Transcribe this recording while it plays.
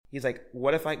He's like,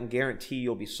 what if I can guarantee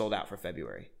you'll be sold out for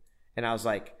February? And I was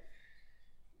like,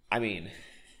 I mean,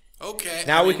 okay.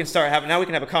 Now we can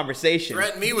have a conversation.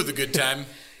 Threaten me with a good time. And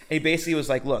he basically was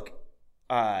like, look,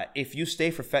 if you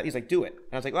stay for he's like, do it.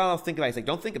 And I was like, well, I'll think about it. He's like,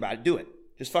 don't think about it. Do it.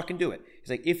 Just fucking do it. He's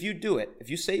like, if you do it, if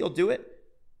you say you'll do it,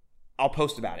 I'll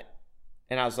post about it.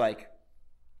 And I was like,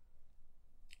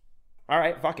 all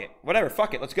right, fuck it. Whatever,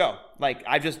 fuck it. Let's go. Like,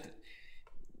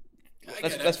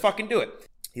 let's fucking do it.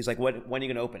 He's like, when are you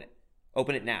going to open it?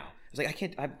 Open it now. I was like, I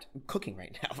can't, I'm cooking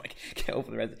right now. Like, I can't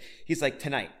open the rest. He's like,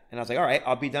 tonight. And I was like, all right,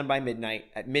 I'll be done by midnight.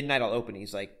 At midnight, I'll open.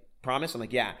 He's like, promise? I'm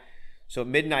like, yeah. So at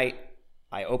midnight,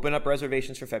 I open up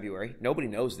reservations for February. Nobody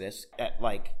knows this. At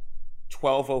like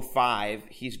 12:05,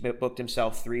 he's booked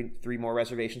himself three more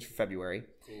reservations for February.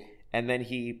 Cool. And then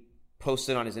he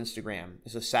posted on his Instagram.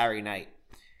 It's a Saturday night.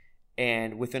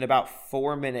 And within about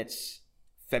 4 minutes,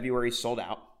 February sold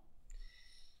out.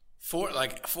 For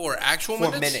actual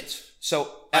 4 minutes? minutes. So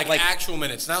like actual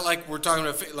minutes, not like we're talking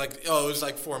about like, it was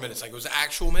like 4 minutes. Like it was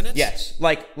actual minutes? Yes.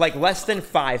 Like less than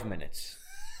 5 minutes.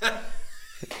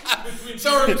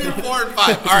 So we're between 4 and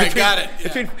 5. All right, got it. Yeah.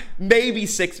 Between maybe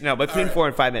 6, no, but between 4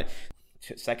 and 5 minutes.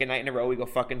 Second night in a row, we go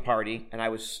fucking party. And I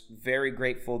was very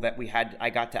grateful that I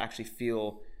got to actually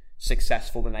feel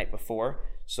successful the night before.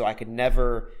 So I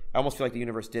almost feel like the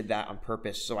universe did that on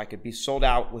purpose. So I could be sold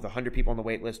out with 100 people on the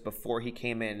wait list before he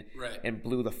came in and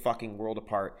blew the fucking world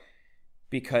apart.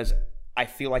 Because I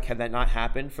feel like had that not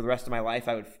happened for the rest of my life,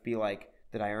 I would be like,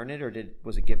 did I earn it or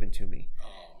was it given to me? Oh,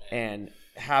 man.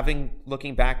 And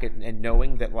looking back and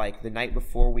knowing that like the night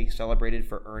before we celebrated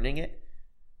for earning it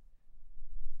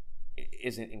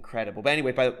isn't incredible. But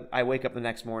anyway, I wake up the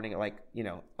next morning at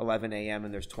 11 a.m.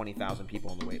 and there's 20,000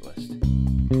 people on the wait list.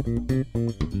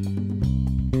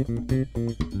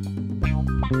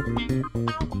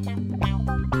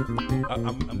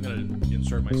 I'm going to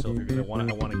insert myself here because I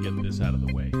want to get this out of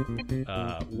the way.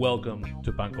 Welcome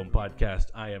to Pancom Podcast.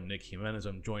 I am Nick Jimenez.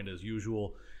 I'm joined as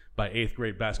usual by 8th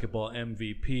grade basketball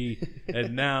MVP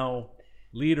and now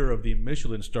leader of the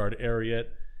Michelin-starred Ariete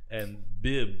and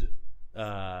bibbed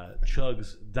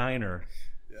Chug's Diner.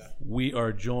 Yeah. We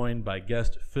are joined by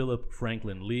guest Philip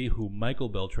Franklin Lee, who Michael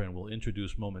Beltran will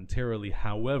introduce momentarily.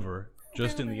 However,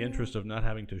 just in the interest of not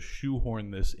having to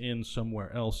shoehorn this in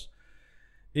somewhere else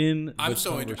I'm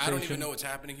so interested. I don't even know what's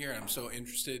happening here. I'm so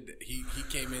interested. He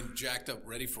came in jacked up,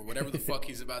 ready for whatever the fuck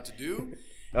he's about to do.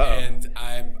 Uh-oh. And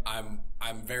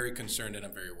I'm very concerned and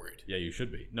I'm very worried. Yeah, you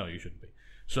should be. No, you shouldn't be.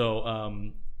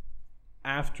 So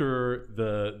after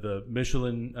the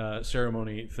Michelin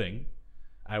ceremony thing,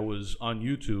 I was on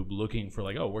YouTube looking for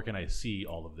where can I see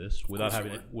all of this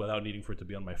without needing for it to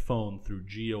be on my phone through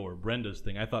Gio or Brenda's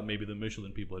thing. I thought maybe the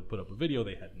Michelin people had put up a video.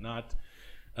 They had not.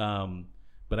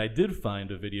 But I did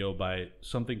find a video by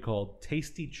something called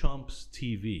Tasty Chomps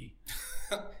TV.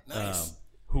 Nice.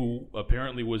 Who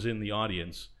apparently was in the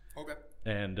audience. Okay.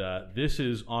 And this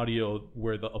is audio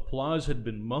where the applause had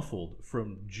been muffled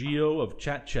from Gio of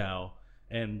Chat Chow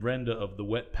and Brenda of the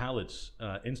Wet Palates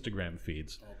Instagram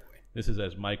feeds. Oh, boy. This is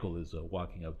as Michael is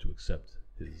walking up to accept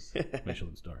his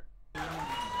Michelin star.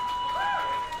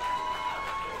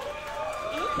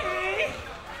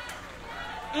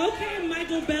 Okay,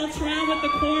 Michael Beltran with the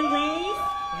cornrows.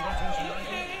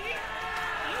 Okay.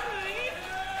 All right.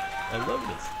 I love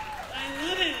this. I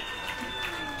love it.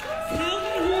 Tell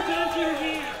me who does your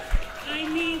hair.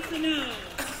 I need to know.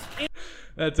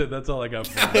 That's it. That's all I got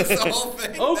for you. That's the whole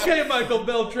thing. Okay, Michael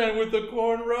Beltran with the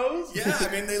cornrows. Yeah,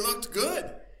 I mean, they looked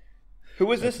good. Who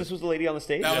was this? This was the lady on the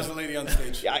stage? That was the lady on the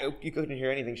stage. Yeah, you couldn't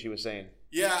hear anything she was saying.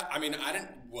 Yeah, I mean, I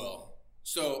didn't. Well,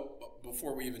 so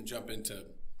before we even jump into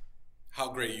how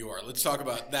great you are, let's talk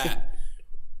about that,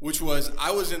 which was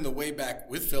I was in the way back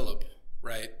with Philip,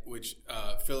 right? Which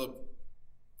Philip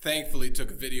thankfully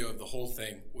took a video of the whole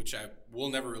thing, which I will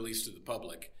never release to the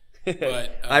public.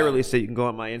 But I released it. You can go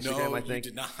on my Instagram, no, I think.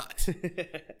 You did not.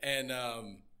 And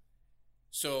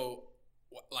so,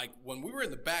 when we were in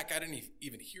the back, I didn't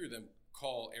even hear them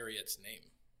call Ariete's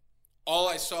name. All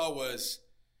I saw was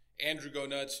Andrew Go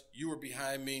Nuts, you were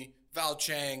behind me, Val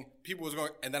Chang, people was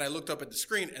going, and then I looked up at the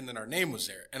screen, and then our name was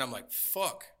there. And I'm like,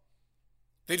 fuck.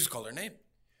 They just called our name.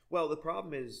 Well, the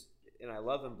problem is, and I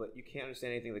love him, but you can't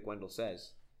understand anything that Gwendol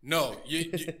says. No,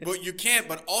 but you can't.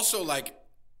 But also,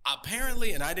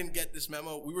 apparently, and I didn't get this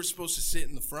memo, we were supposed to sit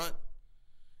in the front.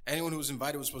 Anyone who was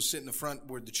invited was supposed to sit in the front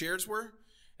where the chairs were,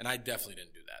 and I definitely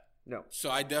didn't do that. No. So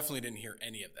I definitely didn't hear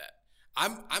any of that.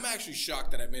 I'm actually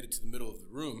shocked that I made it to the middle of the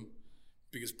room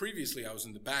because previously I was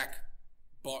in the back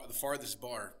bar, the farthest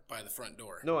bar by the front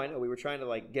door. No, I know. We were trying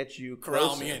to get you corral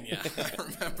closer. me in. Yeah,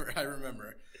 I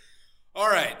remember. All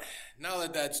right. Now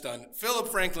that that's done, Philip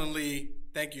Franklin Lee,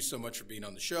 thank you so much for being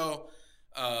on the show.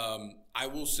 I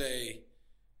will say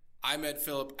I met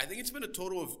Philip, I think it's been a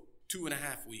total of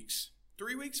 2.5 weeks.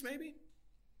 3 weeks, maybe?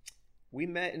 We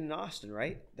met in Austin,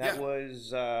 right? That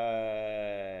was,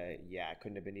 it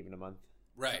couldn't have been even a month.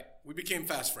 Right. We became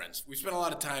fast friends. We spent a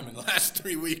lot of time in the last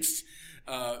 3 weeks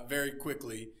very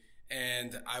quickly.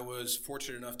 And I was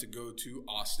fortunate enough to go to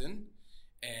Austin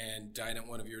and dine at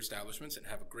one of your establishments and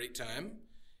have a great time.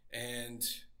 And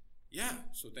yeah,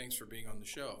 so thanks for being on the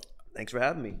show. Thanks for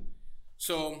having me.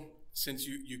 So since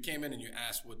you came in and you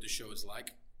asked what the show is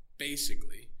like,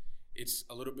 basically it's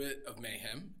a little bit of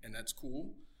mayhem, and that's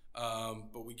cool.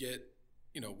 But we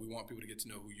want people to get to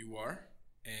know who you are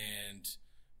and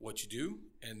what you do,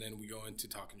 and then we go into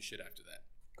talking shit after that.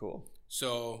 Cool.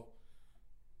 So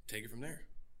take it from there.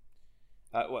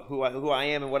 Who I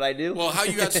am and what I do? Well, how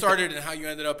you got started and how you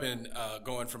ended up in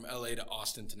going from LA to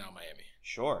Austin to now Miami.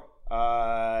 Sure.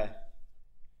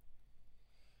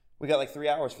 We got like 3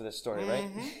 hours for this story, right?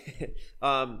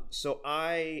 So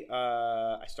I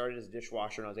started as a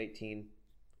dishwasher when I was 18.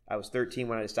 I was 13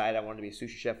 when I decided I wanted to be a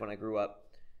sushi chef when I grew up.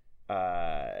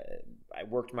 I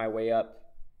worked my way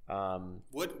up.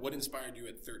 What inspired you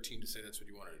at 13 to say that's what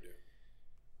you wanted to do?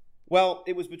 Well,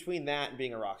 it was between that and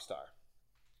being a rock star.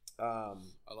 I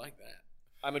like that.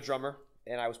 I'm a drummer,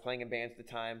 and I was playing in bands at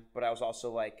the time, but I was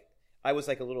also like a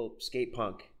little skate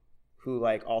punk who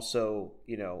like also,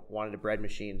 wanted a bread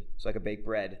machine so I could bake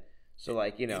bread. So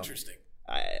like, Interesting.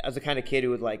 I was the kind of kid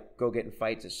who would like go get in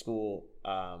fights at school,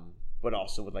 but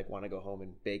also would like want to go home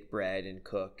and bake bread and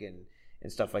cook and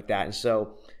stuff like that. And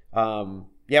so, when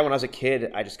I was a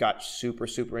kid, I just got super,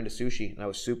 super into sushi, and I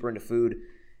was super into food.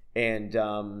 And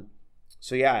at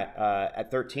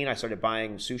 13, I started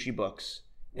buying sushi books.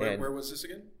 Where was this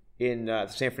again? In the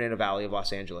San Fernando Valley of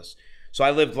Los Angeles. So I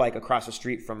lived like across the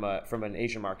street from an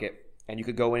Asian market, and you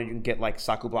could go in and you can get like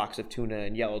saku blocks of tuna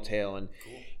and yellowtail. And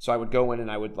cool. So I would go in and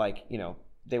I would like,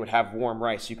 they would have warm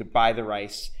rice. You could buy the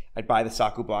rice. I'd buy the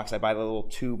saku blocks. I'd buy the little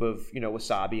tube of,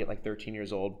 wasabi at like 13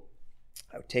 years old.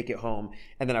 I would take it home,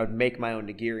 and then I would make my own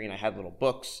nigiri, and I had little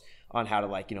books on how to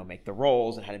like, make the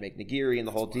rolls and how to make nigiri and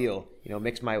the whole deal.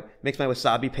 Mix my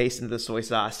wasabi paste into the soy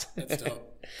sauce. That's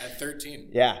dope. At 13.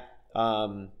 Yeah.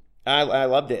 I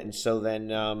loved it. And so then,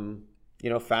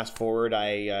 fast forward,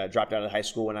 I dropped out of high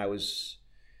school when I was,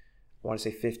 I want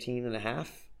to say 15 and a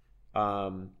half.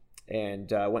 And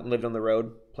went and lived on the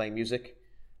road playing music.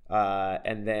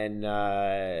 And then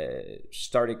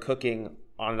started cooking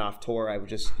on and off tour. I would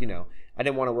just, I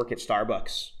didn't want to work at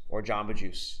Starbucks or Jamba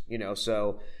Juice,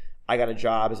 so I got a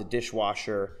job as a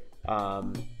dishwasher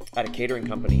at a catering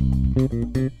company.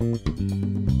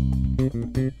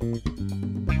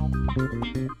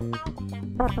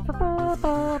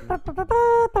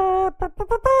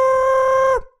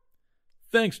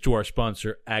 Thanks to our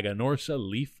sponsor, Aganorsa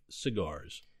Leaf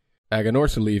Cigars.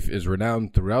 Aganorsa Leaf is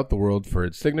renowned throughout the world for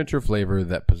its signature flavor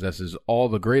that possesses all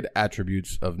the great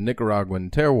attributes of Nicaraguan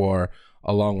terroir,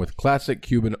 along with classic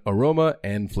Cuban aroma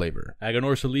and flavor.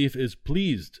 Aganorsa Leaf is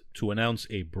pleased to announce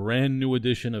a brand new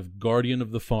edition of Guardian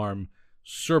of the Farm,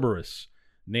 Cerberus,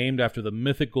 named after the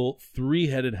mythical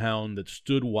three-headed hound that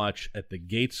stood watch at the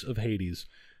gates of Hades.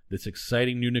 This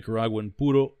exciting new Nicaraguan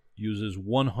puro uses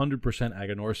 100%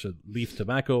 Aganorsa leaf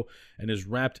tobacco and is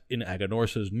wrapped in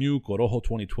Aganorsa's new Corojo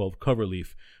 2012 cover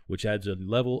leaf, which adds a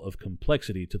level of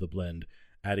complexity to the blend,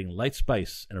 adding light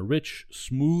spice and a rich,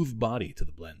 smooth body to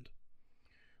the blend.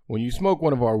 When you smoke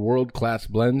one of our world-class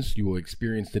blends, you will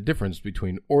experience the difference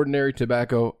between ordinary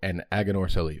tobacco and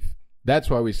Aganorsa leaf. That's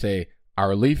why we say,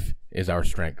 our leaf is our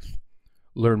strength.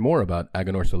 Learn more about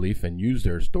Aganorsa leaf and use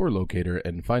their store locator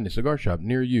and find a cigar shop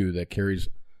near you that carries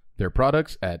their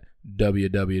products at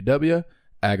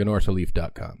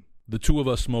www.aganorsaleaf.com. The two of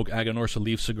us smoke Aganorsa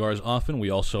Leaf cigars often. We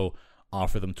also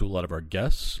offer them to a lot of our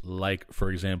guests, like,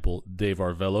 for example, Dave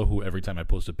Arvello, who every time I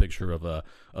post a picture of a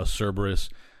Cerberus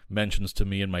mentions to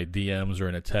me in my DMs or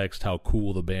in a text how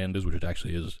cool the band is, which it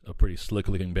actually is a pretty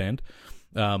slick-looking band.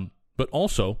 But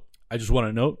also, I just want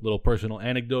to note, little personal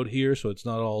anecdote here, so it's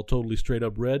not all totally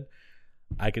straight-up red.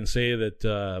 I can say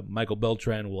that Michael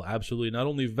Beltran will absolutely not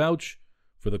only vouch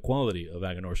for the quality of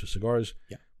Aganorsa cigars,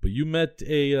 but you met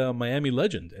a Miami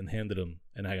legend and handed him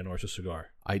an Aganorsa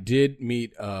cigar. I did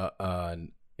meet a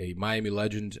Miami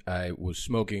legend. I was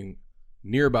smoking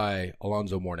nearby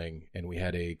Alonzo Mourning, and we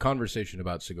had a conversation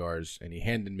about cigars, and he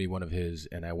handed me one of his,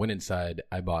 and I went inside.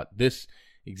 I bought this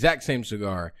exact same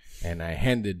cigar, and I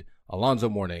handed Alonzo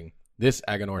Mourning this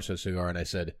Aganorsa cigar, and I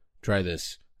said, try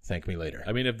this. Thank me later.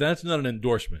 I mean, if that's not an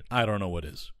endorsement, I don't know what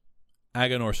is.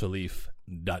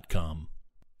 Aganorsaleaf.com.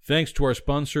 Thanks to our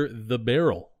sponsor, The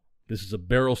Barrel. This is a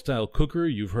barrel-style cooker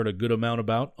you've heard a good amount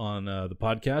about on the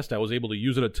podcast. I was able to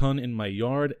use it a ton in my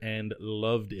yard and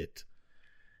loved it.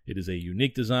 It is a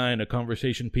unique design, a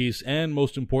conversation piece, and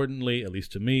most importantly, at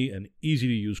least to me, an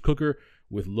easy-to-use cooker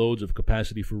with loads of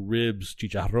capacity for ribs,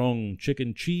 chicharrón,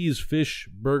 chicken, cheese, fish,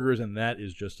 burgers, and that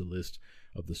is just a list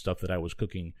of the stuff that I was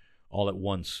cooking all at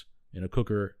once in a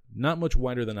cooker not much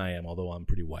wider than I am, although I'm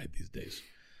pretty wide these days.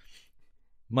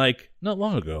 Mike, not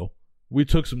long ago, we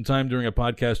took some time during a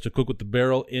podcast to cook with the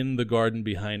barrel in the garden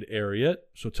behind Ariat,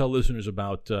 so tell listeners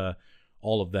about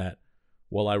all of that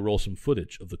while I roll some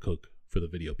footage of the cook for the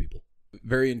video people.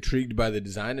 Very intrigued by the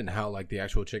design and how like the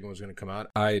actual chicken was going to come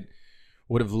out. I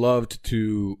would have loved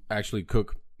to actually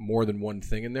cook more than one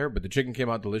thing in there, but the chicken came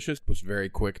out delicious. It was very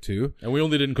quick too. And we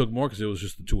only didn't cook more because it was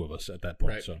just the two of us at that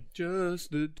point. Right. So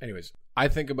Anyways, I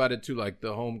think about it too, like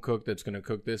the home cook that's going to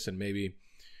cook this, and maybe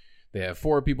they have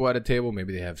 4 people at a table,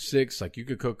 maybe they have 6. Like you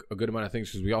could cook a good amount of things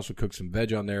because we also cooked some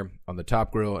veg on there on the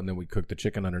top grill, and then we cooked the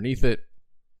chicken underneath it.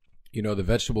 You know, the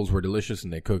vegetables were delicious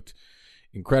and they cooked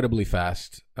incredibly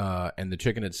fast, and the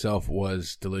chicken itself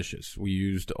was delicious. We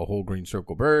used a whole green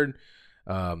circle bird,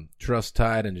 truss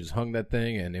tied, and just hung that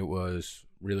thing, and it was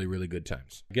really, really good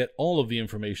times. get all of the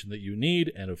information that you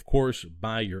need, and of course,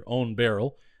 buy your own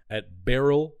barrel at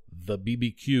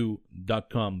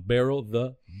barrelthebbq.com,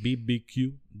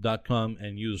 barrelthebbq.com,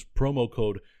 and use promo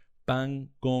code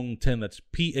PANCON10, that's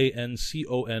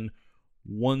PANCON10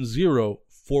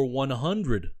 for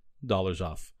 $100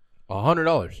 off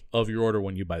 $100 of your order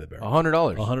when you buy the barrel.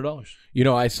 $100. $100. You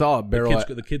know, I saw a barrel.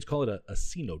 The kids call it a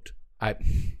C-note. I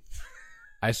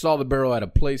saw the barrel at a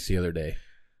place the other day.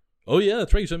 Oh, yeah,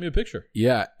 that's right. You sent me a picture.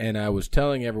 Yeah, and I was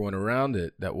telling everyone around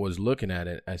it that was looking at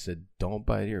it, I said, don't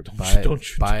buy it here. Don't buy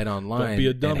it online. Don't be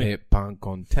a dummy. And hit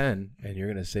PANCON10, and you're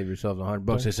going to save yourself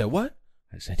 $100. They said, what?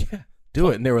 I said, yeah, do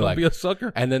it. And they were Don't like, be a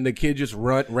sucker. and then the kid just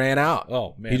ran out.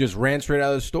 Oh, man. He just ran straight out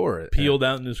of the store. Peeled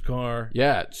out in his car.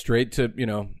 Yeah, straight to,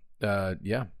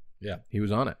 yeah, he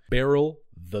was on it.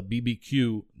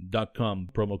 barrelthebbq.com,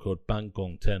 promo code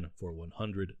PANCON10 for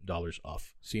 $100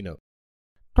 off. C-note.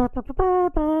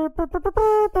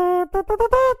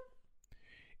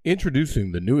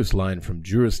 Introducing the newest line from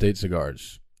Drew Estate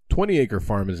Cigars. 20 Acre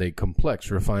Farm is a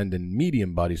complex, refined, and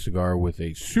medium body cigar with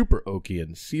a super oaky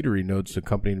and cedary notes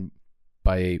accompanied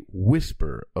by a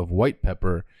whisper of white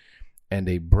pepper and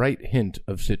a bright hint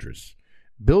of citrus.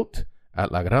 Built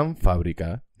at La Gran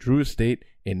Fabrica, Drew Estate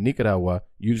in Nicaragua,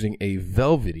 using a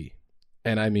velvety,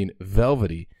 and I mean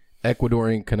velvety,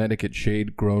 Ecuadorian Connecticut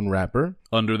shade-grown wrapper.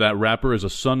 Under that wrapper is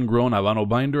a sun-grown Habano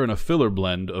binder and a filler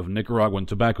blend of Nicaraguan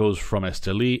tobaccos from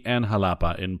Esteli and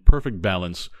Jalapa in perfect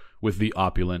balance with the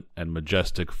opulent and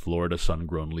majestic Florida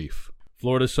sun-grown leaf.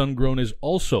 Florida sun-grown is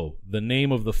also the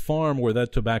name of the farm where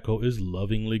that tobacco is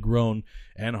lovingly grown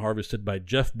and harvested by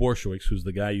Jeff Borshowitz, who's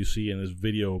the guy you see in this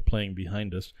video playing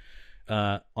behind us,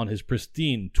 on his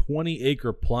pristine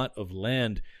 20-acre plot of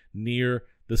land near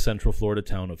the central Florida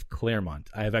town of Claremont.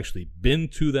 I have actually been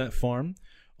to that farm,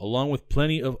 along with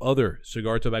plenty of other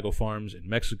cigar tobacco farms in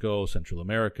Mexico, Central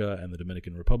America, and the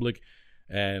Dominican Republic.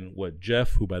 And what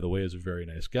Jeff, who by the way is a very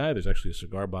nice guy, there's actually a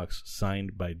cigar box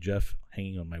signed by Jeff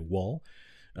hanging on my wall.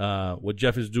 What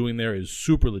Jeff is doing there is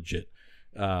super legit.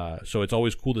 So it's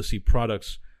always cool to see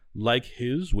products like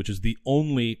his, which is the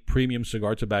only premium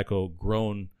cigar tobacco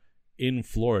grown in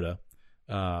Florida,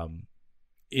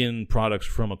 in products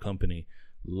from a company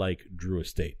like Drew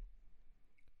Estate.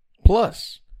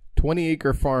 Plus, 20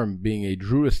 Acre Farm being a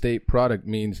Drew Estate product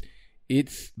means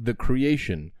it's the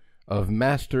creation of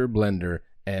master blender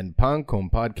and PANCON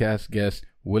podcast guest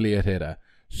Willie Herrera.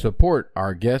 Support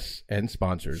our guests and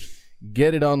sponsors.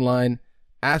 Get it online.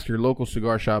 Ask your local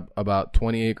cigar shop about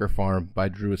 20 Acre Farm by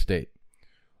Drew Estate.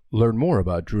 Learn more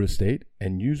about Drew Estate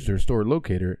and use their store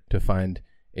locator to find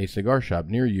a cigar shop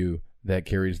near you that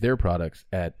carries their products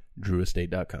at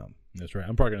drewestate.com. That's right.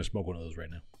 I'm probably going to smoke one of those right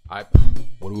now.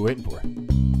 What are we waiting for?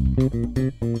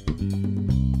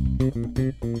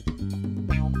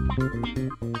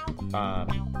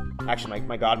 Actually,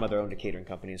 my godmother owned a catering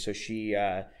company, so she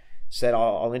said,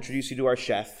 "I'll introduce you to our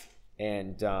chef."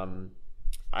 And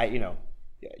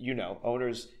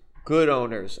owners, good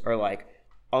owners, are like,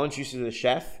 "I'll introduce you to the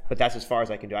chef, but that's as far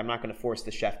as I can do. I'm not going to force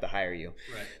the chef to hire you."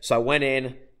 Right. So I went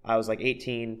in. I was like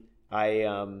 18.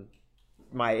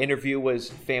 My interview was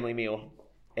family meal,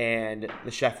 and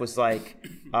the chef was like,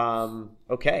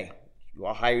 "Okay,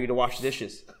 I'll hire you to wash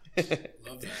dishes."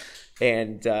 Love that.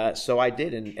 And so I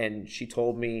did, and she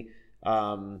told me,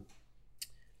 I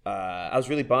was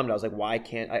really bummed. I was like, why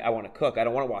can't I want to cook? I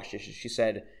don't want to wash dishes. She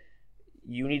said,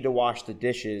 you need to wash the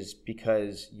dishes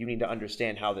because you need to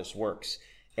understand how this works.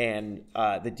 And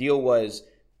the deal was,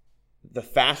 the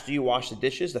faster you wash the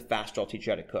dishes, the faster I'll teach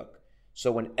you how to cook.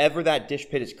 So whenever that dish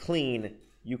pit is clean,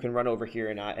 you can run over here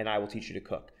and I will teach you to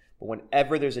cook. But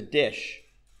whenever there's a dish,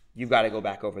 you've got to go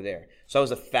back over there. So I was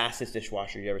the fastest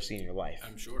dishwasher you've ever seen in your life.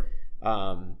 I'm sure.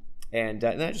 And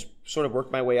then I just sort of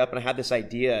worked my way up, and I had this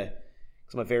idea,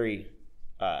 because I'm a very,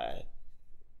 I'm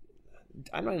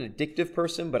not an addictive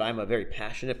person, but I'm a very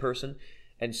passionate person.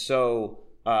 And so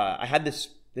I had this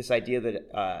idea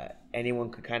that anyone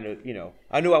could kind of,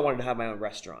 I knew I wanted to have my own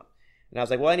restaurant. And I was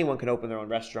like, well, anyone can open their own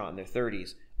restaurant in their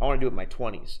 30s. I want to do it in my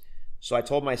 20s. So I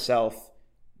told myself,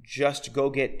 just go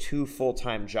get 2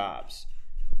 full-time jobs.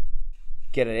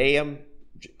 Get an AM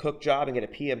cook job and get a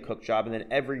PM cook job, and then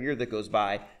every year that goes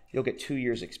by, you'll get 2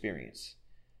 years experience.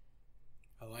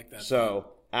 I like that. So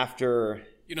after...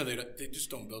 they just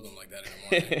don't build them like that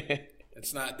anymore.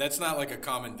 That's not like a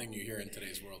common thing you hear in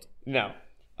today's world. No.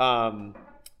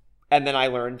 And then I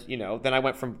learned, then I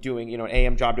went from doing, an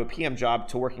AM job to a PM job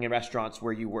to working in restaurants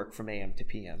where you work from AM to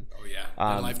PM. Oh yeah,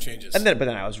 then life changes. But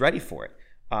then I was ready for it.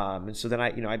 And so then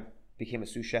I became a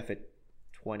sous chef at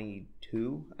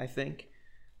 22, I think.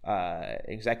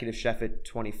 Executive chef at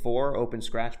 24. Opened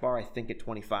Scratch Bar, I think, at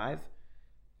 25.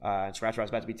 And Scratch Bar was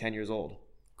about to be 10 years old.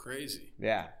 Crazy.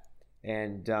 Yeah.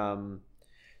 And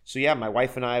so yeah, my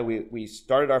wife and I, we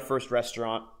started our first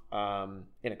restaurant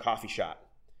in a coffee shop.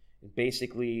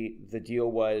 Basically, the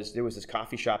deal was there was this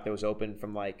coffee shop that was open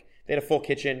from they had a full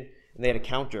kitchen and they had a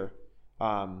counter,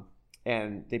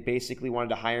 and they basically wanted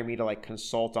to hire me to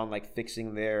consult on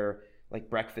fixing their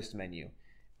breakfast menu.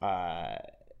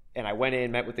 And I went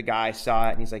in, met with the guy, saw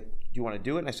it, and he's like, "Do you want to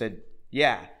do it?" And I said,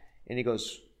 "Yeah." And he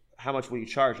goes, "How much will you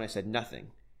charge?" And I said, "Nothing."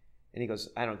 And he goes,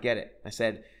 "I don't get it." I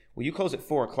said, "Well, you close at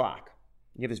 4:00.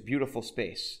 You have this beautiful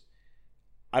space.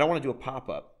 I don't want to do a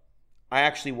pop-up. I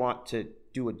actually want to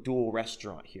do a dual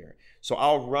restaurant here. So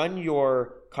I'll run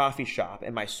your coffee shop,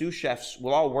 and my sous chefs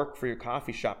will all work for your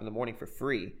coffee shop in the morning for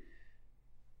free.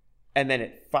 And then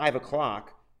at 5:00,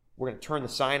 we're going to turn the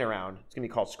sign around. It's going to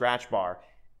be called Scratch Bar,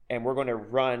 and we're going to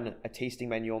run a tasting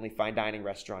menu only fine dining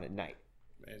restaurant at night."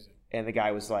 Amazing. And the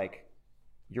guy was like,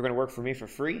 "You're going to work for me for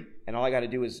free? And all I got to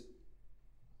do is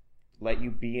let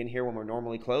you be in here when we're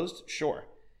normally closed?" Sure.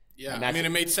 Yeah, I mean, it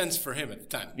made sense for him at the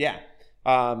time. Yeah.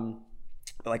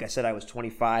 Like I said, I was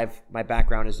 25. My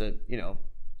background is a,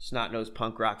 snot-nosed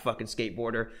punk rock fucking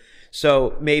skateboarder.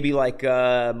 So maybe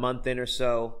a month in or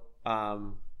so,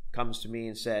 comes to me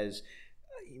and says,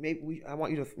 I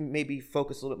want you to maybe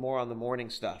focus a little bit more on the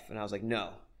morning stuff. And I was like,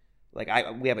 no.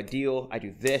 We have a deal. I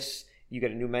do this. You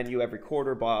get a new menu every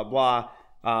quarter, blah, blah.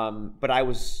 But I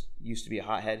used to be a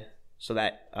hothead. So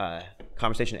that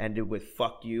conversation ended with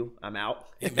 "fuck you, I'm out."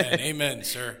 Amen, amen,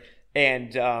 sir.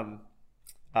 And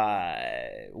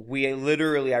we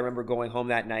literally, I remember going home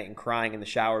that night and crying in the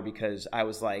shower because I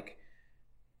was like,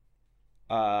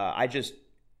 I guess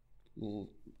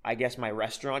my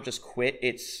restaurant just quit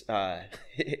its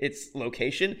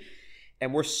location,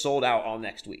 and we're sold out all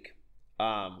next week.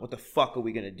 What the fuck are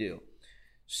we gonna do?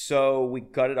 So we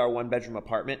gutted our 1-bedroom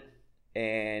apartment.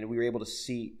 And we were able to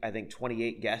seat, I think,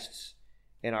 28 guests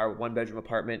in our 1-bedroom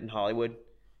apartment in Hollywood.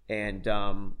 And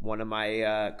one of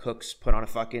my cooks put on a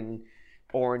fucking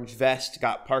orange vest,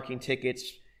 got parking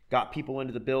tickets, got people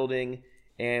into the building,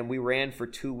 and we ran for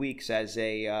 2 weeks as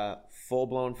a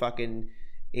full-blown fucking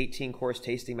 18-course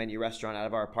tasting menu restaurant out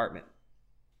of our apartment.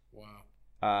 Wow.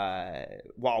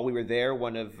 While we were there,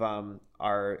 one of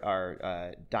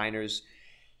our diners,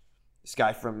 this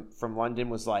guy from London,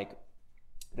 was like,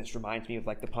 "This reminds me of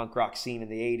the punk rock scene in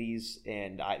the 80s,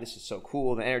 and this is so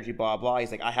cool, the energy, blah, blah."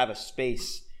 He's like, "I have a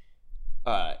space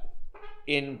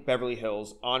in Beverly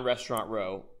Hills on Restaurant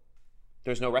Row.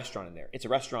 There's no restaurant in there. It's a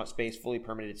restaurant space, fully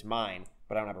permitted. It's mine,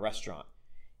 but I don't have a restaurant.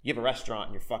 You have a restaurant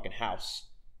in your fucking house,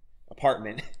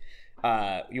 apartment.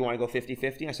 You want to go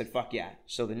 50-50? I said, "Fuck yeah."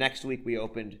 So the next week we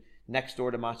opened next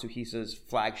door to Matsuhisa's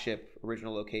flagship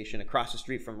original location, across the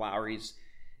street from Lowry's.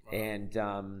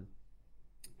 Wow.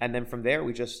 And then from there,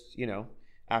 we just,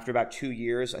 after about 2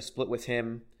 years, I split with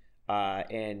him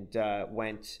and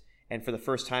went. And for the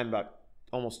first time, about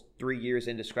almost 3 years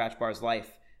into Scratch Bar's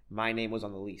life, my name was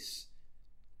on the lease.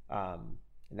 And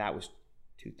that was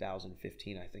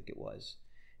 2015, I think it was.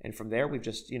 And from there, we've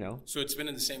just, So it's been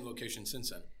in the same location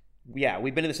since then? Yeah,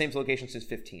 we've been in the same location since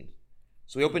 15.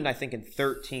 So we opened, I think, in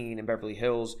 13 in Beverly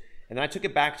Hills. And then I took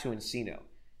it back to Encino.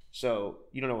 So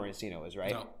you don't know where Encino is,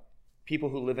 right? No. People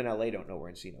who live in LA don't know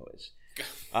where Encino is.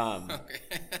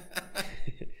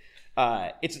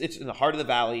 It's in the heart of the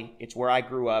valley. It's where I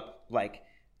grew up.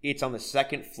 It's on the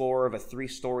second floor of a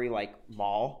 3-story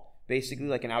mall, basically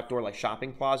an outdoor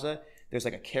shopping plaza. There's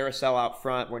a carousel out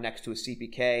front. We're next to a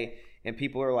CPK, and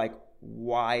people are like,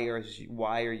 why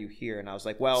are you here? And I was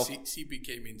like, well,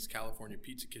 CPK means California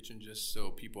Pizza Kitchen, just so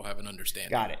people have an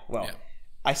understanding. got it. Well, Yeah.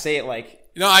 I say it like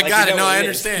No, I like got you it. know No, what I it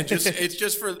understand. is. It's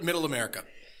just for Middle America.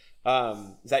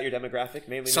 Is that your demographic?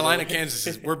 Mainly Salina, Middle America?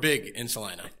 Kansas. We're big in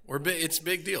Salina. We're big. It's a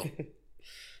big deal.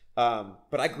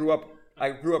 But I grew up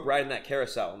riding that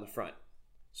carousel in the front.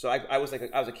 So I was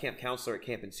a camp counselor at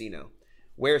Camp Encino.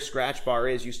 Where Scratch Bar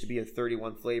used to be a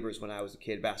 31 Flavors when I was a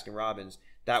kid, Baskin Robbins.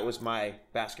 That was my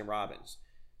Baskin Robbins.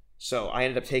 So I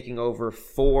ended up taking over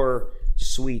 4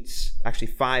 suites, actually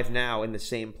 5 now, in the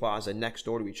same plaza next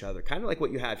door to each other. Kind of like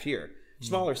what you have here.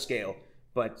 Smaller scale,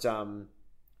 but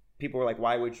people were like,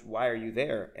 why are you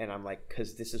there? And I'm like,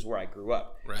 because this is where I grew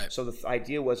up. Right. So the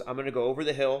idea was, I'm going to go over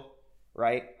the hill,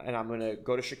 right? And I'm going to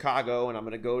go to Chicago, and I'm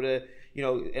going to go to,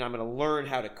 and I'm going to learn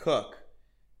how to cook.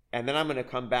 And then I'm going to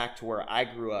come back to where I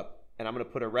grew up, and I'm going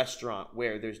to put a restaurant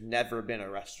where there's never been a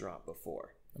restaurant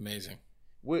before. Amazing.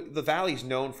 The Valley's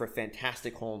known for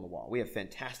fantastic hole in the wall. We have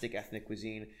fantastic ethnic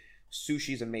cuisine.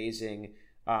 Sushi's amazing.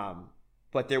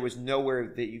 But there was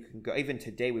nowhere that you can go. Even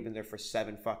today, we've been there for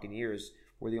 7 fucking years.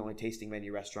 We're the only tasting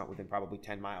menu restaurant within probably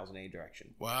 10 miles in any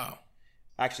direction. Wow.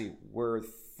 Actually, we're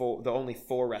the only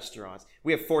 4 restaurants.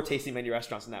 We have 4 tasting menu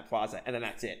restaurants in that plaza, and then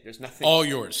that's it. There's nothing. All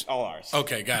yours. All ours.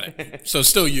 Okay, got it. So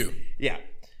still you. Yeah.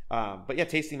 But yeah,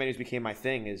 tasting menus became my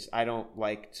thing. Is I don't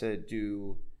like to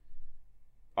do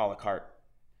a la carte.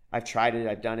 I've tried it.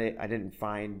 I've done it. I didn't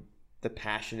find the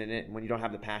passion in it. And when you don't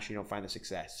have the passion, you don't find the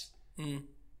success. Mm.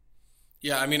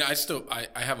 Yeah, I mean, I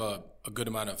have a good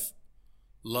amount of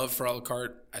love for a la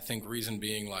carte. I think reason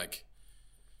being, like,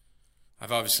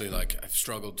 I've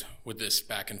struggled with this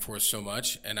back and forth so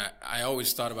much. And I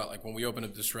always thought about, like, when we opened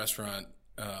up this restaurant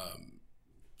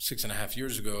 6.5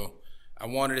 years ago, I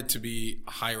wanted it to be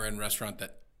a higher end restaurant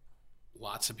that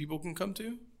lots of people can come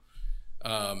to.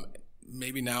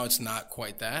 Maybe now it's not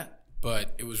quite that,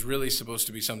 but it was really supposed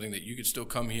to be something that you could still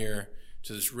come here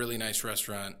to this really nice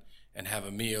restaurant and have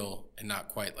a meal and not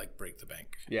quite like break the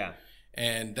bank. Yeah.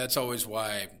 And that's always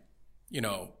why,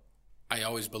 I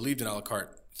always believed in a la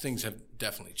carte. Things have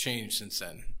definitely changed since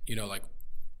then.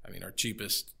 Our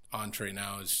cheapest entree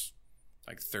now is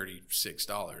like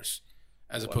 $36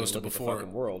 as opposed to before. The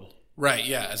fucking world. Right.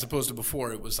 Yeah. As opposed to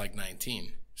before, it was like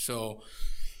 19. So,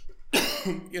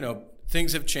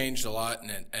 things have changed a lot,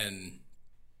 and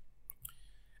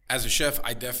as a chef,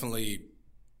 I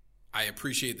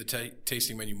appreciate the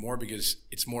tasting menu more because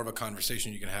it's more of a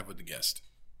conversation you can have with the guest.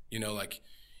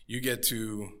 You get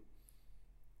to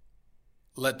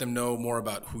let them know more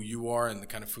about who you are and the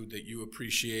kind of food that you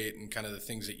appreciate and kind of the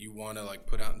things that you want to like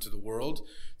put out into the world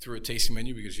through a tasting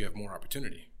menu because you have more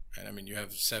opportunity. And I mean, you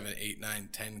have 7, 8, 9,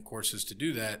 10 courses to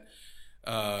do that,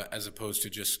 as opposed to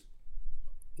just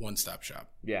one-stop shop.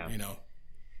 Yeah.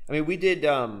 I mean, we did,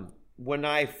 when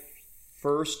I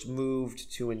first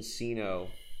moved to Encino,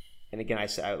 and again,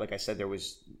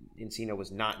 Encino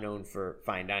was not known for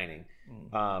fine dining.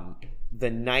 The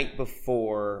night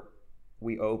before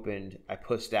we opened, I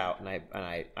pushed out and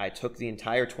I took the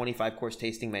entire 25-course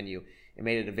tasting menu and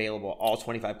made it available, all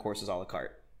 25 courses a la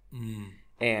carte.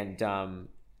 And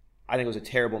I think it was a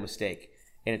terrible mistake.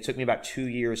 And it took me about 2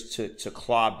 years to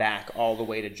claw back all the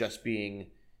way to just being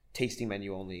tasting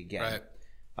menu only again.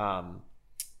 Right.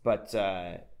 But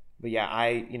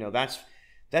yeah,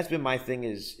 that's been my thing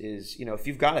is if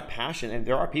you've got a passion, and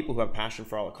there are people who have passion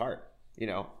for a la carte,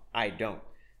 I don't.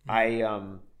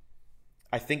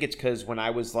 I think it's because when I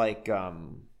was like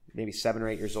maybe 7 or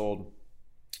 8 years old,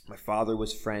 my father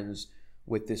was friends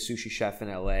with this sushi chef in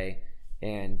LA,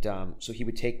 and so he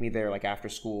would take me there like after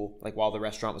school, like while the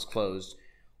restaurant was closed.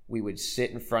 We would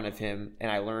sit in front of him,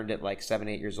 and I learned at like 7,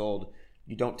 8 years old,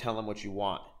 you don't tell him what you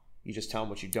want, you just tell him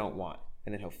what you don't want,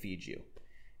 and then he'll feed you.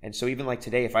 And so even like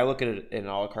today, if I look at an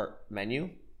a la carte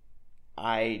menu,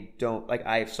 I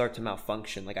start to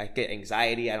malfunction. Like I get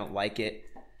anxiety. I don't like it.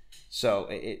 So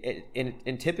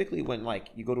and typically when like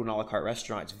you go to an a la carte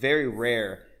restaurant, it's very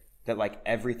rare that like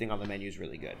everything on the menu is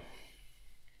really good.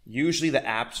 Usually the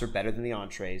apps are better than the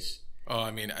entrees. Oh,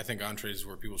 I mean, I think entrees is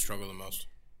where people struggle the most.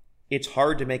 It's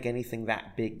hard to make anything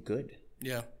that big good.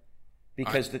 Yeah.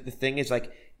 Because the thing is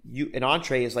like an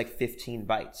entree is like 15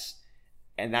 bites.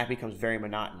 And that becomes very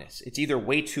monotonous. It's either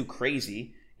way too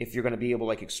crazy if you're going to be able to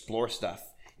like explore stuff.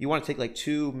 You want to take like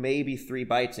 2, maybe 3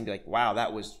 bites and be like, wow,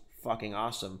 that was fucking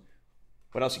awesome.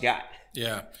 What else you got?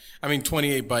 Yeah. I mean,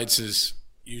 28 bites is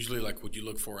usually like what you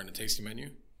look for in a tasting menu.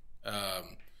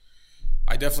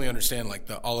 I definitely understand like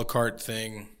the a la carte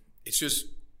thing. It's just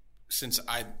since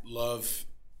I love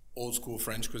old school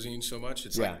French cuisine so much,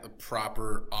 it's like the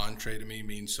proper entree to me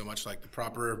means so much. Like the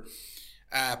proper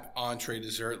app, entree,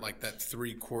 dessert, like that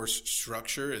 3-course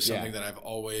structure is something Yeah. that I've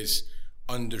always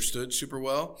understood super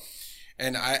well.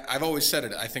 And I've always said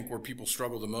it. I think where people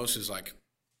struggle the most is like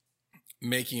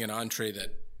making an entree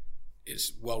that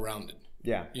is well-rounded,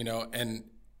 Yeah. you know, and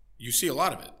you see a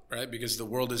lot of it, right? Because the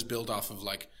world is built off of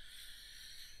like,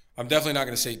 I'm definitely not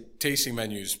going to say tasting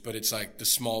menus, but it's like the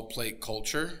small plate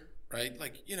culture, right?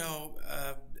 Like, you know,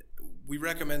 we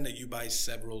recommend that you buy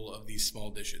several of these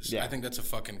small dishes. Yeah. I think that's a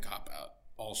fucking cop-out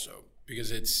also,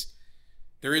 because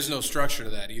there is no structure to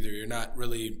that either. You're not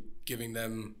really giving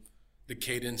them the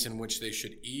cadence in which they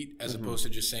should eat, as opposed to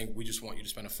just saying, we just want you to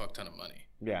spend a fuck ton of money.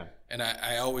 Yeah. And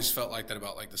I always felt like that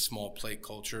about like the small plate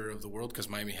culture of the world, because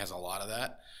Miami has a lot of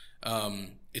that.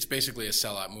 It's basically a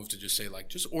sellout move to just say like,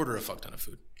 just order a fuck ton of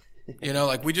food. You know,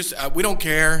 like we don't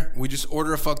care. We just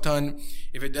order a fuck ton.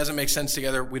 If it doesn't make sense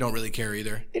together, we don't really care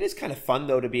either. It is kind of fun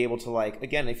though to be able to like,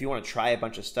 again, if you want to try a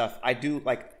bunch of stuff, I do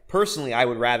like personally, I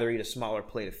would rather eat a smaller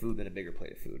plate of food than a bigger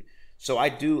plate of food. So I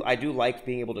do like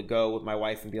being able to go with my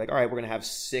wife and be like, all right, we're going to have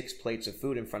 6 plates of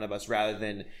food in front of us rather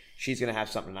than she's going to have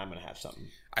something and I'm going to have something.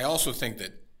 I also think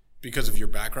that because of your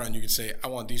background, you could say, I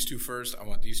want these 2 first, I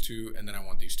want these 2, and then I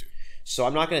want these 2. So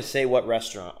I'm not going to say what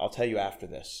restaurant. I'll tell you after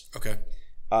this. Okay.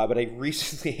 But I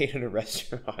recently ate at a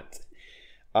restaurant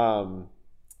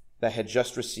that had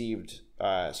just received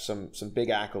some big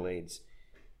accolades.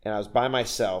 And I was by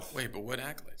myself. Wait, but what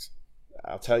accolades?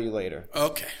 I'll tell you later.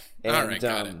 Okay. And, All right,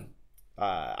 got it.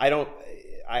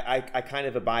 I kind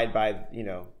of abide by, you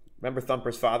know, remember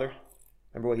Thumper's father?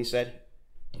 Remember what he said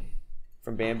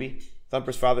from Bambi?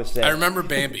 Thumper's father said... I remember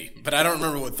Bambi, but I don't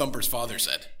remember what Thumper's father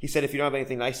said. He said, if you don't have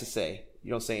anything nice to say,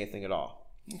 you don't say anything at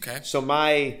all. Okay. So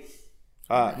my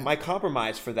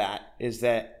compromise for that is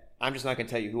that I'm just not going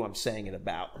to tell you who I'm saying it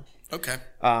about. Okay.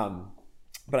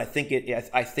 But I think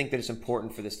that it's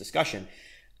important for this discussion.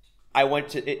 I went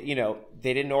to, you know,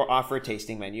 they didn't offer a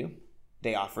tasting menu.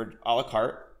 They offered a la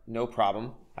carte, no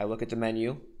problem. I look at the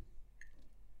menu.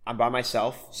 I'm by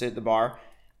myself, sit at the bar.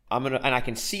 And I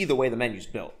can see the way the menu's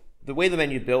built. The way the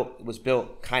menu was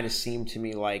built kind of seemed to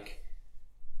me like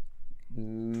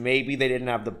maybe they didn't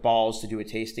have the balls to do a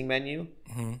tasting menu.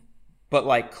 Mm-hmm. But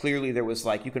like clearly there was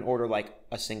like, you can order like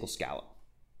a single scallop.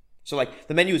 So like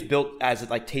the menu is built as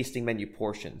like tasting menu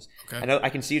portions. Okay. I know I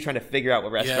can see you trying to figure out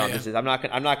what restaurant this is. I'm not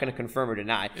going to confirm or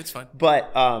deny. It's fine.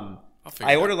 But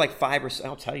I ordered like 5 or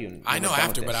I'll tell you. I know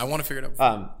after, but I want to figure it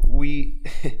out.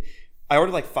 I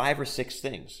ordered like 5 or 6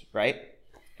 things, right?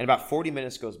 And about 40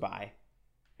 minutes goes by,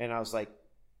 and I was like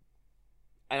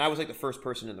the first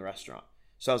person in the restaurant.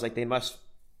 So I was like, they must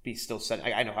be still set.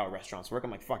 I know how restaurants work.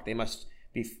 I'm like, fuck, they must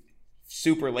be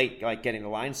super late, like getting the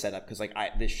line set up because like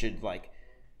this should like.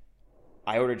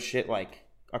 I ordered shit like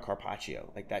a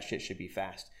carpaccio. Like that shit should be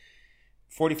fast.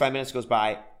 45 minutes goes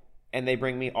by, and they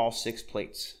bring me all 6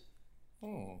 plates.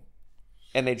 Oh.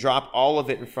 And they drop all of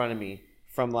it in front of me,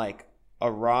 from like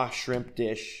a raw shrimp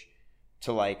dish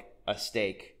to like a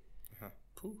steak.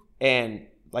 Uh-huh. And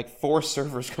like 4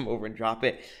 servers come over and drop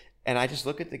it. And I just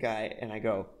look at the guy and I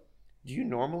go, do you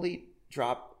normally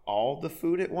drop all the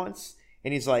food at once?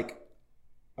 And he's like,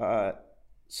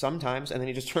 sometimes. And then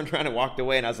he just turned around and walked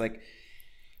away. And I was like,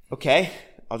 okay,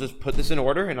 I'll just put this in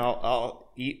order and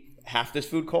I'll eat half this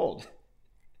food cold.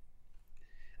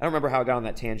 I don't remember how I got on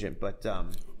that tangent, but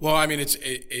well, I mean, it's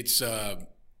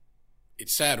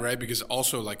sad, right? Because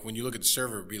also, like when you look at the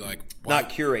server, it'd be like not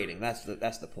curating. That's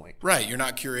the point, right? You're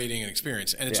not curating an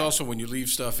experience, and it's also when you leave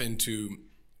stuff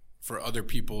for other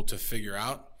people to figure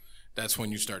out. That's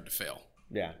when you start to fail.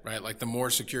 Yeah. Right. Like the more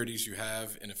securities you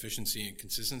have in efficiency and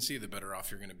consistency, the better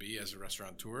off you're going to be as a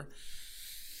restaurateur.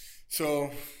 So,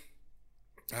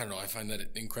 I don't know. I find that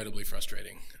incredibly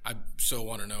frustrating. I so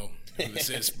want to know who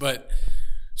this is, but.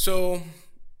 So,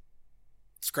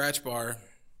 Scratch Bar,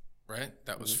 right?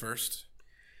 That was first.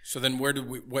 So then, where did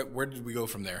we go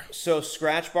from there? So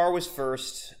Scratch Bar was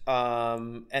first,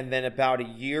 and then about a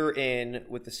year in,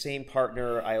 with the same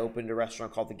partner, I opened a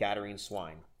restaurant called the Gadarene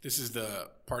Swine. This is the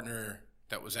partner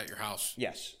that was at your house.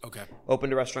 Yes. Okay.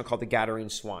 Opened a restaurant called the Gadarene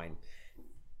Swine.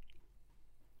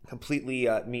 Completely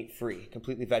meat free,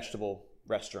 completely vegetable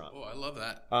restaurant. Oh, I love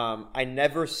that. I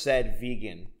never said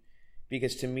vegan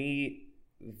because to me,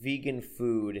 vegan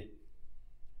food,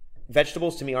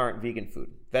 vegetables to me aren't vegan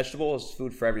food. Vegetable is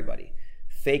food for everybody.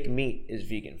 Fake meat is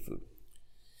vegan food.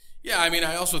 Yeah, I mean,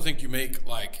 I also think you make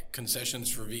like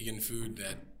concessions for vegan food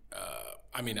that,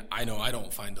 I mean, I know I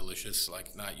don't find delicious,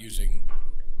 like not using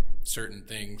certain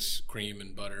things, cream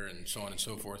and butter and so on and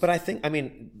so forth. But I think, I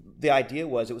mean, the idea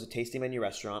was it was a tasting menu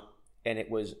restaurant and it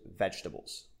was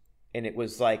vegetables. And it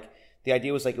was like, the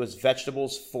idea was like it was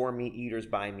vegetables for meat eaters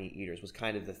by meat eaters was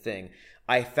kind of the thing.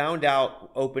 I found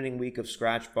out opening week of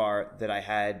Scratch Bar that I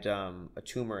had a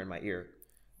tumor in my ear,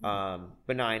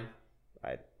 benign.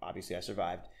 I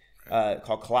survived.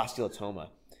 Called cholesteatoma,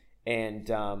 and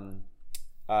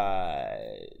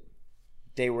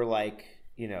they were like,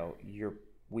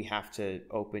 we have to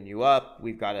open you up.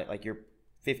 We've got it. Like, you're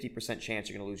 50% chance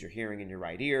you're going to lose your hearing in your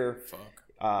right ear. Fuck.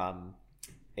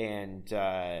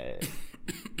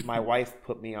 My wife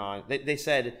put me on. They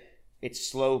said it's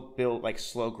slow build, like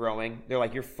slow growing. They're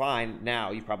like, you're fine now.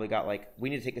 You probably got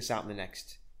we need to take this out in the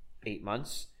next 8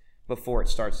 months before it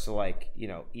starts to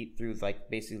eat through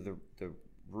basically the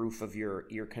roof of your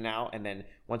ear canal, and then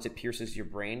once it pierces your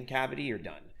brain cavity, you're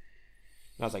done.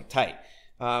 And I was like, tight.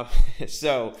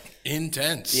 So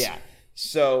intense. Yeah.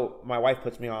 So my wife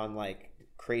puts me on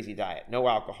crazy diet, no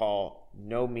alcohol,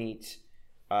 no meat,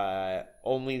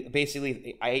 only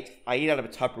basically I eat out of a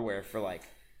Tupperware for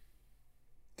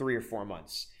 3 or 4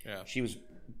 months. Yeah. She was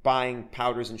buying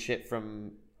powders and shit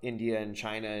from India and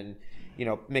China and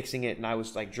mixing it, and I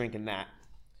was drinking that.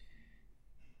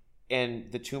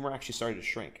 And the tumor actually started to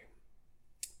shrink.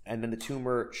 And then the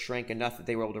tumor shrank enough that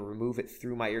they were able to remove it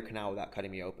through my ear canal without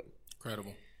cutting me open.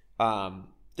 Incredible.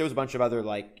 There was a bunch of other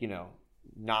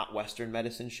not Western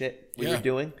medicine shit we were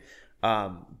doing.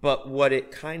 But what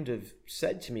it kind of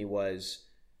said to me was,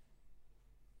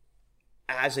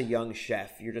 as a young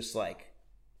chef, you're just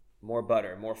more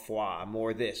butter, more foie,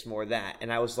 more this, more that.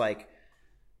 And I was like,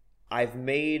 I've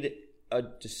made a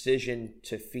decision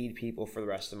to feed people for the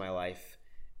rest of my life.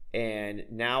 And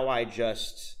now I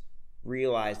just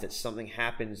realize that something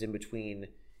happens in between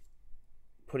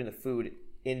putting the food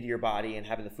into your body and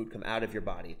having the food come out of your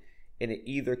body. And it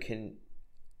either can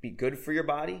be good for your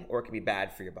body or it can be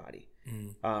bad for your body.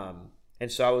 And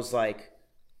so I was like,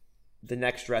 the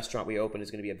next restaurant we open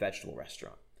is going to be a vegetable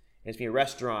restaurant. And it's going to be a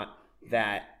restaurant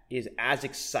that is as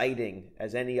exciting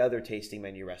as any other tasting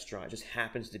menu restaurant. It just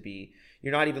happens to be,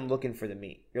 you're not even looking for the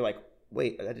meat. You're like,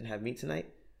 wait, I didn't have meat tonight?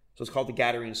 So it's called the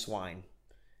Gadarene Swine.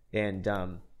 And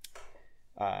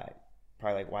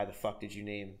probably why the fuck did you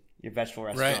name your vegetable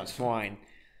restaurant Swine?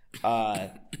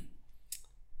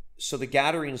 So the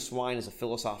Gadarene Swine is a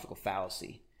philosophical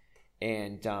fallacy.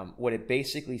 And what it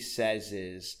basically says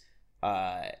is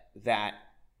that,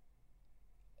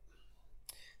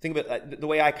 think about the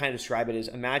way I kind of describe it is,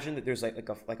 imagine that there's like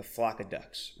a flock of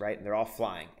ducks, right? And they're all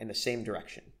flying in the same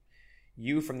direction.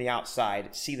 You from the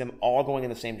outside see them all going in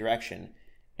the same direction,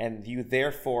 and you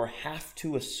therefore have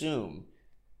to assume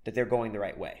that they're going the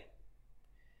right way.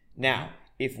 Now,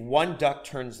 if one duck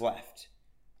turns left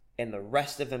and the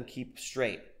rest of them keep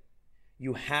straight,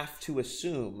 you have to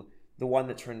assume the one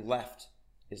that turned left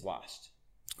is lost.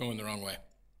 Going the wrong way.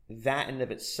 That in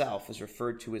of itself is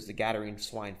referred to as the Gadarene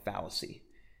Swine fallacy.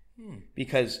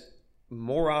 Because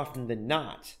more often than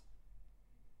not,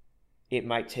 it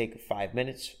might take 5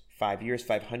 minutes, 5 years,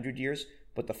 500 years,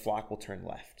 but the flock will turn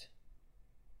left.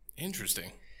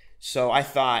 Interesting. So I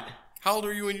thought... How old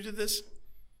were you when you did this?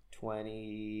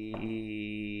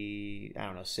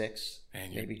 6,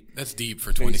 Man, maybe. That's deep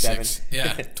for 26.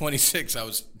 Yeah, 26, I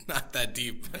was not that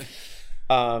deep.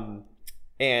 And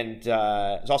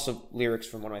there's also lyrics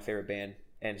from one of my favorite band.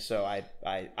 And so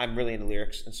I'm really into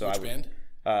lyrics. And so Which band?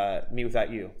 Me Without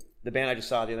You. The band I just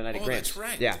saw the other night at Grant's. That's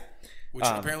right. Yeah. Which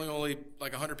apparently only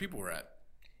 100 people were at.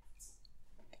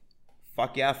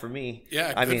 Fuck yeah for me.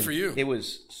 Yeah, I good mean, for you. It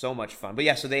was so much fun. But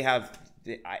yeah, so they have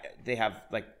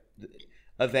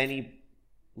of any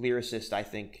lyricist I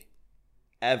think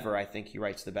he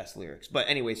writes the best lyrics. But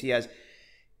anyways, he has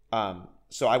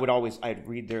so I'd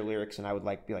read their lyrics and I would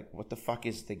be like, what the fuck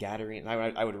is the Gadarene?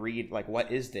 And I would read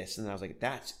what is this? And I was like,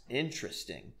 that's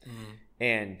interesting.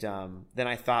 And then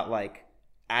I thought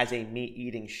as a meat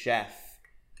eating chef,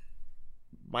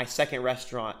 my second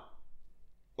restaurant,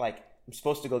 I'm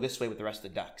supposed to go this way with the rest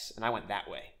of the ducks, and I went that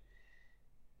way.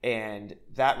 And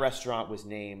that restaurant was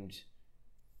named,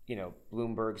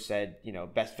 Bloomberg said,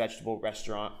 best vegetable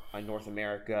restaurant in North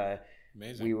America.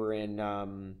 Amazing. We were in,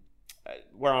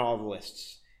 we're on all the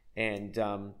lists. And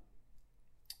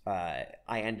I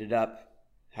ended up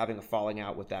having a falling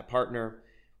out with that partner.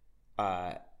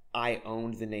 I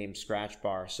owned the name Scratch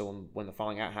Bar, so when the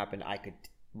falling out happened, I could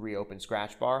reopen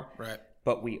Scratch Bar. Right.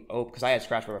 But because I had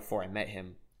Scratch Bar before I met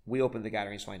him, we opened the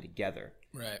Gadarene Swine together.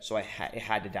 Right. So it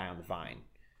had to die on the vine.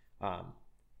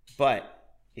 But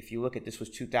if you look at this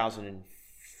was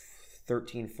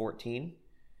 2013, 14.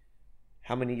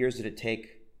 How many years did it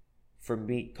take for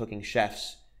meat cooking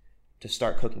chefs to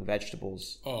start cooking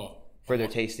vegetables for their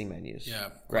tasting menus? Yeah,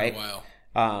 right. A while.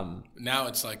 Now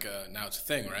it's like now it's a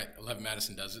thing, right? 11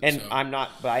 Madison does it. And so. I'm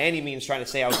not by any means trying to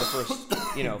say I was the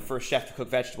first, first chef to cook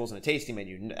vegetables in a tasting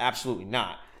menu. Absolutely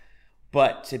not.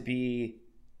 But to be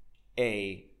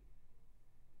a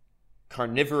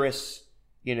carnivorous,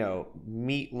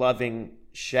 meat-loving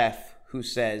chef who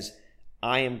says,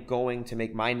 I am going to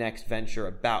make my next venture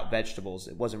about vegetables,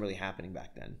 it wasn't really happening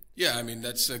back then. Yeah, I mean,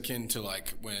 that's akin to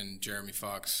like when Jeremy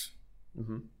Fox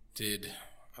did,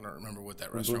 I don't remember what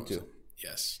that restaurant was.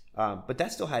 Yes. But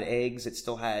that still had eggs. It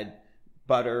still had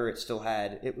butter.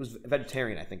 It was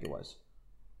vegetarian, I think it was.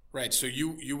 Right. So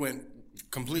you went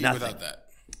completely Nothing. without that.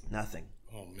 Nothing.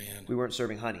 Oh, man. We weren't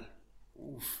serving honey.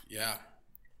 Oof. Yeah.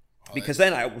 Oh, Because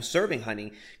then I was serving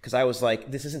honey because I was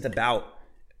like, this isn't about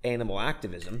animal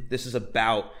activism. This is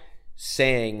about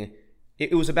saying,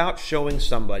 it was about showing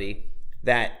somebody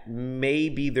that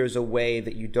maybe there's a way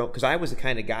that you don't, because I was the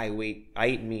kind of guy who I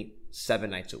ate meat 7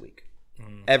 nights a week.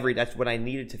 That's what I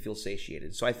needed to feel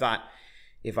satiated. So I thought,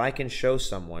 if I can show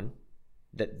someone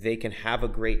that they can have a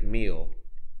great meal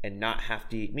and not have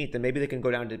to eat meat, then maybe they can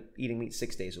go down to eating meat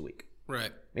 6 days a week.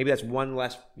 Right. Maybe that's one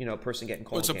less, person getting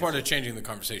colon Well, it's a cancer. part of changing the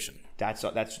conversation. That's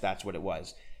what it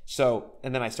was. So,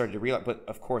 and then I started to realize, but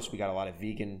of course we got a lot of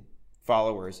vegan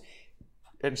followers.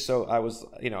 And so I was,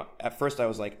 at first I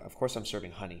was like, of course I'm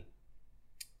serving honey.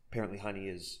 Apparently honey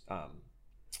is,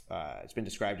 it's been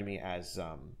described to me as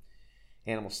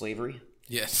animal slavery.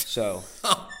 Yes. So,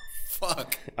 Oh,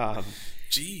 fuck.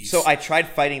 Jeez. so I tried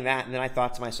fighting that, and then I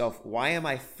thought to myself, why am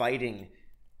I fighting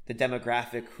the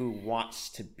demographic who wants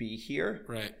to be here?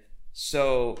 Right.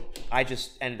 So I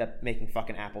just ended up making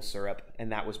fucking apple syrup,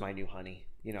 and that was my new honey.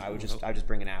 I would just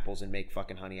bring in apples and make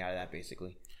fucking honey out of that,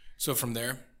 basically. So from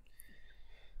there?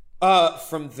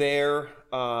 From there,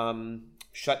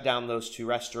 shut down those 2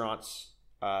 restaurants,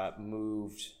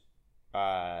 moved.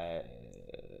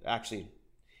 Actually,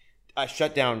 I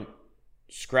shut down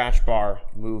Scratch Bar,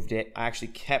 moved it. I actually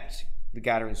kept the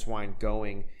Gathering Swine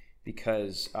going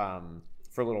because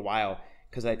for a little while,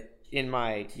 because in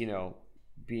my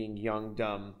being young,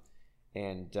 dumb,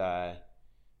 and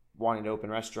wanting to open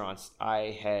restaurants,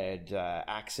 I had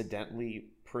accidentally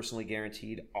personally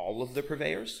guaranteed all of the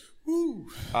purveyors. Woo.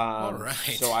 All right.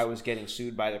 So I was getting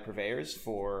sued by the purveyors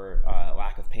for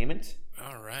lack of payment.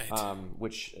 All right.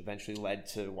 Which eventually led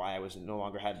to why I was no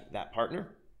longer had that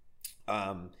partner.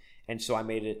 And so I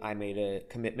made a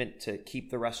commitment to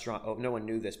keep the restaurant open. No one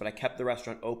knew this, but I kept the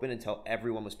restaurant open until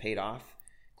everyone was paid off,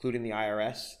 including the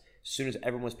IRS. As soon as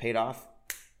everyone was paid off,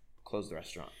 closed the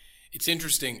restaurant. It's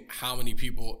interesting how many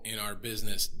people in our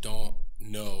business don't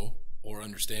know or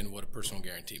understand what a personal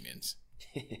guarantee means.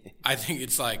 I think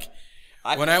it's like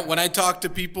when I talk to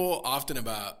people often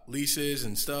about leases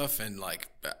and stuff, and like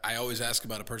I always ask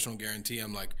about a personal guarantee.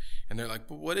 I'm like, and they're like,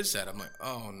 "But what is that?" I'm like,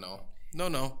 "Oh no."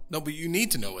 But you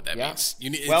need to know what that means.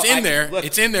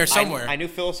 It's in there somewhere. I knew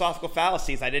philosophical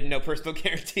fallacies. I didn't know personal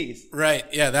guarantees. Right?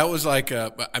 Yeah, that was like.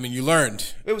 But I mean, you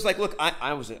learned. It was like, look,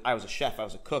 I was a chef. I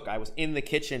was a cook. I was in the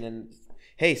kitchen, and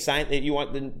hey, sign. You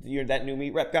want you're that new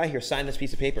meat rep guy here? Sign this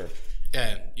piece of paper.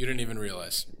 Yeah, you didn't even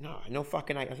realize. No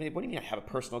fucking. I mean, what do you mean I have a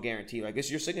personal guarantee? Like, this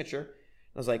is your signature.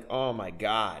 I was like, oh my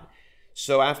god.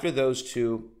 So after those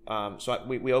 2,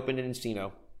 we opened in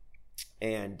Encino,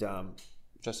 and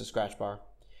just a Scratch Bar.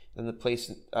 Then the place.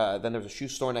 Then there was a shoe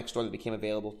store next door that became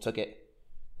available. Took it.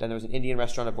 Then there was an Indian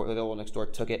restaurant available next door.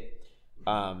 Took it.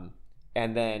 And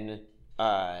then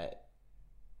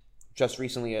just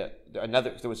recently,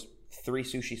 there was 3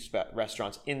 sushi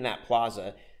restaurants in that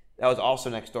plaza. That was also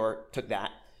next door. Took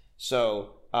that.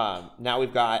 So now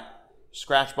we've got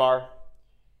Scratch Bar,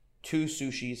 2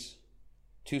 sushi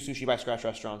by Scratch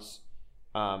restaurants,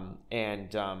 and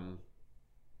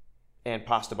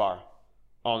Pasta Bar,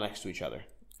 all next to each other.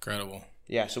 Incredible.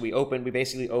 Yeah. So we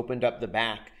basically opened up the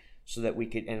back so that we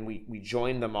could, and we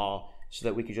joined them all so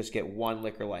that we could just get 1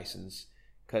 liquor license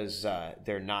because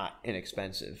they're not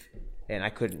inexpensive, and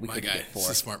we couldn't get 4. It's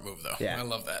a smart move though. Yeah. I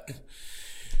love that.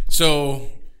 So.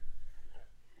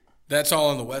 That's all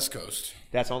on the West Coast.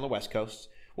 That's on the West Coast.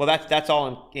 Well, that's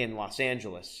all in Los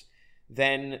Angeles.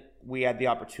 Then we had the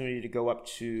opportunity to go up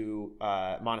to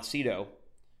Montecito,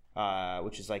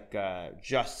 which is like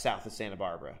just south of Santa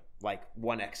Barbara, like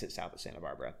 1 exit south of Santa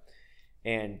Barbara.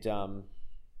 And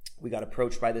we got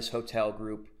approached by this hotel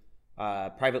group,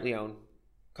 privately owned,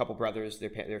 couple brothers,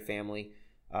 their family.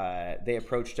 They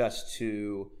approached us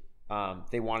to,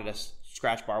 they wanted us,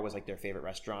 Scratch Bar was like their favorite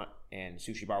restaurant, and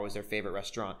Sushi Bar was their favorite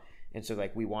restaurant. And so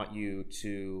like, we want you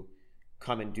to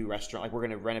come and do restaurant. Like, we're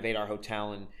going to renovate our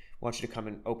hotel and want you to come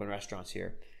and open restaurants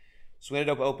here. So we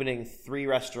ended up opening 3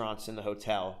 restaurants in the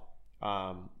hotel.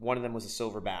 One of them was a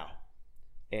Silver Bow.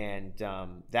 And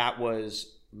that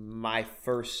was my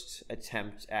first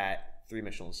attempt at 3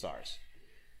 Michelin stars.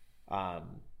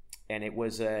 And it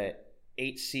was a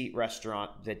 8-seat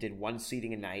restaurant that did 1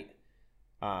 seating a night.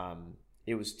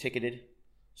 It was ticketed,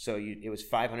 so it was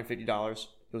 $550. It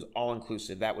was all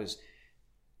inclusive.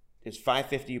 It's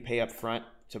 $550 you pay up front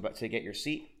to get your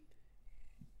seat.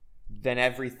 Then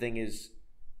everything is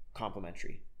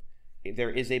complimentary. There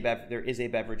is a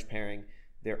beverage pairing.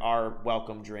 There are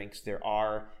welcome drinks. There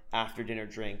are after dinner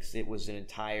drinks. It was an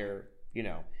entire,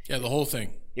 Yeah, the whole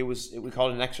thing. We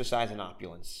called it an exercise in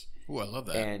opulence. Ooh, I love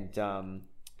that. And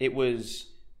it was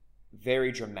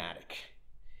very dramatic.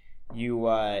 You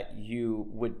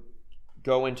would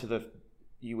go into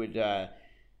you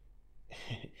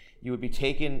would be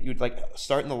taken. You'd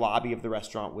start in the lobby of the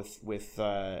restaurant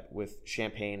with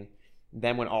champagne.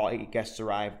 Then when all 8 guests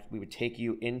arrived, we would take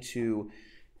you into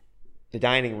the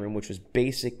dining room, which was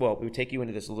basic. Well, we would take you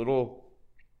into this little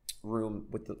room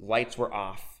with the lights were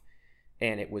off,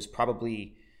 and it was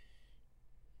probably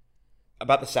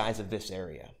about the size of this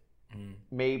area,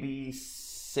 maybe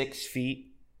 6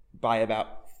 feet by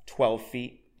about 12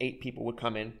 feet. 8 people would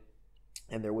come in,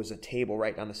 and there was a table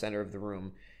right down the center of the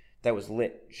room that was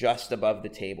lit just above the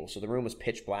table. So the room was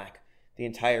pitch black. The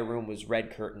entire room was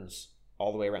red curtains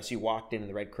all the way around. So you walked in and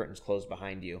the red curtains closed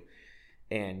behind you.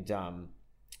 And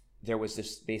there was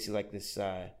this basically this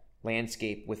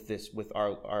landscape with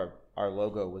our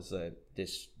logo was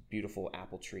this beautiful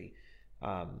apple tree.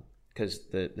 Because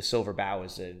the silver bough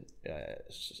is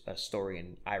a story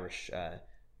in Irish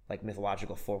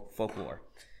mythological folklore.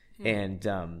 And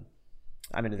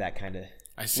I'm into that kind of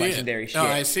legendary shit. No,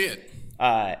 I see it.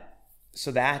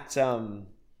 So that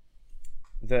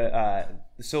the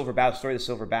silver bough, the story of the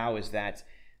silver bough is that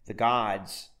the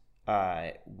gods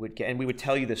would get, and we would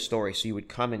tell you this story. So you would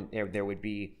come and there would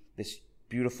be this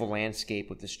beautiful landscape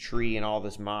with this tree and all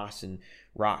this moss and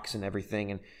rocks and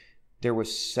everything. And we would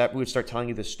start telling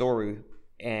you the story,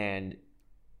 and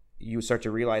you would start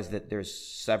to realize that there's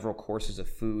several courses of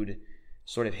food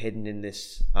sort of hidden in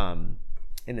this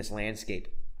landscape.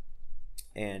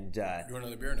 And you want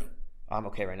another beer now? I'm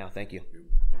okay right now, thank you.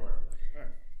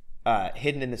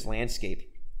 Hidden in this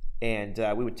landscape, and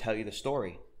we would tell you the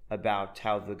story about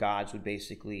how the gods would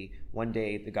basically, one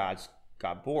day the gods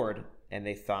got bored and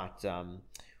they thought,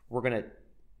 we're going to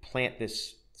plant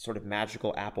this sort of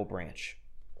magical apple branch.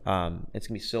 It's going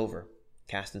to be silver,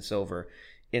 cast in silver,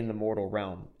 in the mortal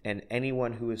realm, and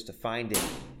anyone who is to find it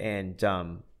and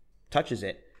touches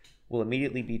it will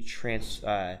immediately be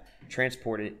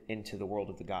transported into the world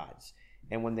of the gods.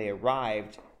 And when they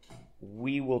arrived,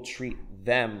 we will treat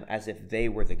them as if they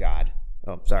were the god.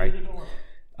 Oh, sorry.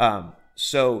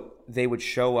 So they would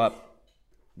show up,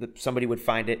 somebody would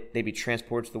find it, they'd be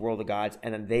transported to the world of gods,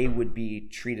 and then they would be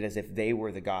treated as if they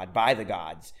were the god by the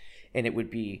gods. And it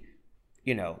would be,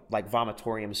 like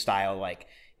vomitorium style,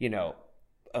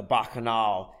 a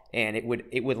bacchanal, and it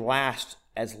would last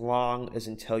as long as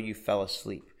until you fell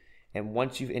asleep. And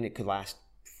it could last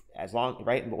as long,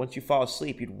 right? But once you fall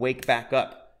asleep, you'd wake back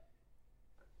up,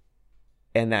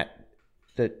 and that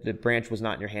the branch was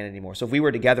not in your hand anymore. So if we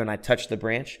were together and I touched the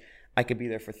branch, I could be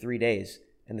there for 3 days.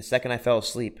 And the second I fell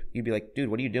asleep, you'd be like, dude,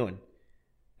 what are you doing?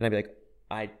 And I'd be like,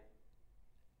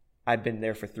 I've been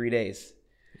there for 3 days.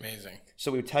 Amazing.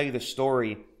 So we would tell you the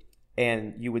story,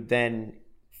 and you would then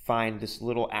find this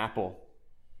little apple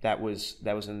that was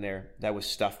in there that was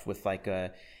stuffed with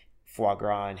a foie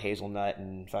gras and hazelnut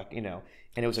and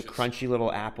and it was a crunchy little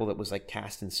apple that was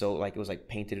cast in silver, it was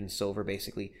painted in silver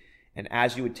basically. And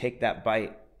as you would take that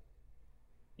bite,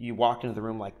 you walked into the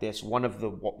room like this. One of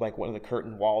the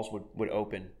curtain walls would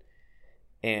open,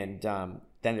 and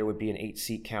then there would be an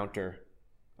 8-seat counter,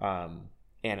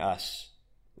 and us,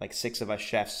 6 of us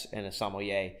chefs and a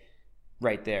sommelier,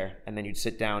 right there. And then you'd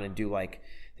sit down and do I think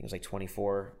it was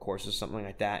 24 courses, something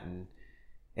like that, and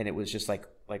it was just like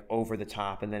over the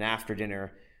top. And then after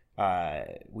dinner,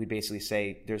 we'd basically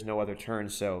say there's no other turn,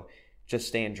 so just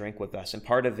stay and drink with us. And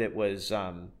part of it was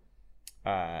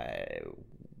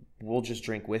we'll just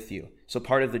drink with you. So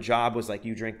part of the job was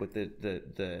you drink with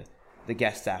the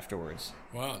guests afterwards.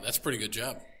 Wow, that's a pretty good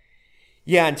job.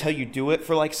 Yeah, until you do it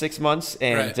for 6 months,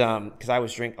 and right. Because I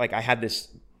was I had this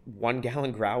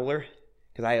 1-gallon growler,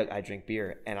 because I drink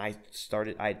beer, and I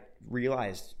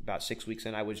realized about 6 weeks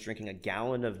in I was drinking a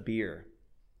gallon of beer.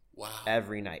 Wow.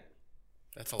 Every night.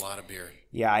 That's a lot of beer.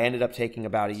 Yeah, I ended up taking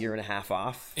about a year and a half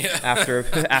off after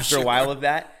sure. A while of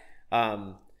that.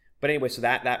 But anyway, so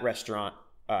that restaurant,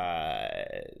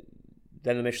 then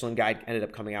the Michelin Guide ended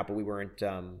up coming out, but we weren't.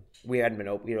 We hadn't been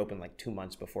open. We had opened 2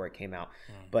 months before it came out.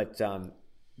 But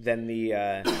then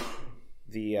the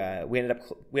we ended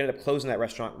up closing that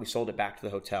restaurant. We sold it back to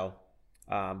the hotel,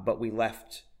 but we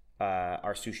left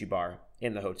our sushi bar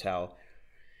in the hotel.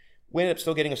 We ended up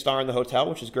still getting a star in the hotel,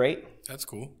 which is great. That's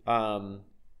cool.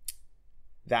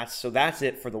 That's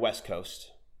it for the West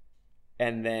Coast,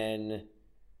 and then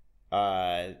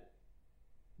COVID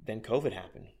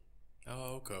happened.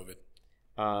 Oh, COVID.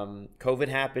 COVID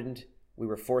happened. We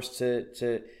were forced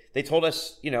to. They told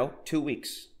us, 2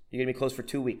 weeks. You're gonna be closed for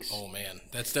 2 weeks. Oh man,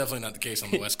 that's definitely not the case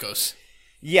on the West Coast.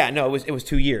 Yeah, no, it was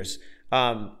 2 years.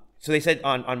 So they said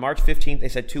on March 15th, they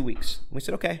said 2 weeks. We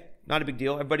said, okay, not a big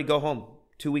deal. Everybody go home.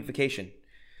 2-week vacation.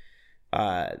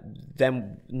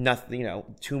 Then nothing,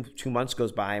 2 months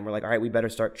goes by and we're like, all right, we better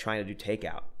start trying to do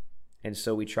takeout. And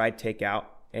so we tried takeout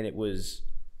and it was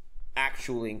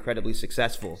actually incredibly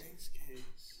successful.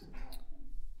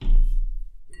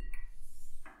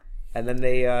 And then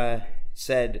they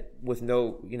said with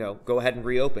no, go ahead and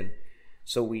reopen.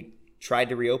 So we tried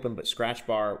to reopen, but Scratch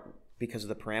Bar, because of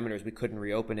the parameters, we couldn't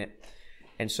reopen it.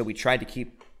 And so we tried to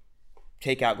keep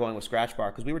takeout going with Scratch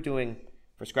Bar because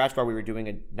for Scratch Bar, we were doing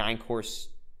a 9-course,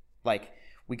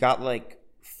 we got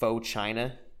faux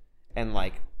china and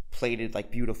plated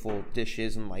beautiful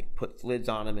dishes and put lids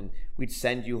on them, and we'd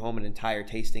send you home an entire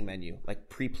tasting menu,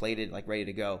 pre-plated, ready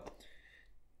to go.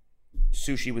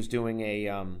 Sushi was doing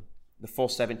the full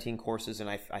 17 courses, and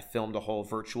I filmed a whole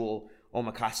virtual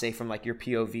omakase from your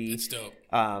POV. It's dope.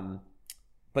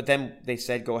 But then they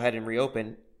said go ahead and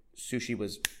reopen. Sushi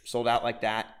was sold out like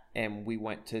that, and we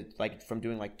went to from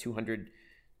doing 200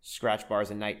 Scratch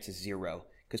Bars a night to 0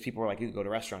 because people were like, you could go to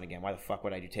a restaurant again. Why the fuck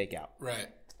would I do takeout? Right.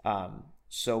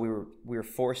 So we were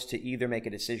forced to either make a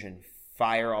decision,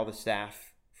 fire all the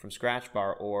staff from Scratch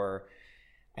Bar, or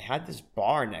I had this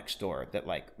bar next door that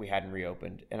we hadn't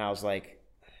reopened, and I was like,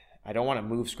 I don't want to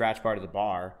move Scratch Bar to the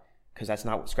bar because that's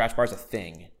not Scratch Bar's a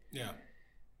thing. Yeah.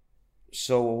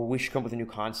 So we should come up with a new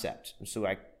concept. And so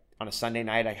on a Sunday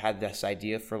night, I had this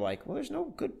idea for there's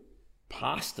no good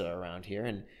pasta around here,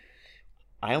 and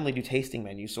I only do tasting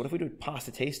menus. So what if we do a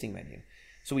pasta tasting menu?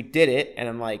 So we did it, and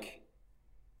then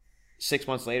 6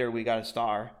 months later, we got a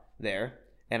star there,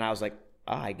 and I was like,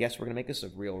 I guess we're gonna make this a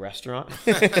real restaurant.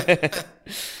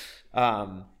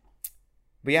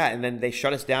 But yeah, and then they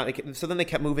shut us down. So then they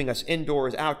kept moving us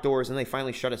indoors, outdoors, and they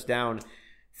finally shut us down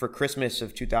for Christmas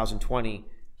of 2020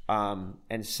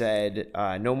 and said,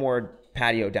 no more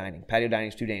patio dining. Patio dining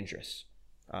is too dangerous.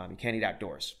 You can't eat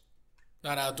outdoors.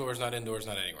 Not outdoors, not indoors,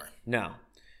 not anywhere. No.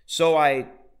 So I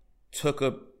took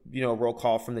a roll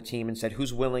call from the team and said,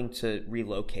 who's willing to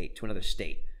relocate to another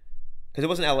state? Because it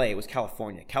wasn't LA, it was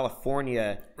California.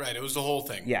 California. Right, it was the whole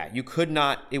thing. Yeah, you could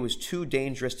not, it was too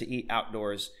dangerous to eat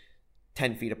outdoors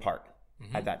 10 feet apart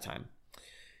at that time.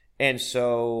 And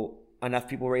so enough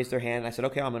people raised their hand. And I said,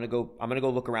 okay, I'm gonna go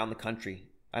look around the country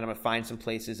and I'm gonna find some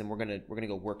places and we're gonna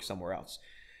go work somewhere else.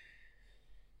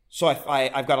 So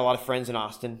I've got a lot of friends in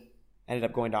Austin. I ended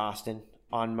up going to Austin.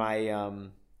 On my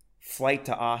flight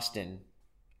to Austin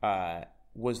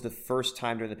was the first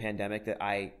time during the pandemic that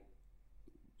I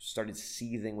started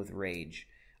seething with rage.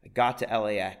 I got to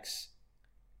LAX.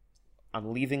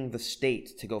 I'm leaving the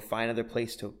state to go find another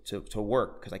place to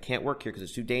work because I can't work here because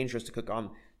it's too dangerous to cook on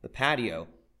the patio.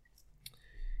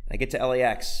 I get to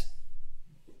LAX,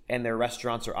 and their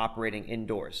restaurants are operating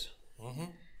indoors. Mm-hmm.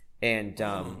 And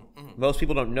most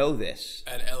people don't know this.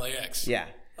 At LAX? Yeah.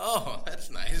 Oh,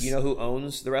 that's nice. You know who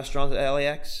owns the restaurants at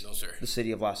LAX? No, sir. The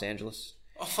city of Los Angeles.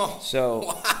 Oh,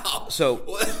 so, wow.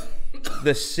 So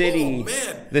the city, oh,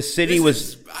 man. The city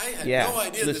I had no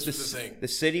idea this was a thing. The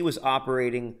city was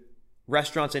operating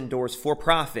restaurants indoors for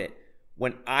profit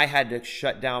when I had to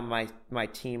shut down my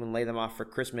team and lay them off for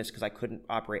Christmas because I couldn't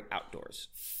operate outdoors.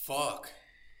 Fuck.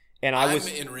 And I'm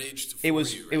enraged for it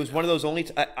was you right it was now. one of those only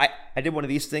I did one of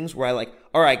these things where I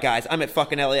all right guys, I'm at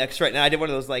fucking LAX right now. I did one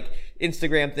of those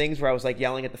Instagram things where I was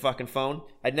yelling at the fucking phone.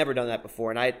 I'd never done that before,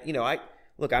 and I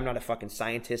look, I'm not a fucking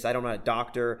scientist. I'm not a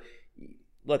doctor.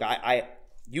 Look,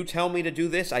 you tell me to do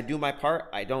this, I do my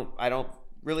part. I don't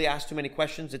really ask too many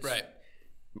questions. It's right.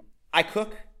 I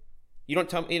cook. You don't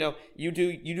tell me, you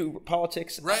do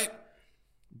politics. Right.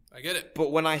 I get it.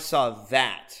 But when I saw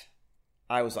that,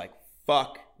 I was like,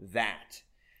 fuck that.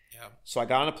 Yeah. So I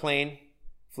got on a plane,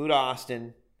 flew to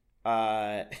Austin,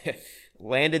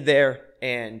 landed there,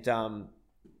 and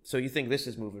so you think this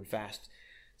is moving fast.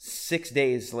 6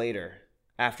 days later,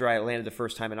 after I landed the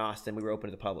first time in Austin, we were open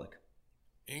to the public.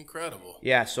 Incredible.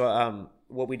 Yeah, so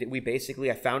what we did,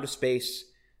 I found a space,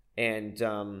 and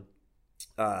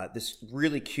this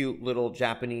really cute little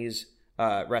Japanese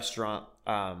restaurant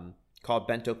called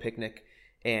Bento Picnic,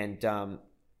 and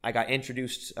I got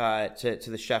introduced to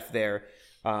the chef there.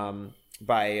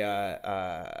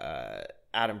 Adam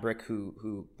Brick,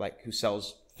 who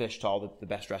sells fish to all the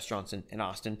best restaurants in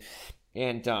Austin,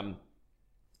 and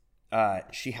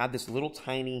she had this little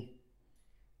tiny,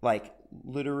 like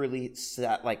literally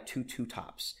set like two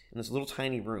tops in this little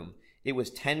tiny room. It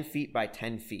was 10 feet by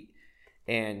 10 feet,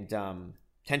 and 10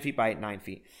 feet by 9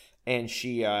 feet, and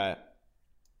she.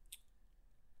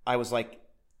 I was like,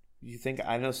 you think,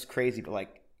 I know it's crazy, but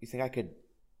like, you think I could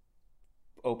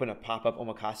open a pop-up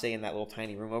omakase in that little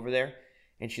tiny room over there?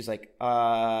 And she's like,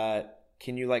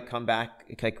 can you like come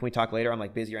back? Can we talk later? I'm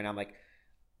like busy right now. I'm like,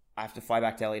 I have to fly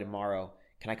back to LA tomorrow.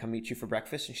 Can I come meet you for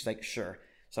breakfast? And she's like, sure.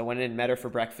 So I went in and met her for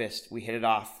breakfast. We hit it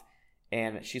off.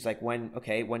 And she's like, when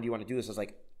do you want to do this? I was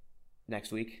like,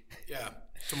 next week. Yeah,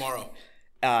 tomorrow.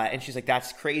 And she's like,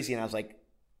 that's crazy. And I was like,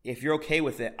 if you're okay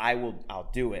with it,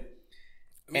 I'll do it.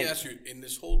 Let me ask you, in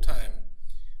this whole time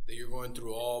that you're going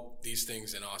through all these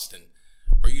things in Austin,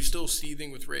 are you still seething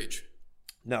with rage?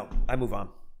 No, I move on.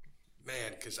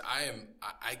 Man, because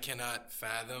I cannot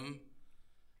fathom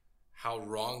how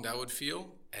wrong that would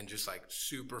feel and just like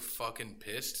super fucking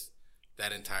pissed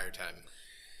that entire time.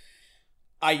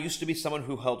 I used to be someone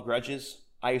who held grudges.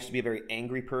 I used to be a very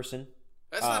angry person.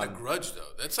 That's not a grudge,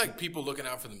 though. That's like people looking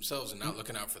out for themselves and not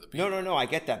looking out for the people. No, I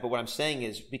get that. But what I'm saying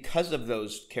is, because of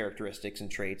those characteristics and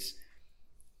traits,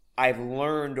 I've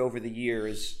learned over the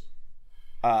years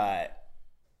to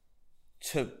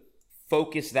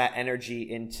focus that energy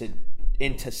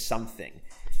into something.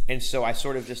 And so I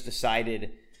sort of just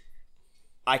decided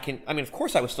of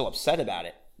course I was still upset about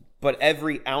it, but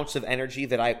every ounce of energy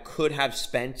that I could have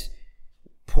spent,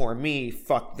 poor me,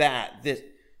 fuck that, this,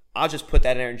 I'll just put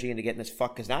that energy into getting this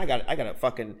because now I got to I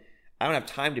don't have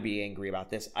time to be angry about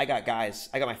this. I got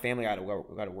my family I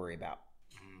got to worry about.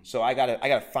 So I got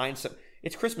to find some,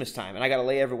 it's Christmas time and I got to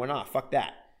lay everyone off. Fuck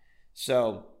that.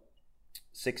 So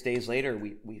 6 days later,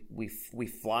 we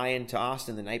fly into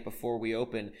Austin the night before we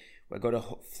open. I go to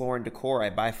Floor and Decor. I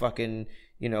buy fucking,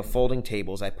 folding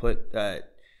tables. I put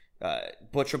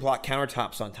butcher block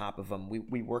countertops on top of them.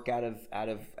 We work out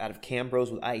of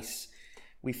Cambros with ice.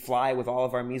 We fly with all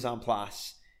of our mise en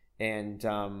place, and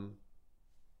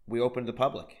we open to the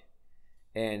public,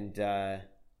 and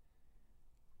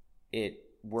it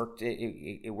worked.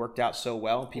 It worked out so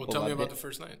well. People tell me loved about it. The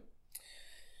first night.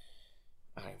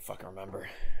 I don't fucking remember.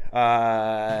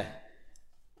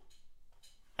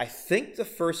 I think the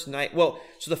first night. Well,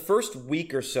 so the first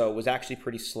week or so was actually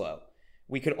pretty slow.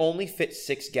 We could only fit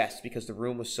 6 guests because the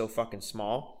room was so fucking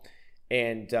small,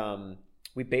 and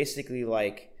we basically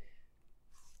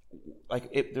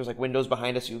there's like windows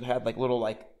behind us. You had like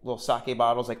little sake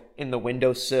bottles like in the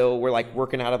windowsill. We're like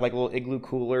working out of like little igloo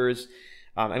coolers.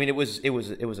 I mean, it was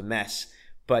a mess.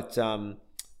 But so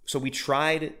we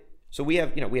tried. So we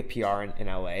have PR in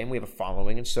LA and we have a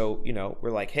following, and so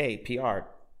we're like, hey, PR,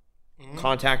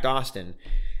 contact Austin,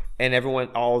 and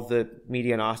all the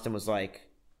media in Austin was like,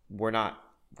 we're not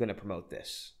going to promote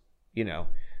this.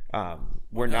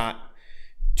 We're not.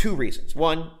 2 reasons.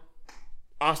 One,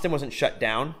 Austin wasn't shut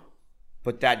down,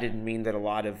 but that didn't mean that a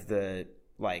lot of the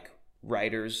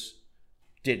writers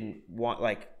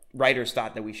writers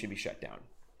thought that we should be shut down.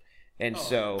 And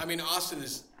so I mean, Austin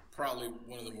is probably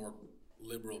one of the more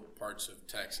liberal parts of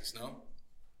Texas, no?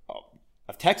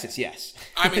 Of Texas, yes.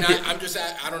 I mean,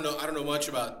 I don't know much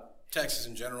about Texas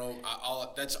in general.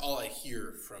 That's all I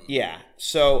hear from. Yeah.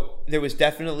 So there was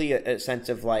definitely a sense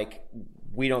of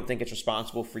we don't think it's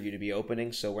responsible for you to be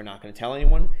opening, so we're not going to tell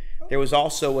anyone. There was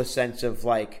also a sense of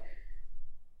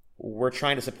we're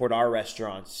trying to support our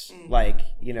restaurants.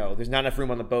 There's not enough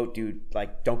room on the boat, dude.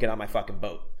 Don't get on my fucking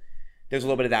boat. There's a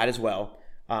little bit of that as well.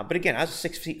 But again, I was a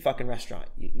 6 feet fucking restaurant.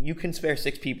 You can spare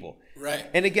 6 people. Right.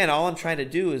 And again, all I'm trying to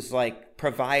do is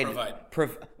provide.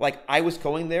 I was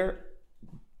going there.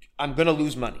 I'm going to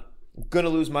lose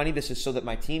money. This is so that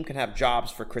my team can have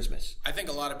jobs for Christmas. I think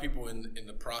a lot of people in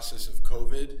the process of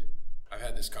COVID, I've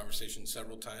had this conversation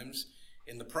several times,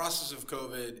 in the process of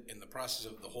COVID, in the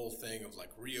process of the whole thing of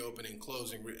reopening,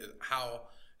 closing, how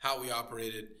we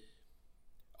operated,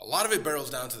 a lot of it barrels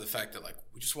down to the fact that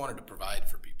we just wanted to provide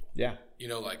for people. Yeah.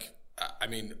 I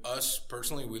mean, us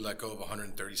personally, we let go of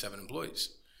 137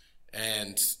 employees.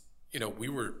 And, we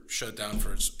were shut down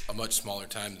for a much smaller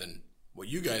time than what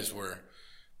you guys were.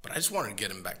 But I just wanted to get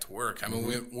them back to work. I mean,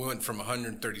 we went from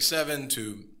 137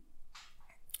 to,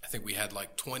 I think we had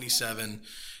 27.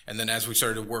 And then as we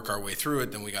started to work our way through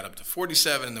it, then we got up to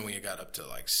 47. And then we got up to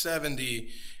 70.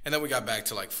 And then we got back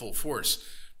to full force.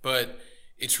 But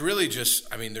it's really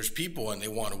just, I mean, there's people and they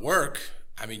want to work.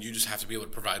 I mean, you just have to be able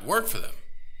to provide work for them.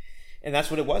 And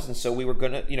that's what it was. And so we were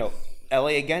going to, LA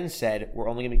again said, we're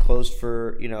only going to be closed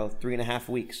for, 3.5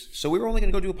 weeks. So we were only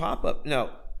going to go do a pop-up. No,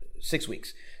 6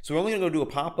 weeks. So we're only going to go do a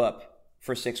pop-up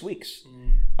for 6 weeks.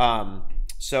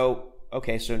 So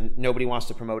nobody wants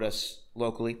to promote us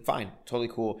locally. Fine. Totally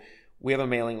cool. We have a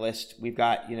mailing list. We've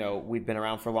got, we've been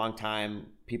around for a long time.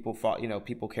 People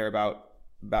people care about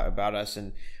us,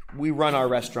 and we run our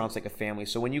restaurants like a family.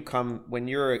 So when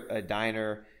you're a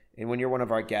diner, and when you're one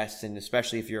of our guests, and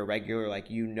especially if you're a regular, like,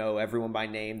 everyone by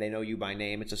name, they know you by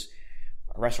name. It's just,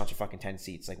 our restaurants are fucking 10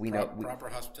 seats. Like, we know proper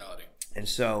hospitality. And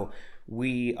so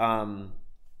we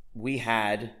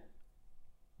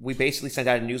basically sent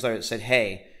out a newsletter that said,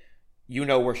 hey,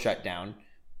 we're shut down.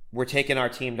 We're taking our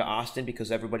team to Austin because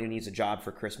everybody needs a job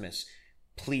for Christmas.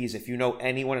 Please, if you know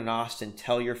anyone in Austin,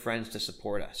 tell your friends to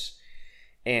support us.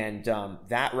 And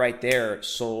that right there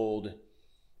sold,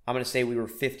 I'm going to say we were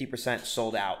 50%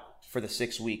 sold out for the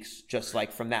 6 weeks, just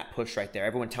like from that push right there.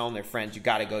 Everyone telling their friends, you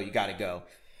got to go.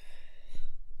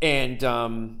 And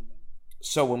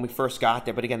so when we first got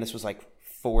there, but again, this was like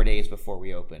 4 days before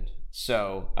we opened.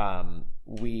 So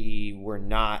we were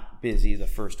not busy the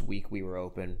first week we were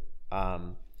open.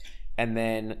 And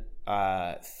then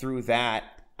through that,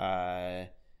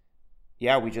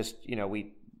 we just,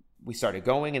 we started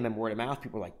going, and then word of mouth,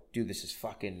 people were like, dude, this is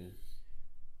fucking...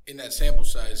 In that sample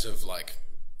size of like,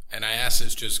 and I ask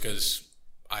this just because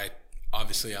I'm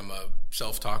a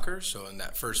self-talker. So in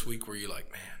that first week, were you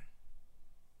like, man,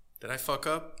 did I fuck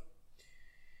up?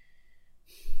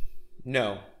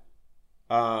 No.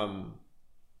 I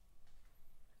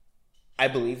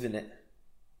believed in it.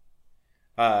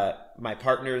 My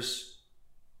partners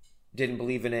didn't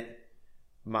believe in it.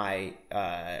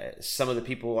 Some of the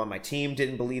people on my team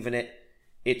didn't believe in it.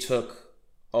 It took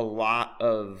a lot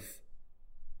of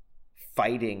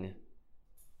fighting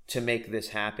to make this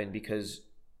happen, because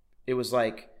it was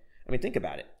like, think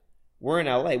about it. We're in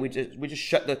LA. We just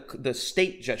shut the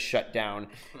state just shut down.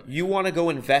 You want to go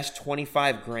invest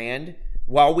 $25,000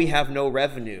 while we have no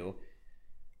revenue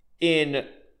in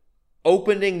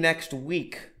opening next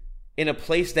week in a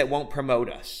place that won't promote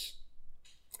us.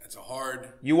 That's a hard.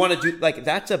 You want to do, like,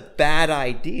 that's a bad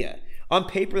idea. On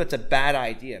paper, that's a bad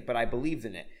idea, but I believed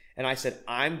in it. And I said,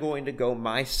 I'm going to go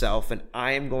myself, and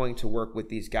I am going to work with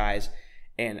these guys,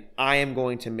 and I am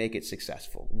going to make it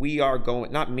successful. We are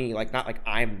going, not me, like, not like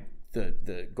I'm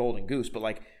the golden goose, but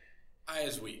like, I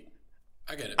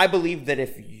get it. I believe that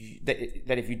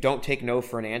if you don't take no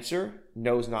for an answer,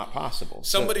 no's not possible.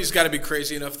 Somebody's got to be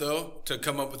crazy enough though to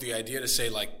come up with the idea to say,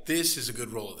 like, this is a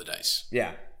good roll of the dice.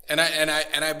 Yeah. And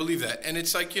I believe that. And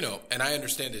it's like, and I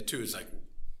understand it too. It's like,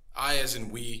 I as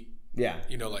in we, yeah,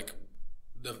 like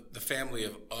the family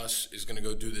of us is going to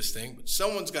go do this thing, but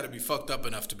someone's got to be fucked up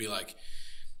enough to be like,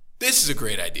 this is a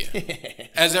great idea.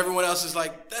 As everyone else is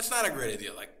like, that's not a great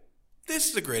idea. Like, this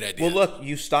is a great idea. Well, look,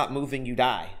 you stop moving, you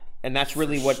die. And that's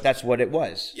really that's what it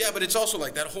was. Yeah, but it's also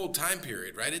like that whole time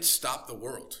period, right? It stopped the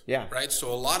world. Yeah. Right?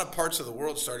 So a lot of parts of the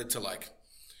world started to like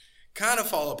kind of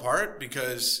fall apart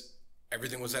because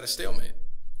everything was at a stalemate.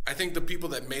 I think the people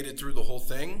that made it through the whole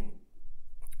thing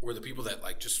were the people that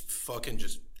like just fucking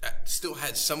just still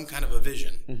had some kind of a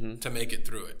vision to make it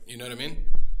through it. You know what I mean?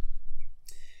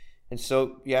 And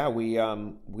so, yeah,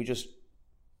 we just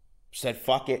said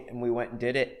fuck it, and we went and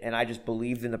did it. And I just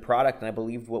believed in the product, and I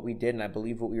believed what we did, and I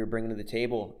believed what we were bringing to the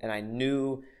table. And I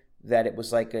knew that it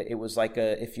was like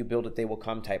a if you build it, they will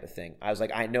come type of thing. I was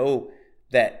like, I know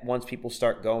that once people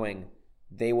start going,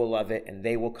 they will love it, and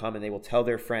they will come, and they will tell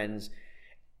their friends.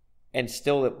 And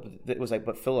still, it was like,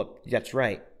 but Philip, that's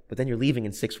right. But then you're leaving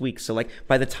in 6 weeks. So like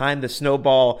by the time the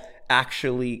snowball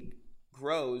actually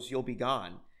grows, you'll be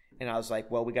gone. And I was like,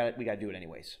 well, we got to do it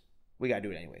anyways. We got to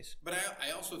do it anyways. But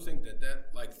I also think that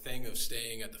like thing of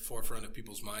staying at the forefront of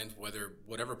people's minds,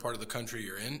 whatever part of the country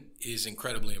you're in, is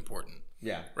incredibly important.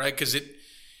 Yeah. Right? Because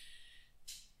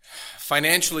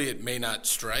financially it may not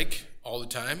strike all the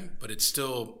time, but it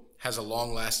still has a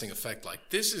long-lasting effect.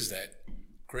 Like, this is that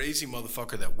crazy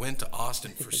motherfucker that went to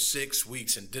Austin for 6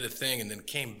 weeks and did a thing and then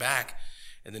came back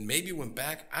and then maybe went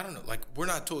back. I don't know. Like, we're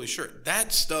not totally sure.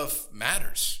 That stuff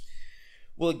matters.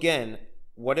 Well, again,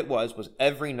 what it was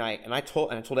every night, and I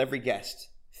told every guest,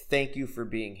 thank you for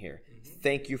being here.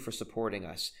 Thank you for supporting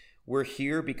us. We're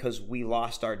here because we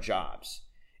lost our jobs,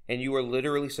 and you are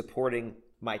literally supporting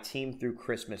my team through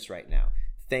Christmas right now.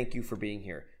 Thank you for being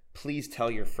here. Please tell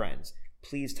your friends.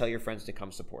 Please tell your friends to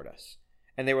come support us.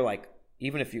 And they were like, they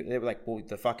were like, well,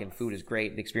 the fucking food is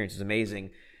great. The experience is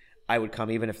amazing. I would come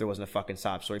even if there wasn't a fucking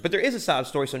sob story. But there is a sob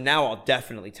story, so now I'll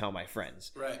definitely tell my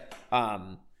friends. Right.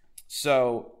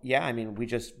 So yeah, I mean, we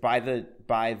just by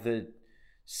the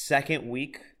second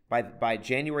week by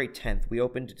January 10th, we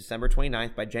opened December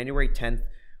 29th. By January 10th,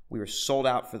 we were sold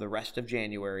out for the rest of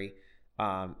January,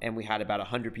 and we had about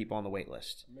 100 people on the wait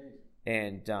list. Amazing.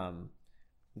 And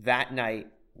that night,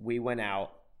 we went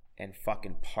out and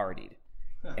fucking partied.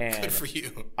 And good for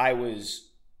you. It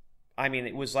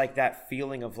was like that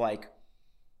feeling of like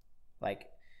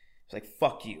it's like,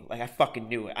 fuck you. Like, I fucking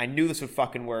knew it. I knew this would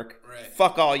fucking work. Right.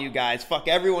 Fuck all you guys. Fuck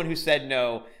everyone who said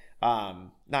no.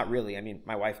 Not really. I mean,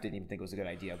 my wife didn't even think it was a good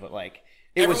idea, but like,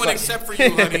 everyone except for you,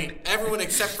 honey. Everyone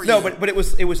except for you. No, but it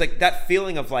was like that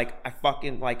feeling of like, I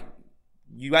fucking, like,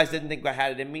 you guys didn't think I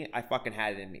had it in me. I fucking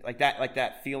had it in me. Like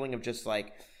that feeling of just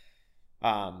like,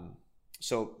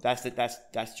 so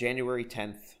that's January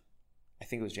 10th. I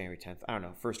think it was January 10th. I don't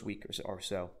know. First week or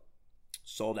so.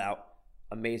 Sold out.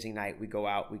 Amazing night. We go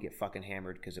out. We get fucking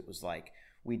hammered because it was like,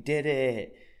 we did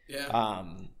it. Yeah.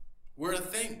 We're a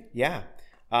thing. Yeah.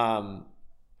 And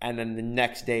then the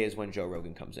next day is when Joe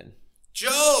Rogan comes in.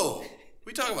 Joe!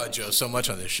 We talk about Joe so much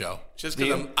on this show. Just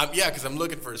because because I'm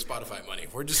looking for his Spotify money.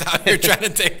 We're just out here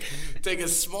trying to take a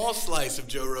small slice of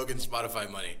Joe Rogan's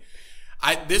Spotify money.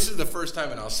 This is the first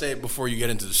time, and I'll say it before you get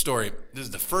into the story. This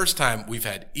is the first time we've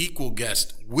had equal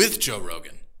guests with Joe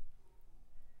Rogan.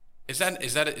 Is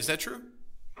that true?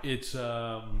 It's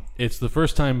the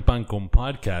first time Pancom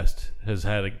Podcast has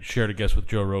shared a guest with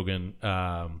Joe Rogan.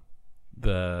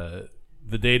 The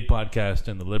Dade Podcast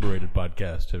and the Liberated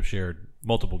Podcast have shared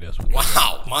multiple guests with Joe Rogan.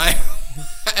 Wow,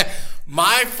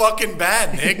 my fucking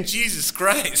bad, Nick. Jesus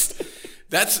Christ.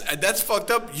 That's fucked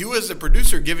up. You as a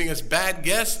producer giving us bad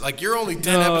guests. Like, you're only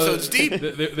 10 episodes deep.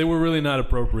 They were really not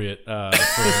appropriate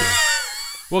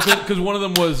because one of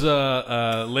them was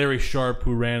Larry Sharp,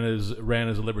 who ran as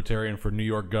a libertarian for New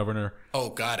York governor. Oh,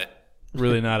 got it.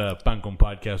 Really not a Pancom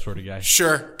Podcast sort of guy.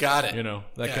 Sure, got it. You know,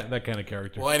 that kind of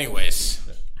character. Well, anyways,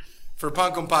 for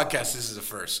Pancom Podcast, this is a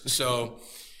first. So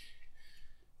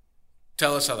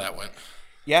tell us how that went.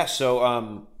 Yeah,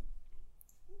 so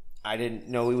I didn't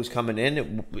know he was coming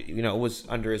in. It was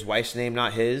under his wife's name,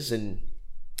 not his, and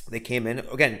they came in.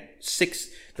 Again,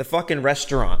 the fucking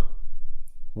restaurant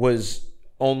was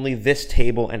only this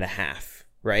table and a half,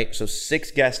 right? So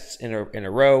 6 guests in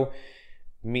a row,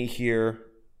 me here,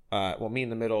 me in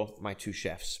the middle, my 2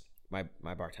 chefs, my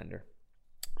bartender.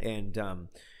 And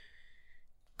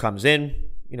comes in,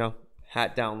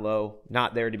 hat down low,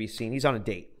 not there to be seen. He's on a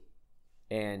date.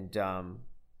 And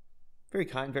very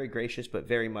kind, very gracious, but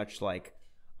very much like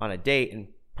on a date, and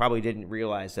probably didn't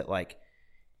realize that like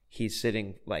he's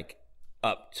sitting like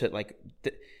up to like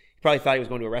he probably thought he was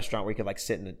going to a restaurant where he could like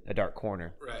sit in a dark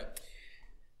corner. Right.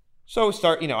 So we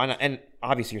start, and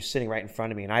obviously you're sitting right in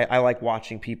front of me, and I like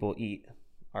watching people eat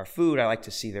our food. I like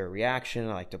to see their reaction.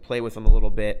 I like to play with them a little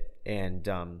bit, and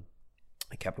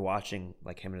I kept watching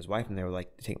like him and his wife, and they were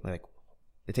like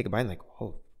they take a bite and like,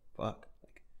 oh fuck,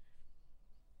 like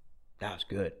that was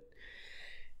good.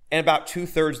 And about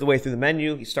 2/3 the way through the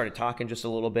menu, he started talking just a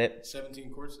little bit.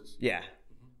 17 courses. Yeah.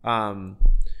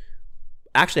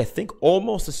 Actually, I think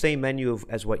almost the same menu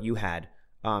as what you had.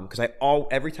 Because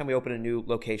every time we open a new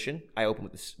location, I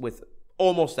open with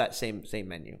almost that same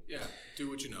menu. Yeah. Do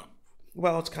what you know.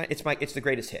 Well, it's the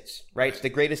greatest hits, right? It's the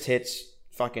greatest hits.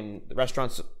 Fucking the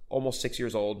restaurant's almost 6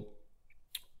 years old.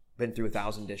 Been through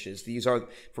 1,000 dishes. These are,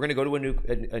 if we're gonna go to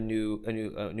a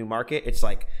new market, it's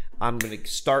like I'm gonna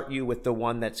start you with the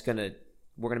one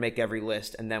we're gonna make every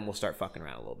list, and then we'll start fucking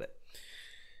around a little bit.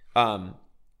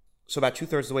 So about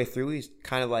 2/3 of the way through, he's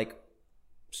kind of like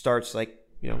starts like,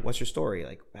 what's your story?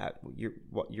 Like,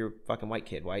 you're fucking white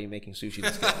kid. Why are you making sushi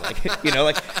this good?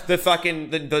 Like, like the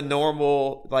fucking the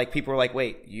normal, like, people were like,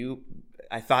 wait,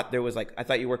 I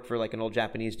thought you worked for like an old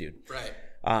Japanese dude. Right.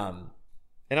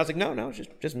 And I was like, no, it's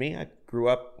just me. I grew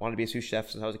up, wanted to be a sous chef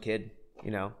since I was a kid.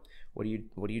 What are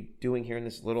you doing here in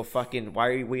this little fucking? Why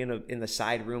are we in the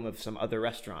side room of some other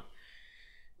restaurant?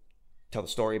 Tell the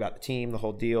story about the team, the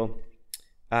whole deal,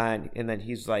 and then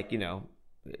he's like,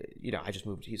 I just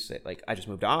moved. He said, like, I just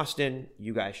moved to Austin.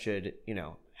 You guys should,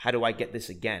 how do I get this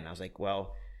again? I was like,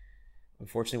 well,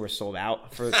 unfortunately, we're sold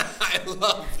out for. I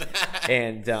love that.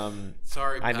 And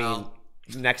sorry, pal. I mean,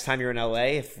 next time you're in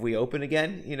LA, if we open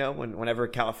again, whenever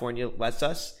California lets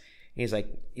us, he's like,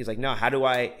 no, how do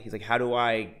I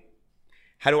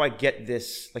get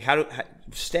this? Like,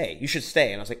 stay? You should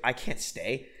stay. And I was like, I can't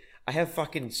stay. I have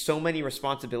fucking so many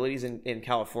responsibilities in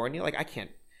California. Like, I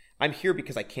can't. I'm here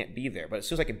because I can't be there. But as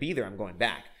soon as I can be there, I'm going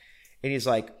back. And he's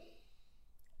like,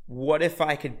 what if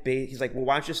I could be? He's like, well,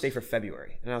 why don't you stay for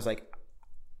February? And I was like,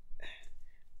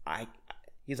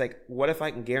 he's like, what if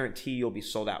I can guarantee you'll be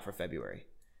sold out for February?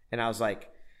 And I was like,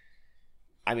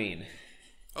 I mean,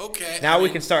 okay. Now we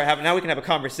can have a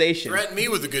conversation. Threaten me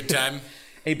with a good time.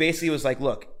 he basically was like,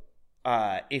 look,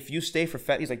 if you stay for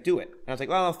he's like, do it. And I was like,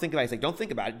 well, I'll think about it. He's like, don't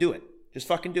think about it. Do it. Just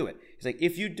fucking do it. He's like,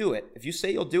 if you do it, if you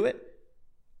say you'll do it,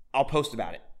 I'll post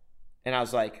about it. And I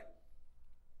was like,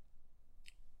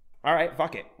 all right,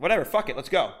 fuck it. Whatever, fuck it. Let's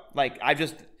go. Like,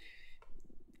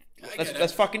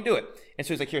 let's fucking do it. And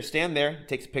so he's like, here, stand there. He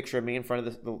takes a picture of me in front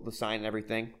of the sign and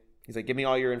everything. He's like, give me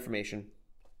all your information.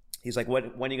 He's like, when are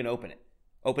you going to open it?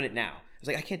 Open it now. I was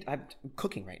like, I can't, I'm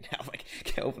cooking right now. Like, I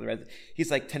can't open the rest.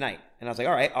 He's like, tonight. And I was like,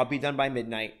 all right, I'll be done by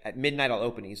midnight. At midnight, I'll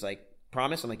open it. He's like,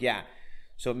 promise? I'm like, yeah.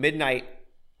 So at midnight,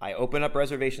 I open up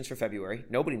reservations for February.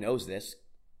 Nobody knows this.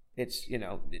 It's,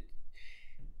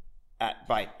 at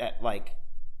like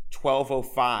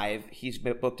 12:05, he's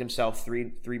booked himself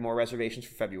three more reservations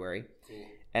for February. Cool.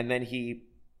 And then he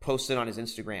posted on his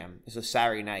Instagram. It's a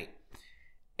Saturday night.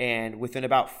 And within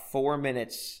about 4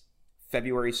 minutes,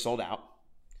 February sold out.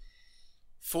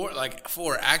 For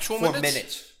actual 4 minutes?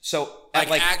 minutes. So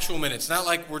like actual minutes, not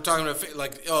like we're talking about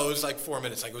it was like 4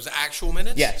 minutes. Like it was actual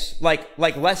minutes? Yes. Like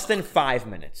less than 5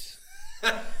 minutes.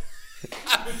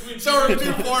 So we're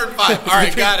between 4 and 5. All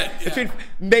right, got it. Yeah. Between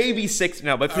maybe 6,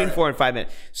 no, but between 4 and 5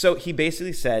 minutes. So he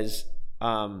basically says,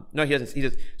 no, he doesn't. He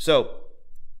just, so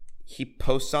he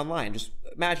posts online. Just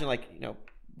imagine,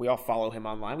 we all follow him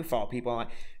online. We follow people online.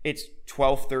 It's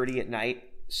 12:30 at night,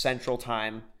 Central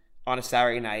Time, on a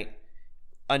Saturday night.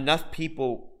 Enough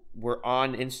people were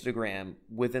on Instagram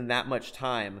within that much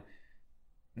time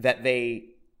that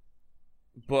they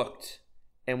booked,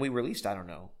 and we released,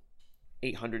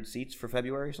 800 seats for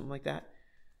February or something like that.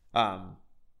 4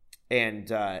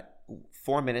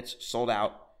 minutes, sold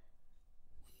out.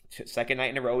 Second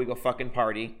night in a row, we go fucking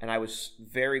party. And I was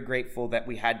very grateful that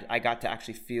I got to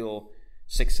actually feel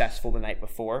successful the night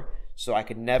before. So I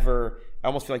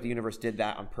almost feel like the universe did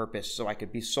that on purpose. So I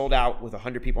could be sold out with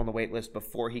 100 people on the wait list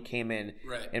before he came in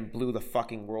and blew the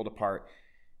fucking world apart.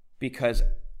 Because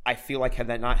I feel like had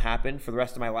that not happened for the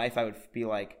rest of my life, I would be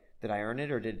like, did I earn it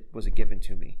or was it given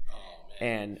to me? Oh, man.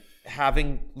 And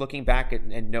looking back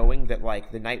and knowing that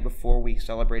the night before we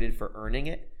celebrated for earning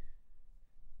it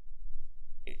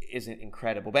isn't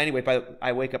incredible. But anyway,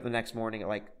 I wake up the next morning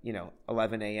at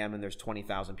 11 a.m. and there's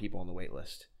 20,000 people on the wait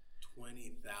list.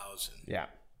 20,000. Yeah.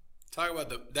 Talk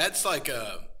about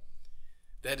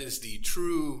that is the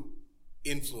true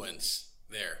influence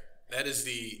there. That is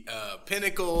the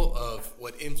pinnacle of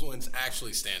what influence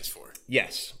actually stands for.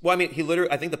 Yes. Well, I mean, he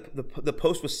literally, I think the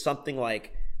post was something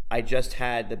like, I just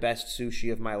had the best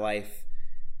sushi of my life.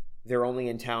 They're only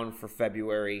in town for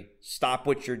February. Stop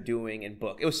what you're doing and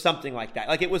book. It was something like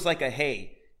that. It was like a,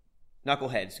 hey,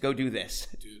 knuckleheads, go do this.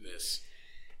 Do this.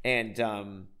 And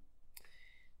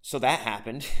so that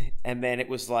happened. And then it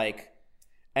was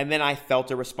and then I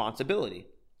felt a responsibility.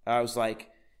 I was like,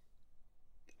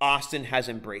 Austin has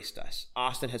embraced us.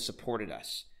 Austin has supported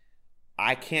us.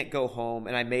 I can't go home.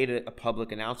 And I made a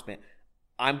public announcement.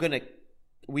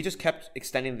 We just kept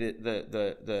extending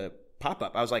the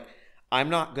pop-up. I was like, I'm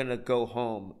not going to go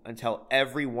home until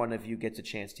every one of you gets a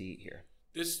chance to eat here.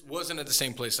 This wasn't at the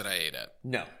same place that I ate at?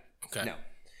 No. Okay. No.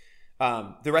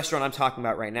 The restaurant I'm talking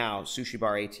about right now, Sushi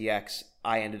Bar ATX,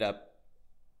 I ended up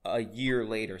a year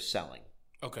later selling.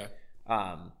 Okay.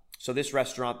 So this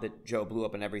restaurant that Joe blew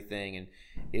up and everything and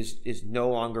is no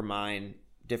longer mine.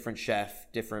 Different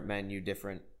chef, different menu,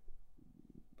 different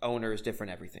owners,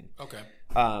 different everything. Okay.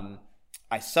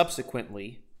 I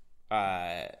subsequently,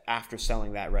 after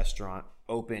selling that restaurant,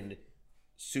 opened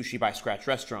Sushi by Scratch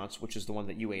Restaurants, which is the one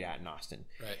that you ate at in Austin.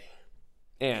 Right.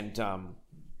 And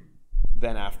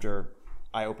then after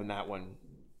I opened that one,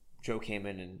 Joe came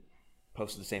in and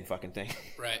posted the same fucking thing.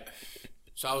 Right.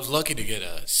 So I was lucky to get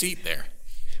a seat there.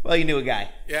 Well, you knew a guy.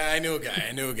 Yeah, I knew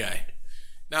a guy.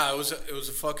 No, it was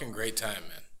a fucking great time,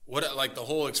 man. The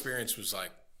whole experience was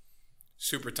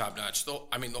super top notch.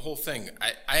 The whole thing.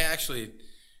 I actually,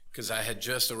 because I had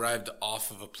just arrived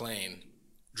off of a plane,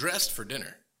 dressed for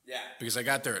dinner. Yeah. Because I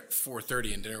got there at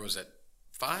 4:30 and dinner was at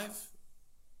 5?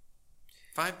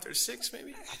 5:36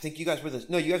 maybe. I think you guys were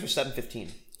you guys were 7:15.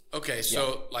 Okay,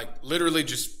 so literally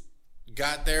just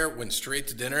got there, went straight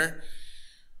to dinner.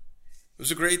 It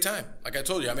was a great time. Like I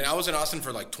told you, I was in Austin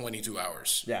for 22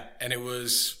 hours. Yeah. And it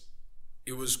was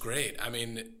great.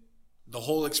 The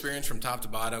whole experience from top to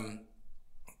bottom,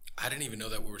 I didn't even know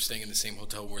that we were staying in the same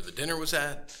hotel where the dinner was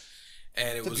at.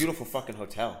 And it was a beautiful fucking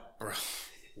hotel. Bro,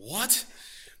 what?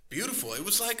 Beautiful. It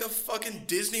was like a fucking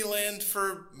Disneyland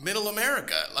for middle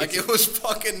America. It was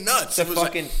fucking nuts.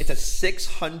 It's a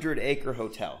 600-acre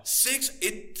hotel.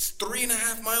 It's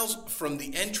 3.5 miles from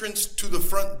the entrance to the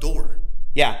front door.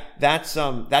 Yeah, that's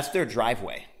their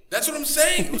driveway. That's what I'm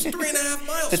saying. It was 3.5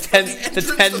 miles. It's from a the entrance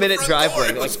to 10-minute the front driveway, door.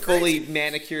 It like was fully crazy.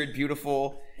 manicured,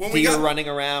 beautiful, When we deer got- running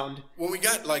around. When we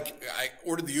got, like, I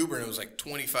ordered the Uber and it was like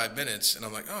 25 minutes. And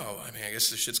I'm like, oh, I mean, I guess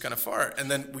this shit's kind of far. And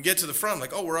then we get to the front, I'm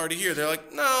like, oh, we're already here. They're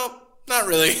like, no, not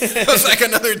really. It was like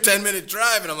another 10-minute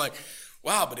drive. And I'm like,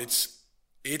 wow, but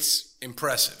it's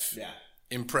impressive. Yeah.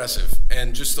 Impressive.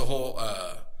 And just the whole,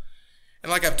 and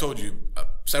like I've told you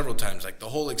several times, like the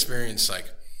whole experience,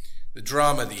 like the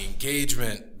drama, the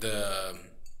engagement, the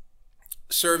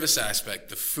service aspect,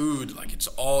 the food, like it's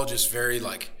all just very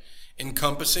like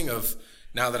encompassing of,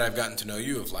 now that I've gotten to know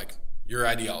you, of like your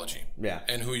ideology Yeah.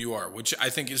 and who you are, which I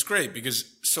think is great because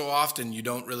so often you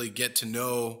don't really get to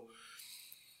know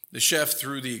the chef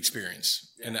through the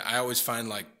experience. And I always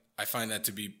find I find that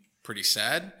to be pretty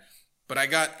sad. But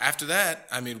after that,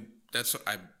 I mean,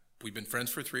 we've been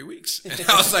friends for 3 weeks. And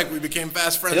I was like, we became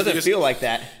fast friends. It doesn't because- feel like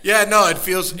that. Yeah, no, it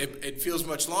feels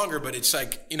much longer, but it's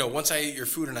like, once I eat your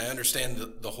food and I understand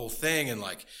the whole thing, and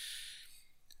like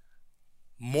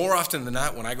more often than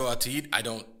not, when I go out to eat, I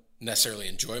don't necessarily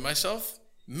enjoy myself.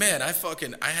 Man, I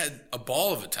had a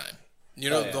ball of a time,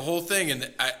 the whole thing.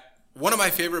 And one of my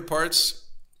favorite parts,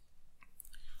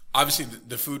 obviously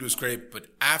the food was great, but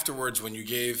afterwards when you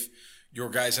gave your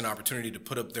guys an opportunity to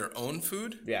put up their own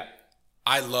food, Yeah.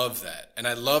 I love that. And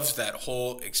I loved that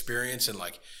whole experience, and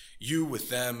like you with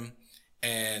them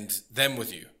and them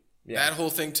with you. Yeah. That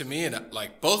whole thing to me, and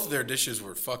like both of their dishes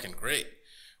were fucking great,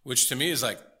 which to me is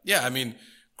like, yeah, I mean,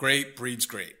 great breeds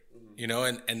great,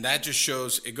 and that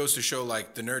just it goes to show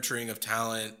like the nurturing of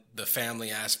talent, the family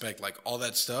aspect, like all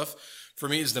that stuff for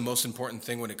me is the most important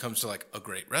thing when it comes to like a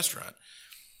great restaurant.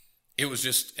 It was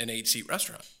just an 8-seat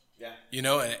restaurant. Yeah.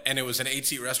 And it was an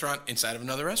 8-seat restaurant inside of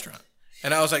another restaurant.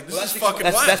 And I was like, this is become,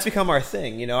 fucking wild. That's become our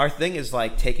thing. Our thing is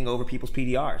like taking over people's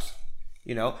PDRs.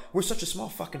 We're such a small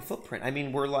fucking footprint. I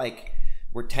mean,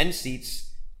 we're 10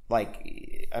 seats.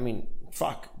 Like, I mean,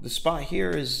 fuck. The spot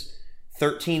here is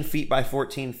 13 feet by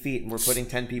 14 feet, and we're putting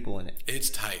 10 people in it. It's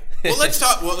tight. Well, let's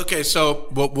talk. Well, okay, so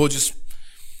we'll just.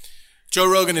 Joe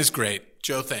Rogan is great.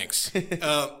 Joe, thanks.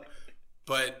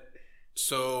 But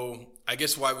so I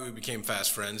guess why we became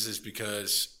fast friends is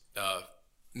because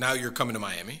now you're coming to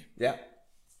Miami. Yeah.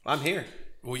 I'm here.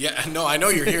 Well, yeah, no, I know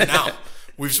you're here now.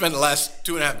 We've spent the last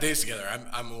 2.5 days together.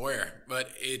 I'm aware, but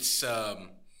it's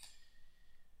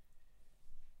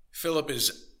Philip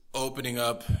is opening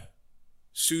up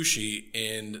sushi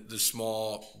in the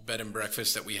small bed and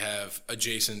breakfast that we have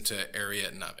adjacent to Area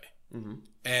at Nabe,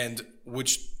 and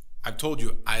which I've told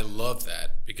you I love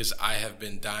that because I have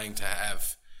been dying to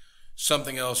have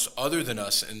something else other than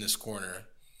us in this corner,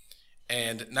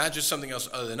 and not just something else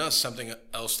other than us, something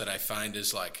else that I find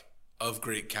is like of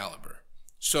great caliber.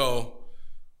 So,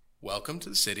 welcome to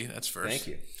the city. That's first. Thank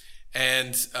you.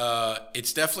 And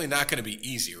it's definitely not going to be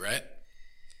easy, right?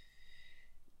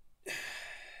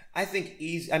 I think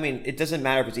easy. I mean, it doesn't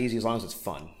matter if it's easy as long as it's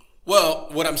fun. Well,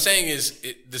 what I'm saying is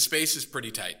the space is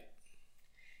pretty tight.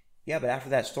 Yeah, but after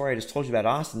that story I just told you about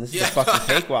Austin, this is a fucking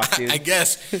cakewalk, dude. I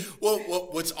guess. Well,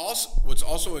 what's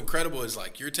also incredible is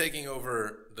like you're taking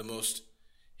over the most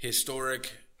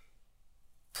historic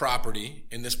property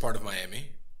in this part of Miami.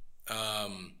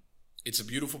 It's a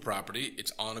beautiful property.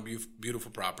 It's on a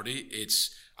beautiful property.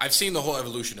 I've seen the whole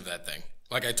evolution of that thing.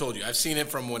 Like I told you, I've seen it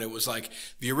from when it was like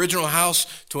the original house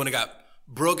to when it got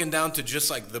broken down to just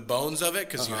like the bones of it,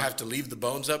 because you have to leave the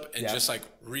bones up and just like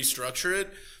restructure it,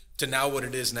 to now what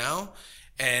it is now.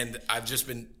 And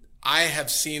I have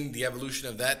seen the evolution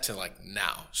of that to like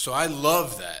now. So I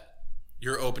love that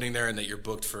you're opening there and that you're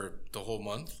booked for the whole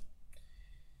month.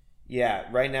 Yeah,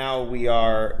 right now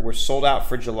we're sold out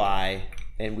for July,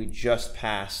 and we just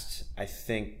passed, I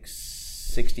think,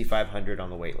 6,500 on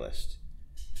the wait list.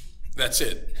 That's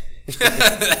it.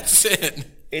 That's it.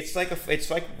 It's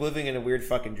like living in a weird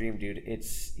fucking dream, dude.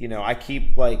 It's,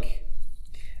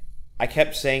 I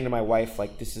kept saying to my wife,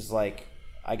 like, this is like,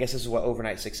 I guess this is what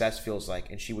overnight success feels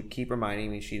like. And she would keep reminding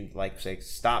me, she'd like say,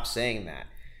 stop saying that.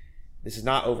 This is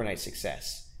not overnight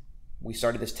success. We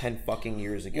started this 10 fucking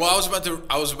years ago. Well,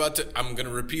 I'm going to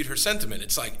repeat her sentiment.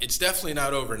 It's like, it's definitely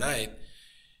not overnight.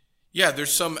 Yeah,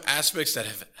 there's some aspects that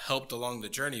have helped along the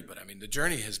journey, but I mean, the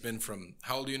journey has been from,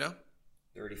 how old are you now?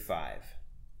 35.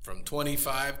 From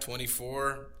 25,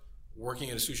 24, working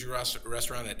in a sushi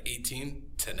restaurant at 18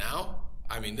 to now.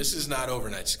 I mean, this is not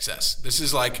overnight success. This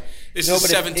is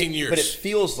 17 years. But it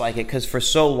feels like it, because for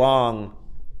so long,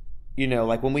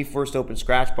 like when we first opened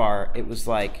Scratch Bar, it was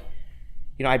like,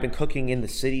 I'd been cooking in the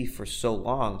city for so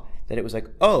long that it was like,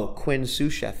 oh, Quinn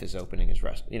Sous Chef is opening his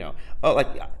restaurant.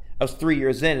 I was 3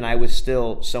 years in and I was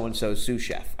still so-and-so sous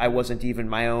chef. I wasn't even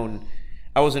my own.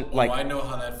 I wasn't like, I know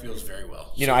how that feels very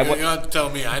well. You So know, I you wa- don't have to tell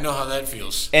me. I know how that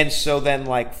feels. and so then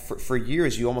like for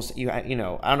years you almost I don't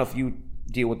know if you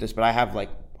deal with this, but I have like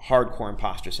hardcore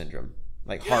imposter syndrome,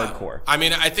 like hardcore. I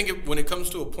mean, I think when it comes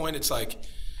to a point, it's like,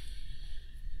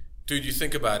 dude, you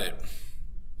think about it.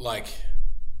 Like,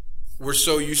 we're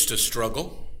so used to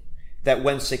struggle. That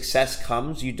when success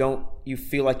comes, you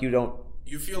feel like you don't.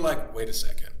 You feel like, wait a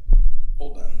second,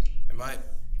 hold on, am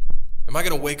I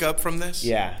going to wake up from this?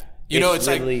 Yeah. It's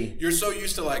literally, like you're so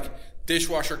used to like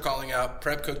dishwasher calling out,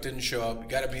 prep cook didn't show up, you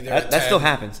got to be there. that still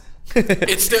happens.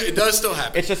 It does still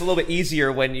happen. It's just a little bit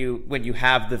easier when you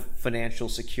have the financial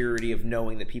security of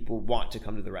knowing that people want to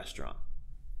come to the restaurant.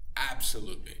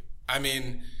 Absolutely. I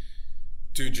mean,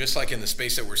 dude, just like in the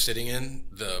space that we're sitting in,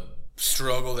 the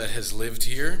struggle that has lived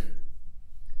here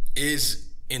is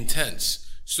intense.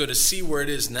 So to see where it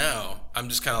is now, I'm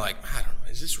just kind of like, I don't know,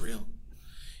 is this real?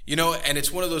 And it's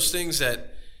one of those things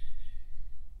that,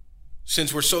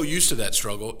 since we're so used to that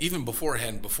struggle, even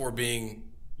beforehand, before being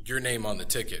your name on the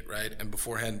ticket, right? And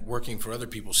beforehand, working for other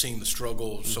people, seeing the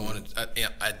struggle, so on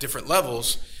at different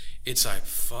levels, it's like,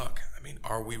 fuck, I mean,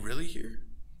 are we really here?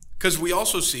 Because we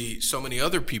also see so many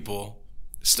other people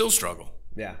still struggle.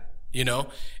 Yeah.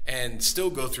 And still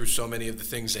go through so many of the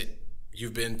things that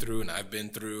you've been through and I've been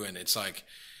through. And it's like,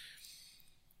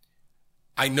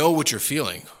 I know what you're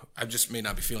feeling. I just may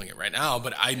not be feeling it right now,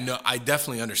 but I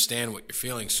definitely understand what you're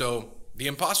feeling. So the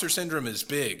imposter syndrome is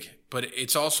big, but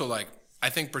it's also like, I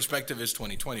think perspective is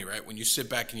 20/20, right? When you sit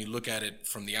back and you look at it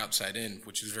from the outside in,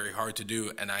 which is very hard to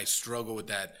do. And I struggle with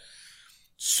that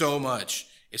so much,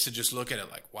 is to just look at it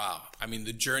like, wow. I mean,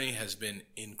 the journey has been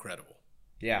incredible.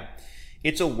 Yeah.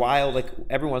 It's a while, like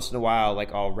every once in a while,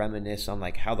 like I'll reminisce on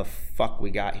like how the fuck we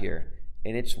got here,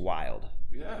 and it's wild.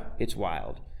 Yeah. It's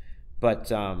wild. But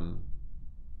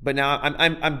now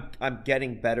I'm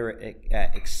getting better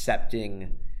at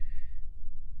accepting.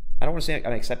 I don't want to say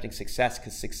I'm accepting success,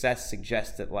 because success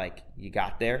suggests that like you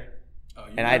got there,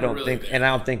 and I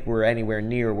don't think we're anywhere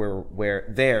near where we're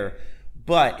there.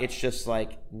 But it's just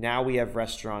like now we have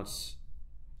restaurants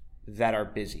that are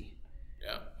busy.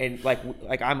 Yeah. And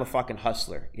like I'm a fucking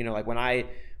hustler. Like when I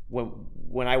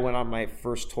went on my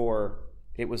first tour,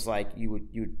 it was like you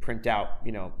would print out,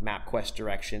 MapQuest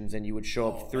directions, and you would show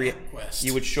up MapQuest.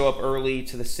 You would show up early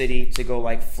to the city to go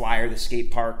like flyer the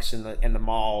skate parks and the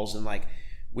malls, and like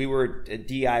we were a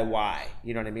DIY,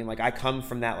 you know what I mean? Like I come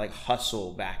from that like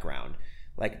hustle background.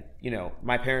 Like,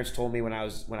 my parents told me when I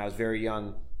was very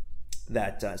young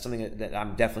that something that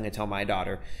I'm definitely gonna tell my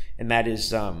daughter, and that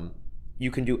is you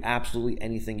can do absolutely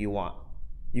anything you want.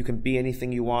 You can be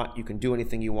anything you want. You can do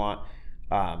anything you want.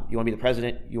 You want to be the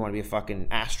president. You want to be a fucking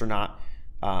astronaut.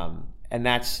 And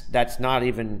that's not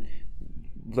even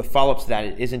the follow up to that.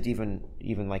 It isn't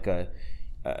even like a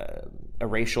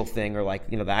racial thing, or like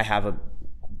that I have a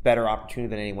better opportunity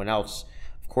than anyone else.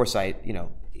 Of course,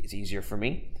 it's easier for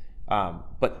me.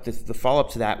 But the follow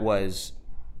up to that was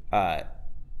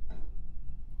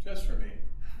just for me.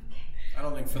 I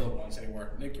don't think Philip wants any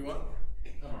more. Nick, you want?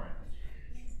 All right.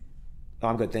 Oh,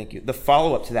 I'm good, thank you. The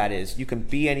follow-up to that is you can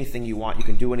be anything you want, you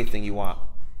can do anything you want,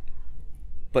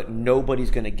 but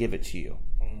nobody's going to give it to you.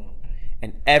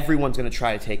 And everyone's going to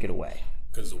try to take it away.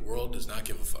 Because the world does not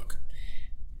give a fuck.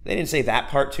 They didn't say that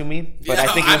part to me, but Yeah, I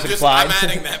think it was implied. I'm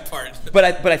adding that part. but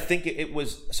I think it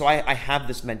was, so I have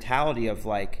this mentality of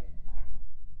like,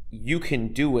 you can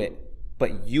do it,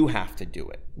 but you have to do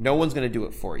it. No one's going to do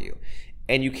it for you.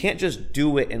 And you can't just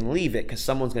do it and leave it, because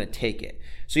someone's going to take it.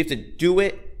 So you have to do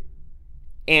it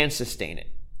and sustain it.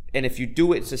 And if you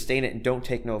do it, sustain it, and don't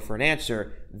take no for an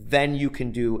answer, then you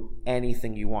can do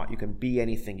anything you want. You can be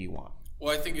anything you want.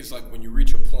 Well, I think it's like when you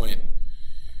reach a point,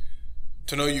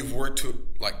 to know you've worked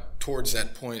towards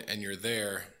that point and you're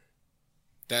there,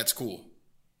 that's cool.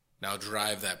 Now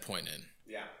drive that point in.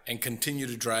 Yeah. And continue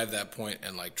to drive that point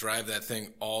and like drive that thing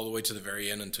all the way to the very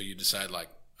end until you decide like,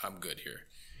 I'm good here.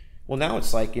 Well, now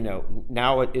it's like,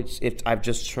 now I've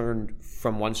just turned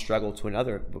from one struggle to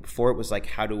another. But before it was like,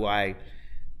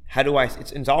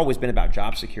 it's always been about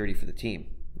job security for the team,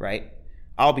 right?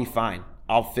 I'll be fine.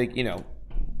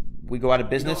 We go out of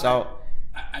business.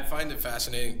 I find it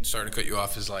fascinating. Sorry to cut you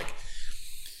off. Is like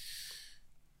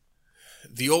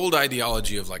the old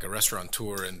ideology of like a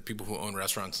restaurateur and people who own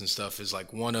restaurants and stuff is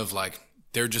like one of like,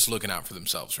 they're just looking out for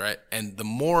themselves, right? And the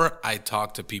more I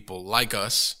talk to people like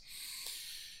us,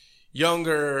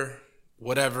 younger,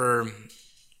 whatever,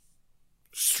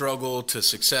 struggle to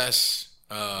success,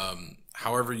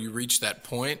 however you reach that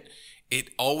point, it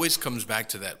always comes back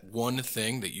to that one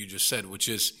thing that you just said, which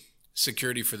is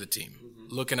security for the team,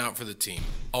 looking out for the team,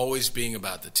 always being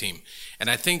about the team. And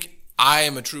I think I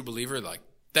am a true believer, like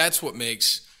That's what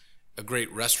makes a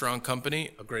great restaurant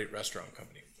company a great restaurant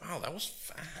company. Wow, that was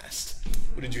fast.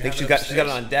 What did you I think have? she's got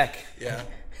it on deck. Yeah.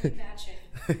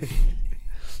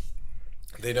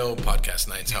 They know podcast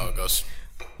nights how it goes.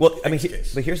 Well, I mean,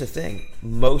 but here's the thing.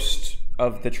 Most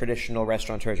of the traditional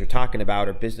restaurateurs you're talking about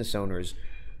or business owners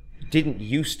didn't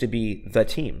used to be the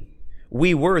team.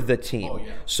 We were the team. Oh,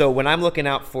 yeah. So when I'm looking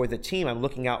out for the team, I'm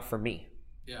looking out for me.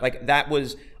 Yeah. Like that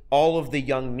was all of the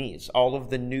young me's, all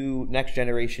of the new next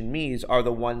generation me's are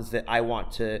the ones that I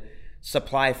want to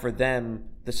supply for them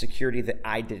the security that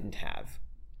I didn't have.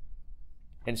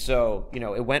 And so, you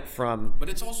know, it went from... But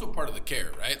it's also part of the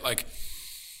care, right? Like,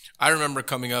 I remember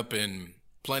coming up in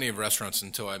plenty of restaurants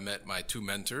until I met my two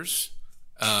mentors,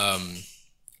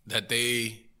 that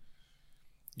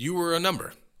you were a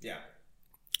number. Yeah.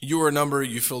 You were a number,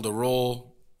 you filled a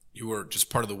role, you were just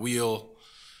part of the wheel.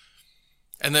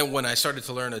 And then when I started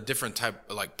to learn a different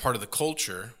type, like part of the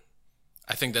culture,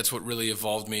 I think that's what really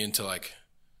evolved me into like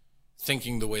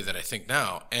thinking the way that I think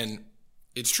now. And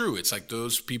it's true. It's like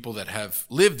those people that have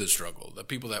lived the struggle, the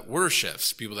people that were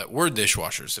chefs, people that were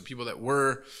dishwashers, the people that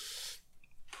were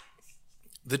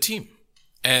the team.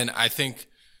 And I think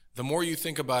the more you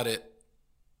think about it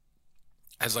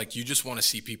as like you just want to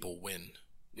see people win.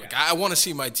 Yeah. Like I want to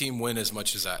see my team win as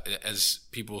much as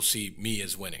people see me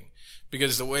as winning.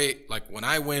 Because the way, like when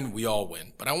I win, we all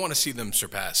win. But I want to see them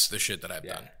surpass the shit that I've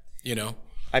done. You know?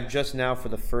 I've just now, for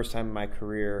the first time in my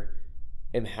career,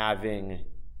 am having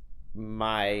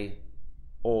my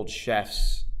old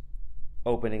chefs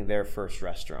opening their first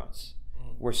restaurants.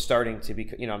 We're starting to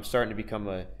be, you know, I'm starting to become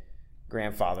a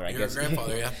grandfather, I guess. You're a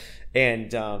grandfather, yeah.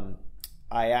 And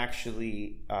I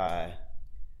actually, there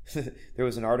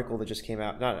was an article that just came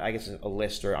out, not, I guess a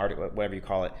list or article, whatever you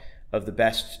call it, of the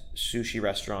best sushi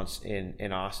restaurants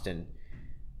in Austin.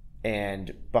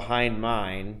 And behind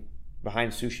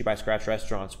Sushi by Scratch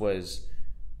Restaurants was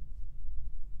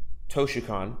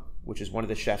Toshikan, which is one of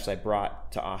the chefs I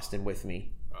brought to Austin with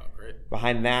me. Oh, great.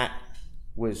 Behind that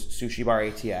was Sushi Bar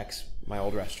ATX, my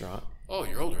old restaurant. Oh,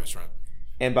 your old restaurant.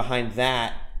 And behind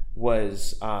that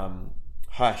was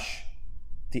Hush,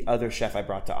 the other chef I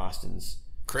brought to Austin's.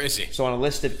 Crazy. So on a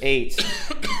list of 8,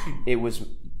 it was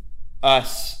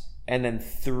us and then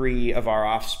 3 of our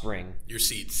offspring. Your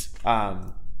seeds.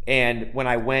 And when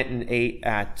I went and ate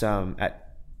at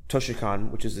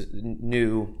Toshikan, which is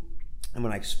new, and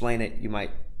when I explain it, you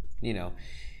might, you know,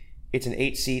 it's an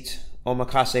 8-seat,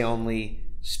 omakase only,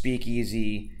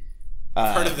 speakeasy.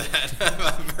 I've heard of that.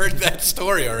 I've heard that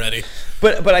story already.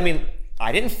 But I mean,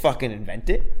 I didn't fucking invent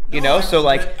it, you know? So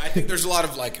like, I think there's a lot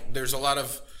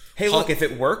of hey, look, if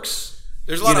it works,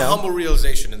 there's a lot of humble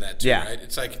realization in that too, Yeah. right?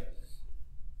 It's like,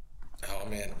 oh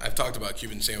man, I've talked about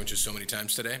Cuban sandwiches so many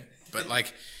times today, but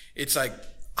like, it's like,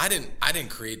 I didn't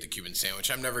create the Cuban sandwich.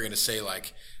 I'm never going to say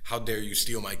like, how dare you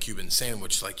steal my Cuban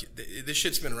sandwich? Like this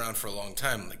shit's been around for a long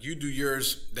time. Like you do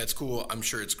yours. That's cool. I'm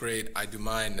sure it's great. I do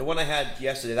mine. The one I had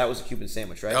yesterday, that was a Cuban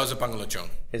sandwich, right? That was a pangolachon.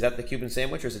 Is that the Cuban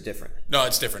sandwich or is it different? No,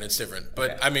 it's different. It's different.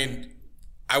 But Okay. I mean,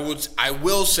 I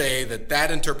will say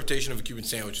that interpretation of a Cuban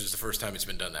sandwich is the first time it's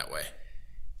been done that way.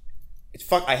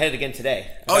 I had it again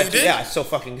today. Oh, you did? Yeah, it's so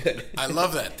fucking good. I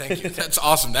love that. Thank you. That's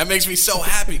awesome. That makes me so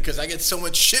happy because I get so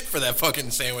much shit for that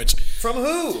fucking sandwich. From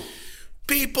who?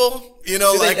 People, you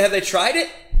know, Have they tried it?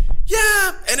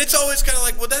 yeah, and it's always kind of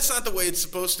like, well, that's not the way it's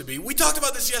supposed to be. We talked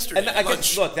about this yesterday. And I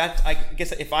guess, look, I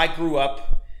guess if I grew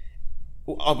up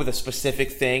with a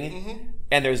specific thing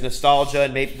and there's nostalgia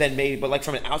and maybe, but like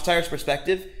from an outsider's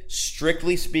perspective,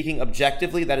 strictly speaking,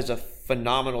 objectively, that is a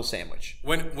phenomenal sandwich.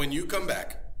 When you come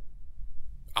back,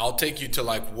 I'll take you to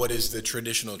like what is the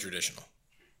traditional.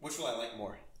 Which will I like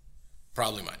more?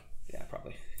 Probably mine. Yeah,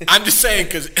 probably. I'm just saying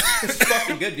because It's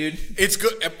fucking good, dude. it's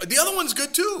good. The other one's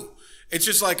good too. It's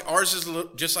just like ours is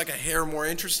just like a hair more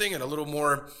interesting and a little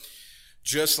more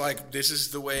just like this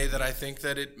is the way that I think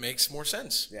that it makes more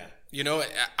sense. Yeah. You know,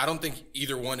 I don't think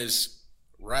either one is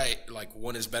right. Like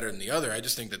one is better than the other. I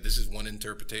just think that this is one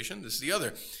interpretation. This is the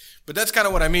other. But that's kind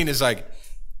of what I mean is like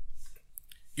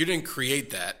you didn't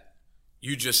create that.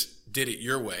 You just did it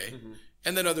your way.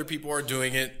 And then other people are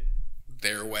doing it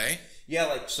their way. Yeah,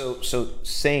 like so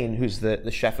Sane, who's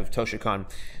the chef of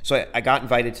Toshikan, so I got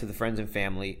invited to the friends and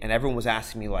family, and everyone was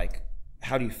asking me like,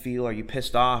 how do you feel? Are you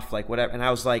pissed off? Like whatever. And I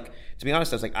was like, to be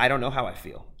honest, I was like, I don't know how I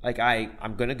feel. Like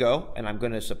I'm gonna go and I'm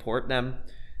gonna support them,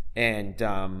 and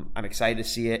I'm excited to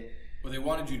see it. Well, they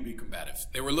wanted you to be combative.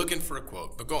 They were looking for a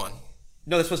quote, but go on.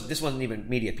 No, this wasn't even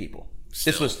media people.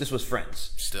 Still. This was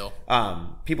friends. Still.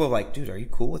 People were like, dude, are you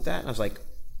cool with that? And I was like,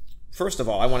 first of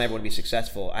all, I want everyone to be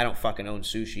successful. I don't fucking own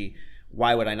sushi.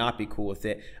 Why would I not be cool with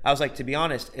it? I was like, to be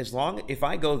honest, if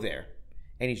I go there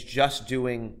and he's just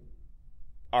doing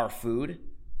our food,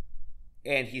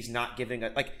 and he's not giving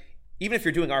us, like, even if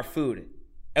you're doing our food,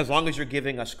 as long as you're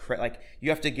giving us credit, like, you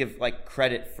have to give like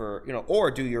credit for, you know,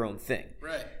 or do your own thing.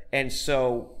 Right. And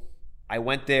so I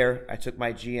went there, I took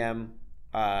my GM,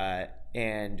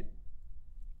 and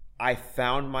I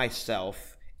found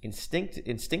myself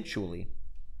instinctually,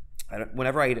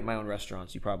 whenever I eat at my own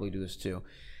restaurants, you probably do this too,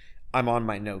 I'm on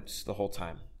my notes the whole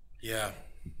time. Yeah.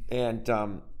 And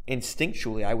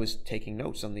instinctually, I was taking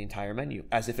notes on the entire menu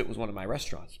as if it was one of my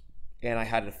restaurants. And I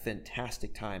had a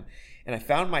fantastic time. And I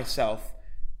found myself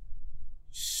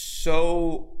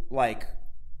so like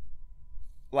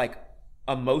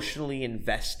emotionally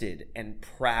invested and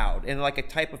proud, and like a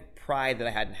type of pride that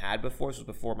I hadn't had before. This was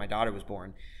before my daughter was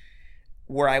born,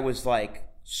 where I was like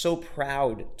so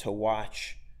proud to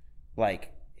watch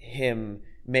like him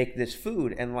make this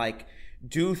food and like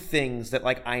do things that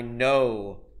like I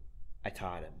know I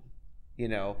taught him, you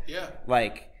know? Yeah.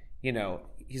 Like, you know,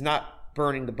 he's not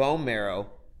burning the bone marrow,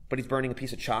 but he's burning a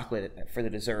piece of chocolate for the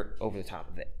dessert over the top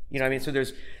of it. You know what I mean? So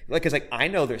there's like, cause like I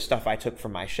know there's stuff I took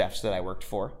from my chefs that I worked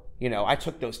for. You know, I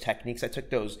took those techniques, I took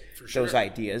those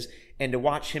ideas, and to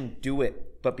watch him do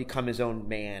it, but become his own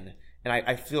man. And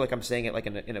I feel like I'm saying it like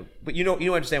in a, but you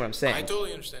understand what I'm saying. I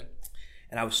totally understand.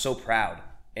 And I was so proud.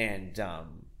 And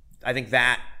I think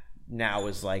that now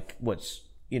is like what's,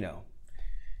 you know,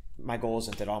 my goal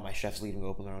isn't that all my chefs leave and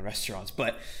open their own restaurants,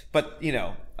 but you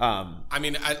know, I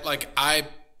mean, I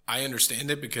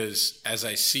understand it, because as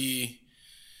I see,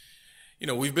 you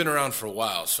know, we've been around for a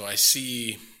while, so I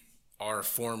see our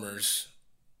formers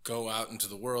go out into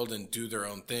the world and do their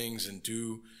own things and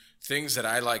do things that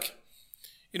I like.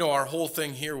 You know, our whole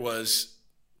thing here was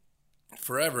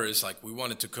forever is like we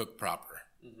wanted to cook proper.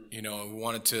 Mm-hmm. You know, we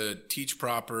wanted to teach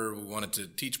proper. We wanted to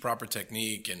teach proper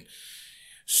technique, and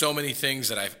so many things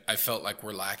that I felt like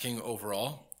were lacking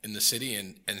overall in the city.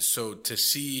 And so to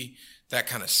see that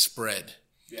kind of spread,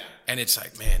 yeah. And it's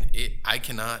like, man, I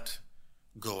cannot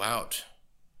go out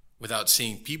without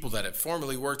seeing people that have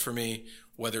formerly worked for me,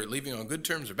 whether leaving on good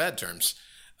terms or bad terms,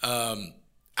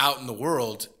 out in the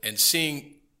world and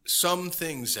seeing some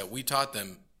things that we taught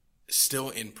them still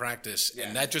in practice. Yeah.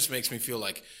 And that just makes me feel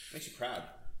like, makes you proud.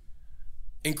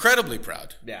 Incredibly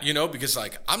proud. Yeah. You know, because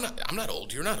like I'm not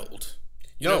old. You're not old.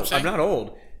 You know what I'm saying? I'm not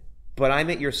old, but I'm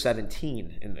at year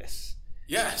 17 in this.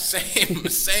 Yeah, same.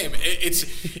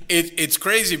 It's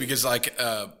crazy because like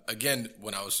again,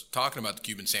 when I was talking about the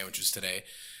Cuban sandwiches today,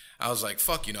 I was like,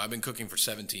 fuck, you know, I've been cooking for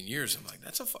 17 years. I'm like,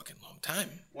 that's a fucking long time.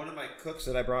 One of my cooks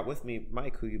that I brought with me,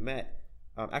 Mike, who you met,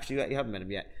 actually you haven't met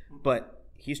him yet, but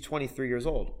he's 23 years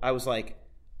old. I was like,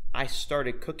 I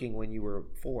started cooking when you were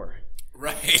 4.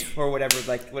 Right. Or whatever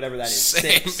that is.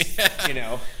 Same, 6, yeah. You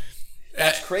know.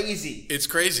 That's crazy. It's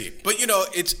crazy. But you know,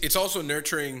 it's also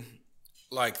nurturing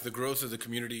like the growth of the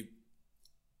community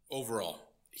overall.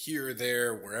 Here,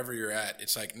 there, wherever you're at,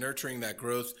 it's like nurturing that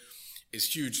growth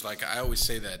is huge. Like I always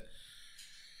say that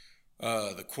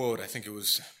the quote, I think it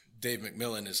was Dave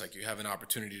McMillan, is like, you have an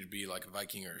opportunity to be like a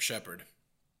Viking or a shepherd.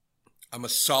 I'm a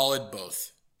solid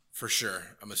both, for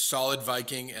sure. I'm a solid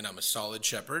Viking and I'm a solid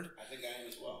shepherd. I think I am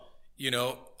as well. You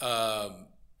know,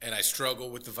 and I struggle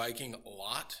with the Viking a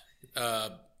lot.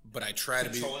 But I try to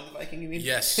be controlling the Viking, you mean?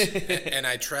 Yes. And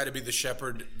I try to be the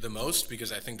shepherd the most,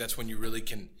 because I think that's when you really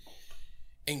can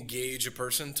engage a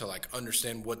person to like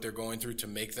understand what they're going through to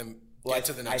make them get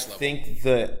to the next level. I think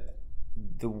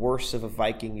the worse of a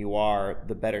Viking you are,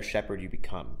 the better shepherd you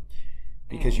become,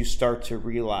 because you start to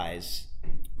realize.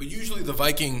 But usually the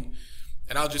Viking,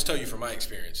 and I'll just tell you from my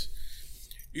experience,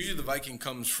 usually the Viking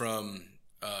comes from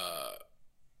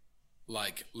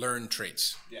like learned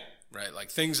traits. Yeah. Right?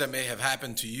 Like things that may have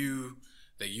happened to you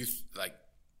that you like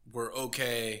were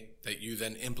okay, that you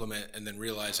then implement and then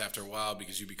realize after a while,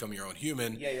 because you become your own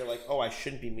human. Yeah, you're like, oh, I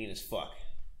shouldn't be mean as fuck.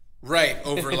 Right,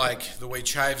 over like the way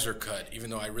chives are cut, even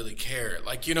though I really care.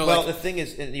 Like, you know, well, like, the thing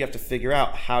is, you have to figure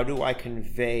out, how do I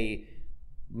convey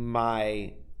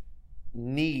my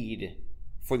need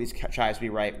for these chives to be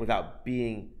right without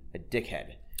being a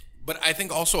dickhead? But I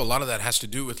think also a lot of that has to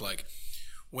do with like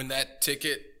when that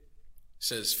ticket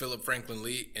says Philip Franklin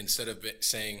Lee instead of it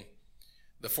saying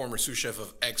the former sous chef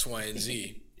of X, Y, and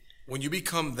Z. When you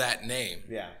become that name,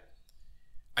 yeah,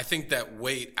 I think that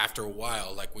weight after a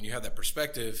while, like when you have that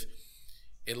perspective,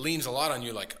 it leans a lot on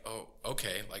you. Like, oh,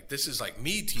 okay, like this is like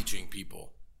me teaching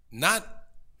people, not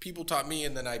people taught me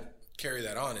and then I carry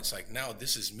that on. It's like, now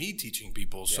this is me teaching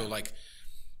people. Yeah. So like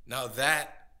now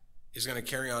that is going to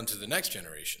carry on to the next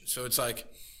generation. So it's like,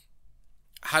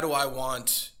 how do I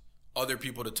want other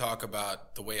people to talk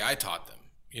about the way I taught them,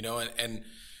 you know? And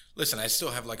listen, I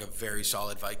still have like a very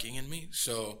solid Viking in me.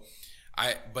 So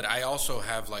But I also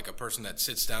have like a person that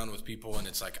sits down with people, and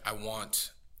it's like I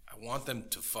want them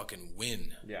to fucking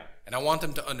win. Yeah. And I want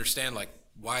them to understand like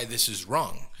why this is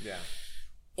wrong. Yeah.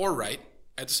 Or right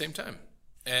at the same time.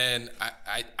 And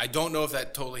I don't know if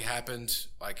that totally happened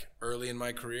like early in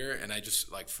my career, and I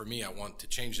just like, for me, I want to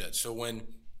change that. So when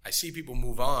I see people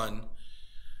move on,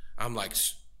 I'm like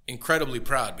incredibly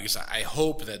proud, because I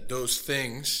hope that those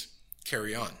things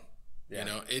carry on. Yeah. You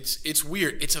know, it's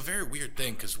weird. It's a very weird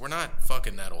thing, because we're not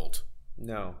fucking that old.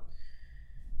 No.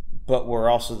 But we're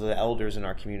also the elders in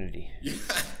our community. Yeah.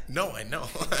 No, I know.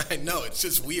 I know. It's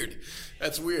just weird.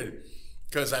 That's weird.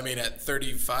 Because, I mean, at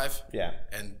 35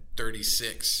 and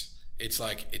 36, it's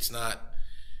like, it's not.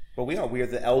 But we are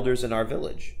the elders in our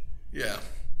village. Yeah.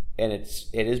 And it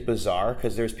is bizarre,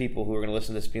 because there's people who are going to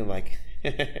listen to this being like.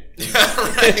 Yeah,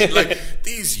 right. Like,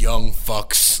 these young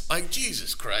fucks. Like,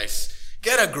 Jesus Christ.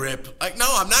 Get a grip. Like, no,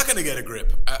 I'm not going to get a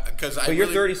grip. But you're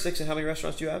 36, and how many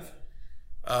restaurants do you have?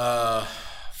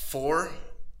 4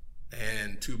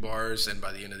 and 2 bars, and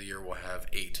by the end of the year we'll have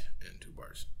 8 and 2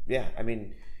 bars. Yeah, I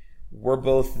mean, we're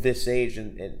both this age,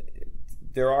 and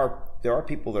there are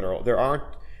people that are. There aren't.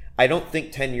 I don't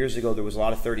think 10 years ago there was a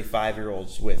lot of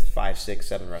 35-year-olds with 5, 6,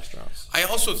 7 restaurants. I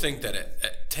also think that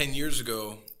at 10 years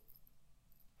ago,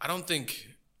 I don't think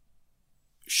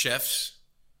chefs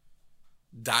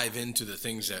dive into the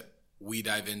things that we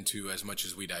dive into as much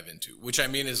as we dive into, which I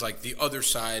mean is like the other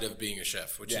side of being a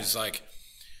chef, which is like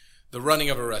the running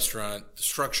of a restaurant, the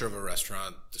structure of a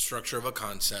restaurant, the structure of a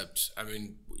concept. I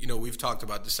mean, you know, we've talked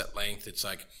about this at length. It's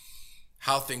like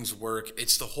how things work.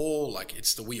 It's the whole, like,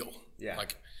 it's the wheel. Yeah.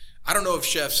 Like, I don't know if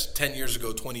chefs 10 years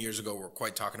ago, 20 years ago were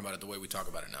quite talking about it the way we talk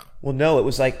about it now. Well, no, it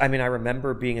was like, I mean, I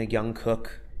remember being a young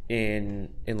cook in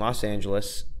Los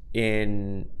Angeles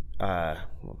in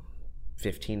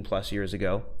 15 plus years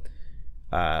ago.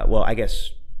 Well, I guess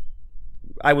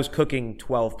I was cooking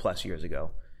 12 plus years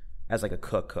ago as like a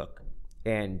cook.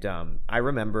 And I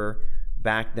remember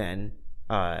back then,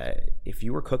 if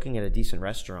you were cooking at a decent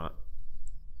restaurant,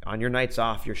 on your nights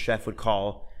off, your chef would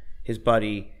call his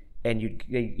buddy, and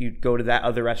you'd go to that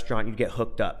other restaurant, you'd get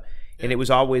hooked up. Yeah. And it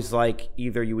was always like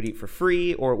either you would eat for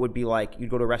free, or it would be like you'd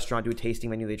go to a restaurant, do a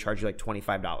tasting menu, they charge you like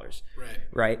 $25.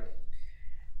 Right?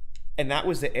 And that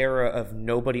was the era of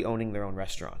nobody owning their own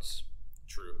restaurants.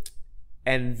 True.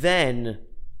 And then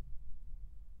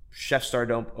chefs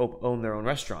started to own their own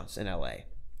restaurants in LA.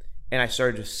 And I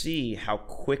started to see how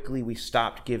quickly we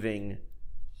stopped comping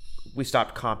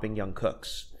young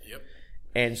cooks. Yep.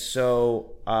 And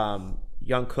so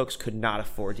young cooks could not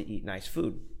afford to eat nice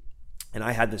food. And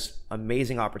I had this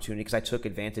amazing opportunity, because I took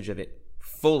advantage of it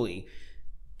fully.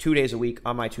 2 days a week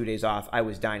on my 2 days off, I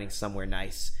was dining somewhere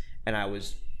nice, and I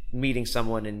was meeting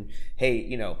someone, and hey,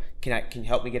 you know, can you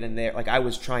help me get in there? Like, I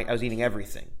was eating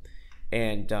everything.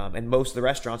 And most of the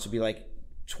restaurants would be like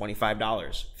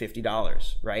 $25,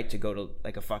 $50, right? To go to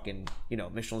like a fucking, you know,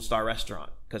 Michelin star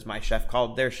restaurant, because my chef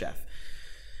called their chef.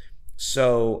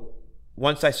 So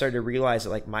once I started to realize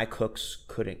that like my cooks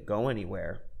couldn't go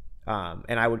anywhere,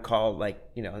 and I would call, like,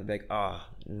 you know, like,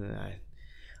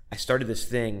 I started this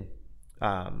thing.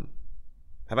 Have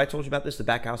I told you about this? The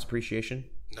Backhouse Appreciation?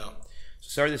 No. So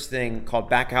started this thing called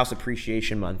Backhouse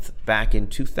Appreciation Month back in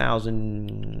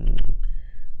 2000,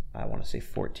 I want to say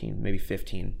 14, maybe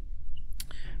 15.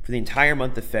 For the entire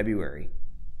month of February,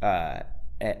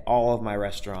 at all of my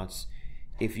restaurants,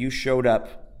 if you showed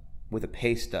up with a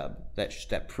pay stub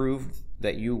that proved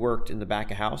that you worked in the back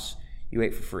of house, you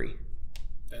ate for free.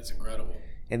 That's incredible.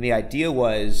 And the idea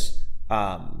was,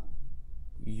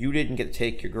 you didn't get to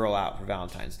take your girl out for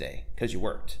Valentine's Day because you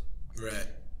worked. Right.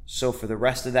 So for the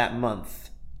rest of that month,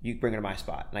 you bring her to my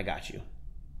spot, and I got you.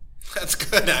 That's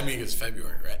good. I mean, it's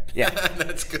February, right? Yeah.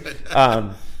 That's good.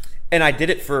 And I did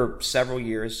it for several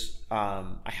years.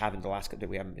 I haven't, the last couple,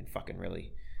 we haven't been fucking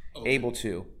really able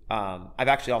to. I've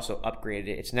actually also upgraded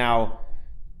it. It's now,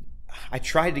 I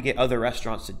tried to get other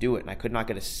restaurants to do it, and I could not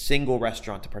get a single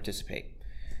restaurant to participate.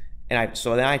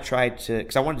 So then I tried to,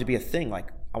 because I wanted to be a thing. Like,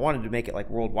 I wanted to make it like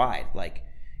worldwide. Like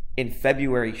in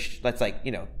February, let's like,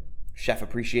 you know, chef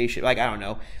appreciation. Like, I don't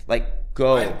know, like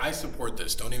go. I support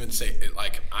this. Don't even say it.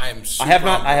 Like, I'm super.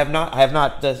 I have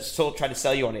not still tried to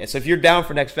sell you on it. So if you're down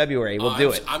for next February, we'll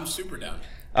do it. I'm super down.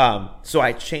 So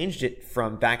I changed it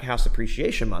from Backhouse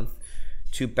Appreciation Month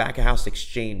to Backhouse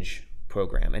Exchange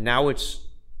Program. And now it's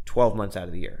 12 months out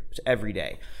of the year. It's every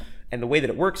day. And the way that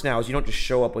it works now is you don't just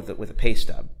show up with a pay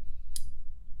stub.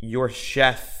 Your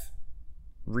chef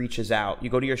reaches out.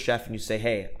 You go to your chef and you say,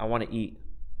 hey, I want to eat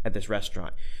at this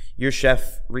restaurant. Your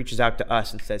chef reaches out to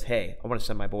us and says, hey, I want to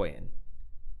send my boy in.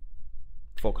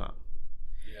 Full comp.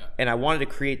 Yeah. And I wanted to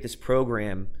create this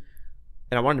program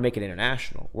and I wanted to make it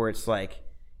international, where it's like,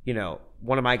 you know,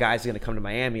 one of my guys is going to come to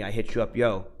Miami. I hit you up,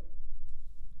 yo.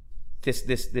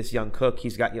 This young cook,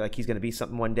 he's got you, like, he's going to be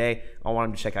something one day. I want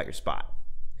him to check out your spot.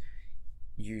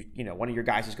 You know, one of your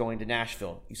guys is going to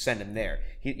Nashville. You send him there.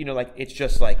 You know, like, it's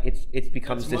just like it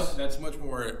becomes that's much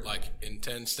more like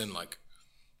intense than like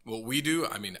what we do.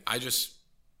 I mean, I just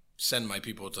send my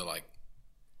people to like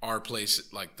our place,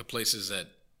 like the places that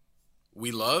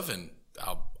we love, and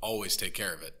I'll always take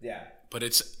care of it. Yeah. But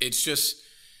it's just,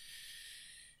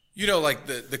 you know, like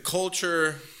the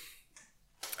culture.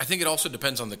 I think it also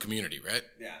depends on the community, right?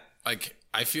 Yeah. Like,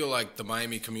 I feel like the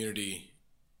Miami community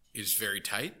is very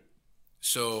tight.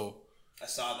 So I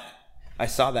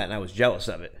saw that and I was jealous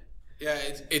of it. Yeah,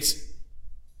 it's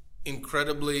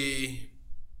incredibly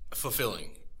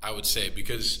fulfilling, I would say,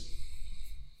 because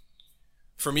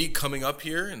for me coming up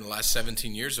here in the last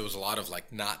 17 years, there was a lot of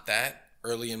like not that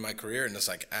early in my career. And it's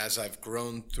like, as I've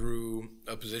grown through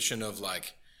a position of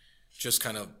like just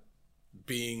kind of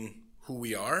being who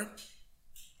we are,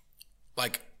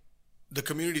 like the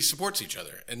community supports each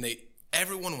other, and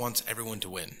everyone wants everyone to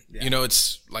win. Yeah. You know,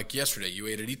 it's like yesterday you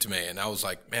ate at Itame, and I was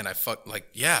like, man,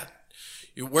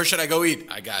 where should I go eat?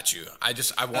 I got you. I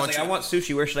want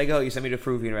sushi. Where should I go? You sent me to a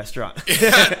Peruvian restaurant.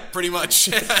 Yeah, pretty much.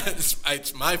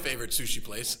 It's my favorite sushi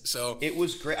place. So it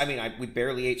was great. I mean, we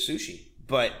barely ate sushi,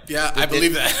 but yeah, I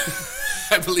believe that.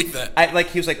 I believe that.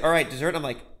 He was like, all right, dessert. I'm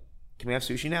like, can we have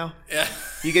sushi now? Yeah.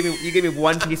 You gave me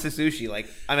one piece of sushi. Like,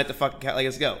 I'm at the fucking like,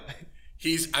 let's go.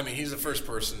 He's the first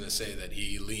person to say that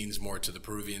he leans more to the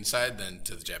Peruvian side than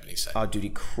to the Japanese side. Oh, dude, he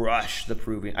crushed the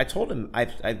Peruvian. I told him I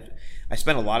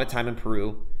spent a lot of time in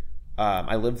Peru.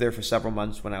 I lived there for several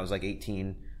months when I was like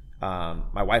 18.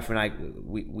 My wife and I,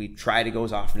 we try to go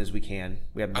as often as we can.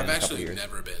 We haven't been in a couple years. I've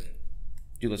actually never been.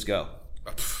 Dude, let's go.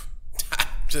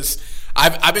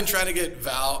 I've been trying to get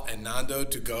Val and Nando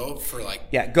to go for like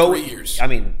 3 years. I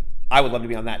mean, I would love to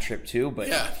be on that trip too, but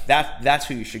that's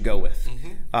who you should go with.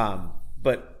 Mm-hmm.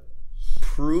 But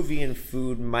Peruvian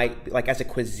food might be, like, as a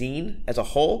cuisine as a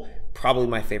whole, probably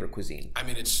my favorite cuisine. I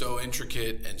mean, it's so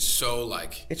intricate and so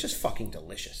like, it's just fucking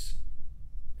delicious.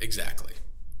 Exactly.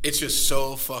 It's just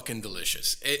so fucking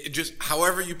delicious. It just,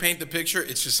 however you paint the picture,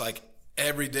 it's just like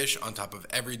every dish on top of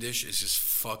every dish is just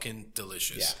fucking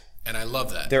delicious. Yeah. And I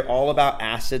love that. They're all about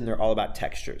acid and they're all about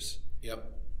textures. Yep.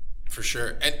 For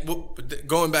sure. And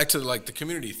going back to like the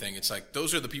community thing, it's like,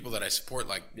 those are the people that I support.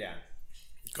 Like, yeah,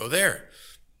 go there.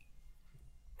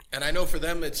 And I know for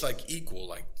them, it's like equal,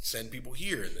 like send people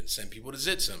here and then send people to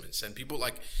Zitsum and send people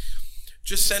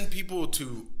just send people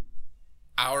to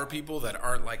our people that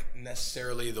aren't like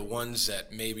necessarily the ones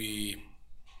that maybe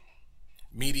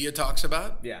media talks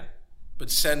about. Yeah. But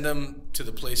send them to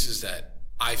the places that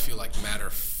I feel like matter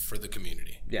for the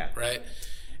community. Yeah. Right.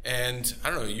 And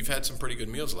I don't know, you've had some pretty good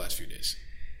meals the last few days.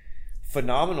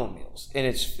 Phenomenal meals. And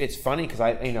it's funny because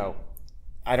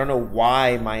I don't know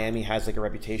why Miami has like a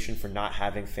reputation for not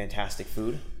having fantastic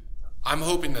food. I'm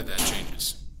hoping that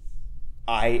changes.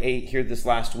 I ate here this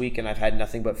last week and I've had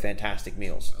nothing but fantastic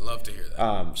meals. I love to hear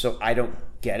that. So I don't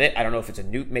get it. I don't know if it's a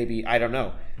new, maybe, I don't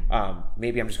know.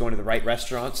 Maybe I'm just going to the right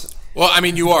restaurants. Well, I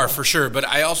mean, you are for sure, but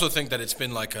I also think that it's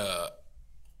been like a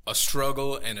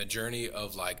struggle and a journey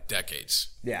of like decades.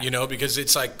 Yeah. You know, because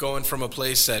it's like going from a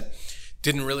place that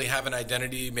didn't really have an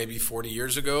identity maybe 40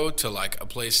 years ago to like a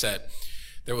place that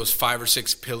there was 5 or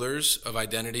 6 pillars of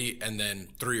identity and then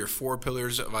 3 or 4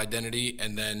 pillars of identity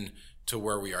and then to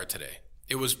where we are today.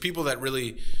 It was people that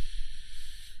really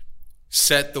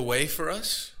set the way for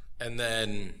us. And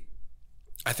then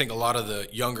I think a lot of the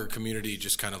younger community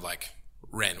just kind of like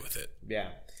ran with it. Yeah.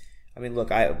 I mean,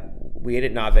 look, we ate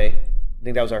at Nave. I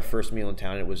think that was our first meal in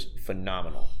town. It was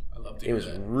phenomenal. I love to hear that.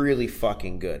 It was really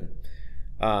fucking good.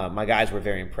 My guys were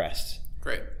very impressed.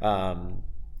 Great. And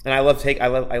I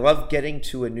love getting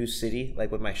to a new city,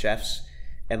 like with my chefs,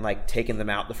 and like taking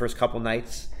them out the first couple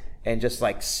nights and just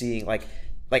like seeing like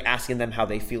asking them how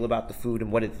they feel about the food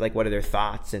and what are their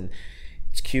thoughts. And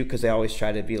it's cute because they always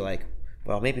try to be like,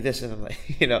 well, maybe this, and I'm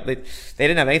like, you know, they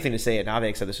didn't have anything to say at Nave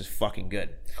except this is fucking good.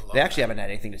 They actually haven't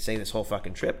had anything to say this whole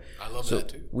fucking trip. I love that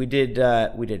too. We did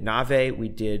Nave. We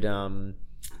did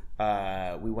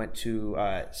we went to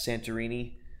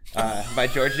Santorini by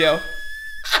Giorgio.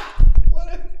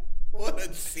 What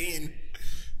a scene,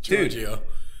 Giorgio.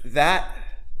 Dude, that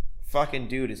fucking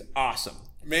dude is awesome.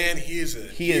 Man, he is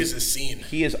a scene.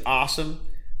 He is awesome.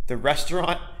 The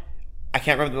restaurant, I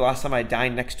can't remember the last time I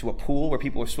dined next to a pool where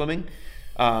people were swimming.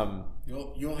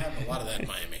 You'll have a lot of that in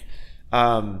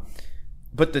Miami.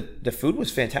 But the food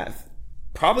was fantastic.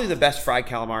 Probably the best fried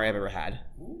calamari I've ever had.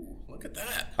 Ooh, look at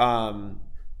that.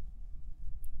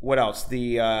 What else?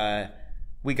 The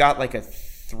we got like a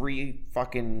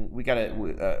fucking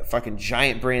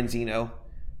giant branzino,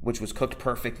 which was cooked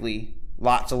perfectly.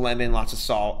 Lots of lemon, lots of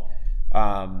salt.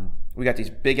 We got these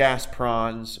big ass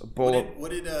prawns. A bowl.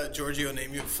 What did Giorgio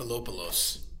name you?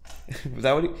 Philopoulos. Was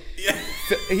that what he? Yeah.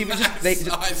 He was just.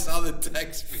 I saw the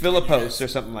text. Philippos or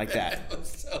something like that. That was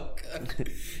so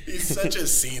good. He's such a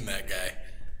scene, that guy.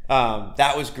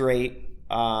 That was great.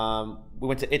 We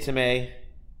went to Itamai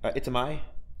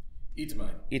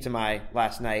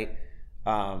last night.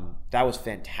 That was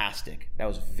fantastic. That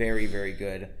was very, very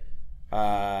good.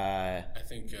 I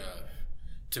think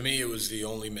to me it was the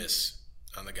only miss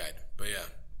on the guide, but yeah.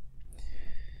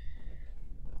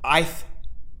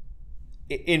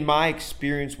 In my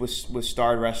experience with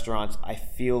starred restaurants, I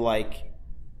feel like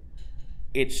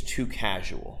it's too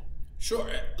casual. Sure.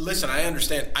 Listen, I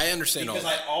understand all Because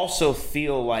that. I also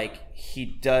feel like he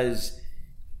does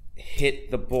hit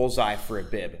the bullseye for a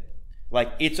bib.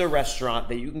 Like, it's a restaurant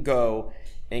that you can go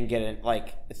and get it.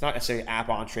 Like, it's not necessarily app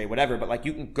entree, whatever, but like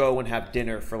you can go and have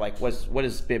dinner for like what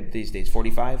is bib these days?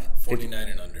 45? 49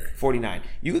 and under. 49.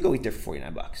 You could go eat there for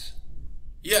 $49.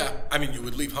 Yeah, I mean you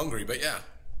would leave hungry, but yeah.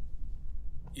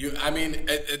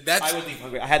 That's. I would leave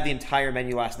hungry. I had the entire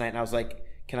menu last night, and I was like,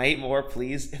 "Can I eat more,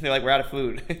 please?" And they're like, "We're out of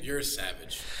food." You're a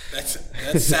savage. That's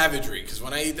savagery. Because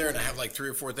when I eat there and I have like 3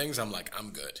 or 4 things, I'm like, I'm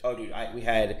good. Oh, dude, we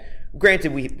had.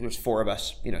 Granted, there was 4 of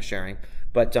us, sharing,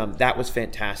 but that was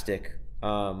fantastic.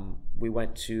 We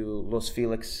went to Los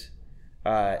Felix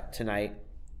tonight.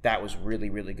 That was really,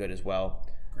 really good as well.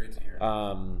 Great to hear.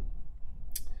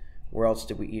 Where else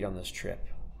did we eat on this trip?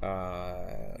 You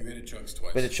ate at Chugs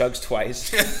twice. Been at Chugs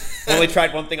twice. We only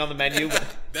tried one thing on the menu. But,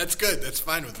 that's good. That's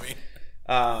fine with me.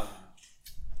 No,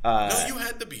 you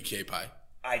had the BK pie.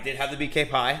 I did have the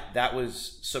BK pie. That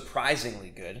was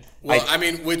surprisingly good. Well,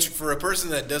 which for a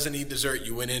person that doesn't eat dessert,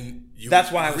 you went in.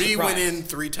 That's why I was went surprised. in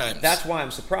 3 times. That's why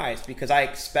I'm surprised, because I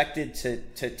expected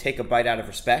to take a bite out of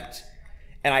respect,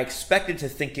 and I expected to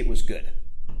think it was good.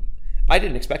 I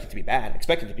didn't expect it to be bad. I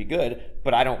expected it to be good,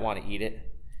 but I don't want to eat it.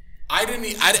 I didn't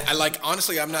eat. I like,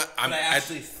 honestly, I'm not. I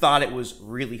actually thought it was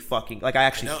really fucking. Like, I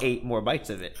actually ate more bites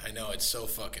of it. I know, it's so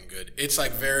fucking good. It's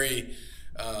like very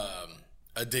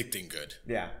addicting good.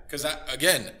 Yeah. Because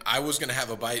I was gonna have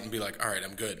a bite and be like, all right,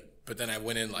 I'm good. But then I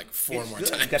went in like 4 more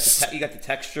times. You got the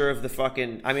texture of the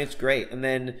fucking. I mean, it's great. And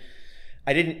then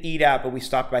I didn't eat out, but we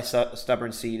stopped by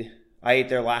Stubborn Seed. I ate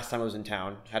there last time I was in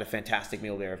town. Had a fantastic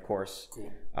meal there, of course.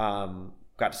 Cool.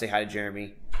 Got to say hi to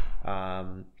Jeremy.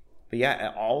 But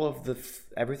yeah, all of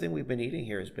everything we've been eating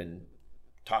here has been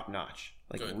top notch.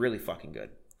 Like, good. Really fucking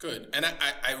good. Good. And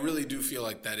I really do feel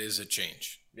like that is a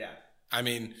change. Yeah. I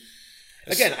mean,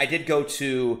 again, I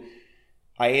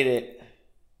ate at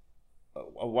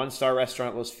a 1-star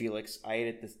restaurant, Los Felix. I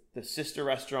ate at the sister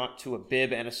restaurant to a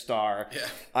bib and a star. Yeah.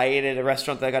 I ate at a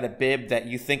restaurant that got a bib that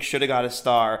you think should have got a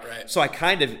star. Right. So I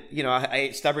kind of, I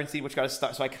ate Stubborn Seed, which got a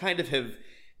star. So I kind of have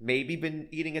maybe been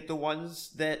eating at the ones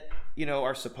that,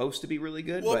 are supposed to be really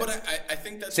good. Well, but I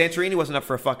think that's... Santorini wasn't up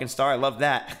for a fucking star. I love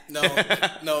that.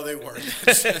 No, they weren't.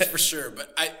 That's for sure.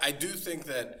 But I do think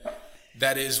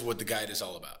that is what the guide is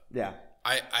all about. Yeah.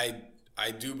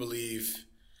 I do believe,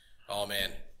 oh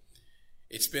man,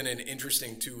 it's been an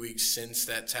interesting 2 weeks since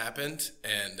that's happened.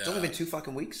 And it's only been 2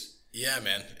 fucking weeks? Yeah,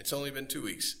 man. It's only been 2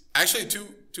 weeks. Actually,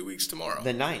 two weeks tomorrow.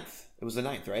 The 9th. It was the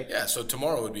 9th, right? Yeah, so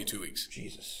tomorrow would be 2 weeks.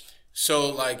 Jesus. So,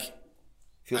 like...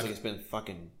 Feels like it's been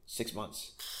fucking 6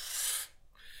 months.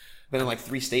 Been in like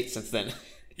 3 states since then.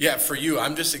 Yeah, for you,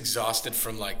 I'm just exhausted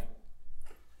from like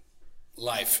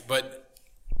life. But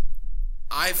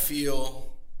I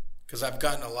feel, because I've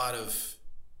gotten a lot of,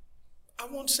 I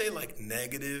won't say like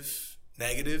negatives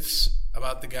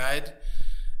about the guide.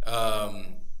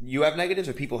 You have negatives,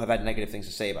 or people have had negative things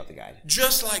to say about the guide?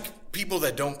 Just like people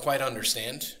that don't quite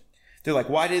understand. They're like,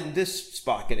 why didn't this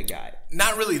spot get a guide?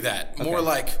 Not really that. More Okay.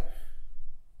 like,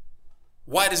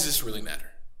 why does this really matter?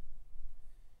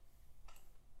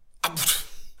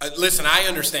 Listen, I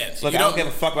understand. Look, I don't give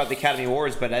a fuck about the Academy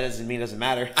Awards, but that doesn't mean it doesn't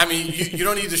matter. I mean, you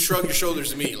don't need to shrug your shoulders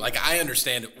to me. Like, I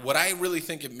understand. What I really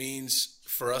think it means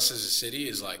for us as a city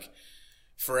is like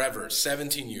forever,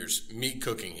 17 years, me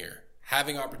cooking here,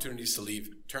 having opportunities to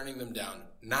leave, turning them down,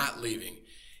 not leaving.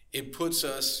 It puts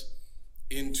us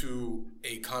into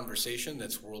a conversation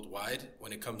that's worldwide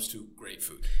when it comes to great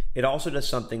food. It also does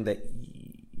something that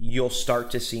you'll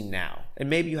start to see now. And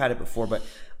maybe you had it before, but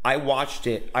I watched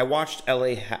it. I watched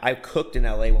LA. I cooked in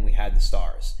LA when we had the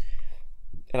stars.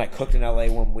 And I cooked in LA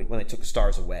when they took the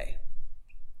stars away.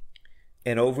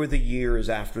 And over the years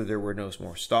after there were no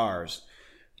more stars,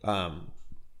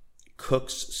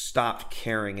 cooks stopped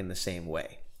caring in the same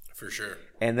way. For sure.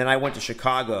 And then I went to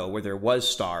Chicago where there was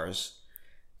stars.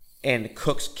 and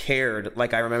cooks cared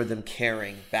like I remember them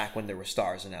caring back when there were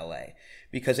stars in LA,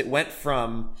 because it went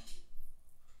from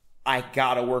I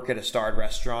gotta work at a starred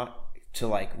restaurant to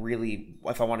like really,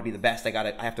 if I want to be the best,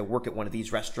 I have to work at one of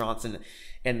these restaurants,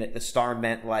 and the star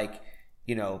meant like,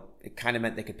 you know, it kind of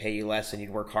meant they could pay you less and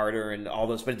you'd work harder and all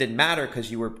those, but it didn't matter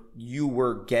because you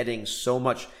were getting so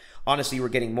much. Honestly, you were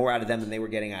getting more out of them than they were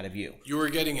getting out of you. You were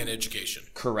getting an education.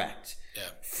 Correct. Yeah.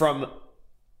 From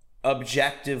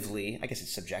objectively, I guess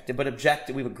it's subjective, but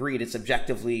we've agreed it's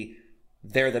objectively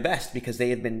they're the best because they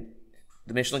had been,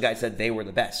 the Michelin Guide said they were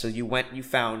the best. So you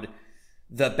found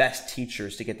the best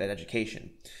teachers to get that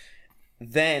education.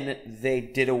 Then they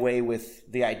did away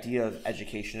with the idea of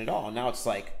education at all. Now it's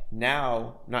like,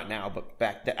 not now, but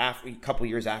back after a couple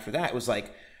years after that, it was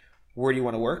like, where do you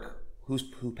want to work?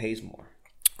 Who pays more?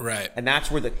 Right. And that's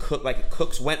where the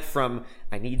cooks went from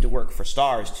I need to work for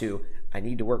stars to I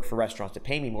need to work for restaurants that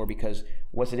pay me more, because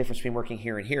what's the difference between working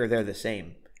here and here? They're the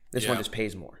same. This one just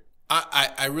pays more.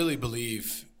 I really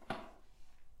believe,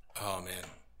 oh man,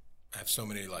 I have so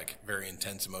many like very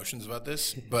intense emotions about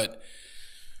this, but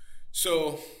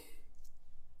so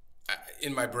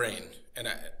in my brain, and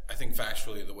I think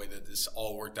factually the way that this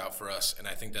all worked out for us, and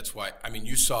I think that's why, I mean,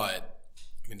 you saw it,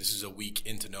 I mean, this is a week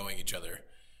into knowing each other.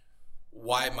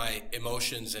 Why my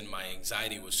emotions and my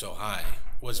anxiety was so high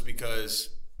was because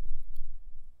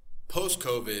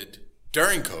post-COVID,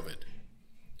 during COVID,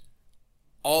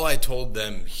 all I told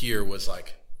them here was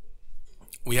like,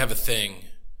 we have a thing.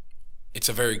 It's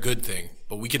a very good thing,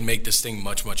 but we can make this thing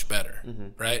much, much better,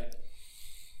 right?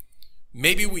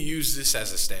 Maybe we use this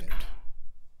as a standard.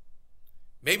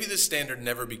 Maybe this standard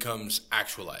never becomes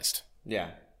actualized.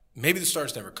 Yeah. Maybe the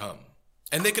stars never come,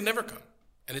 and they can never come,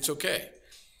 and it's okay.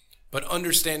 But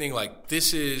understanding like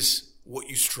this is what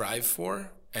you strive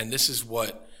for, and this is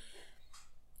what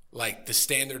like the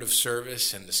standard of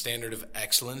service and the standard of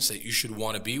excellence that you should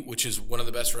want to be, which is one of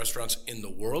the best restaurants in the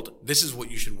world. This is what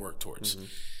you should work towards.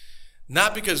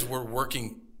 Not because we're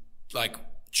working like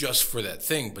just for that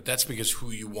thing, but that's because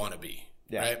who you want to be,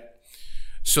 right?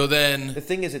 So then the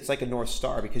thing is, it's like a North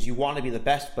Star, because you want to be the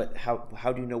best, but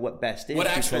how do you know what best is? What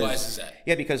actualizes that?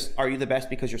 Yeah, because are you the best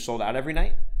because you're sold out every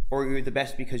night? Or you're the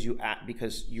best because you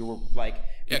were like,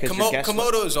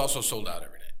 Komodo is also sold out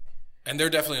every night, and they're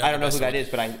definitely not I don't know who that is,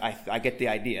 but I get the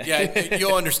idea. Yeah,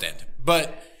 you'll understand.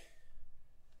 But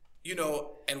you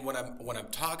know, and when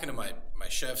I'm talking to my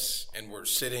chefs and we're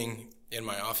sitting in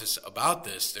my office about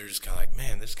this, they're just kind of like,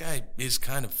 man, this guy is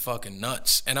kind of fucking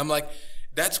nuts, and I'm like,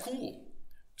 that's cool.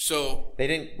 So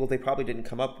they probably didn't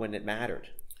come up when it mattered.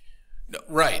 No,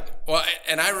 right. Well,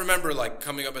 and I remember like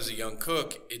coming up as a young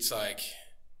cook, it's like,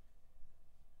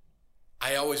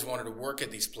 I always wanted to work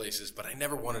at these places, but I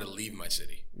never wanted to leave my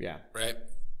city. Yeah. Right?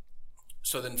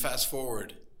 So then fast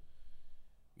forward,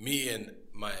 me and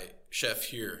my chef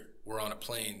here were on a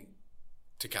plane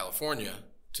to California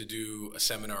to do a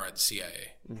seminar at the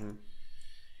CIA.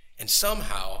 And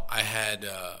somehow I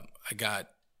got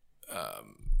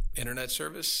internet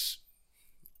service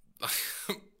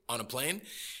on a plane,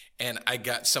 and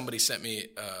somebody sent me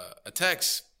a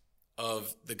text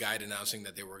of the guide announcing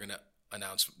that they were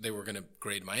going to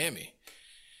grade Miami.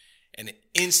 And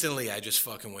instantly I just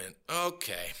fucking went,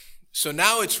 okay. So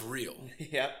now it's real.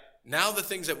 Yeah. Now the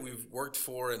things that we've worked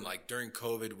for, and like during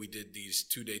COVID, we did these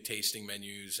 2-day tasting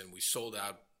menus and we sold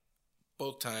out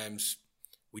both times.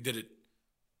 We did it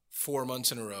 4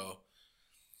 months in a row.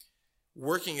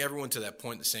 Working everyone to that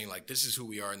point of saying like, this is who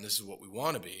we are and this is what we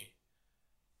want to be.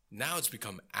 Now it's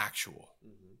become actual.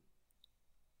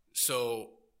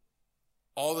 So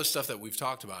all the stuff that we've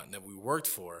talked about and that we worked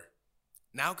for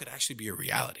now could actually be a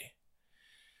reality.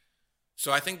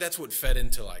 So I think that's what fed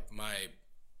into like my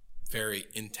very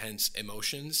intense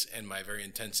emotions and my very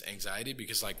intense anxiety,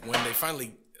 because like when we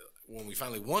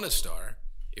finally won a star,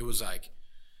 it was like,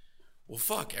 well,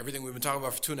 fuck, everything we've been talking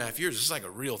about for 2.5 years is like a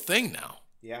real thing now.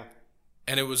 Yeah.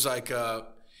 And it was like,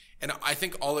 and I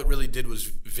think all it really did was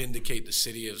vindicate the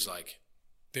city as like,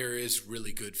 there is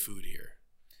really good food here.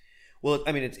 Well,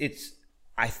 I mean, it's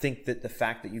I think that the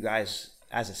fact that you guys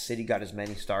as a city got as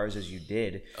many stars as you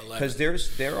did, because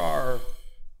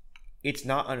it's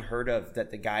not unheard of that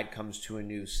the guide comes to a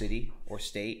new city or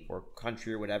state or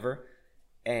country or whatever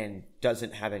and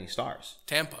doesn't have any stars.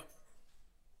 Tampa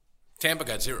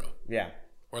got 0. Yeah.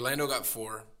 Orlando got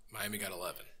 4. Miami got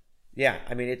 11. Yeah,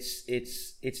 I mean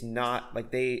it's not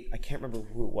like I can't remember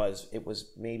who it was. It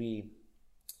was it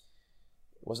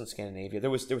wasn't Scandinavia. There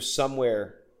was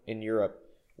somewhere in Europe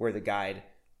where the guide,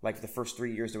 like the first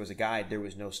 3 years there was a guide, there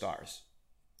was no stars.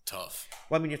 Tough.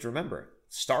 Well, I mean, you have to remember,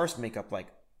 stars make up like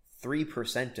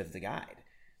 3% of the guide.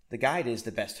 The guide is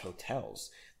the best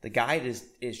hotels. The guide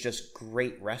is just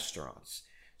great restaurants.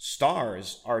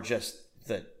 Stars are just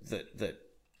the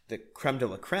creme de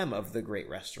la creme of the great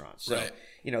restaurants. So, right.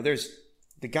 There's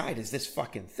the guide is this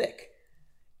fucking thick.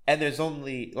 And there's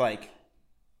only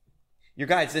your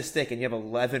guide's this thick and you have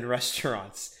 11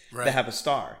 restaurants right. that have a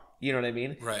star. You know what I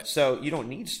mean? Right. So you don't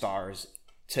need stars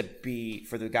for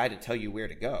the guide to tell you where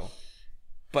to go.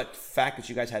 But the fact that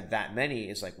you guys had that many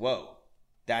is like, whoa,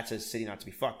 that's a city not to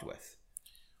be fucked with.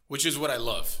 Which is what I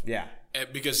love. Yeah.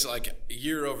 Because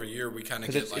year over year we kind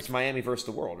of get it's Miami versus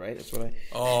the world, right? That's what I.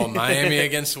 Oh, Miami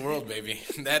against the world, baby.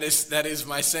 That is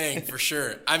my saying for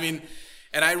sure. I mean,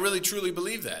 and I really truly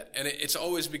believe that, and it's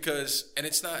always because, and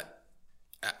it's not.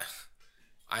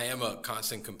 I am a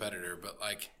constant competitor, but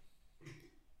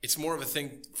it's more of a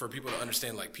thing for people to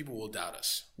understand. People will doubt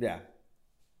us. Yeah.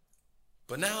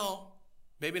 But now,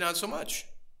 maybe not so much,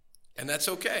 and that's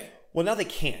okay. Well, now they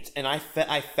can't, and I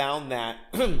found that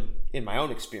in my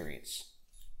own experience.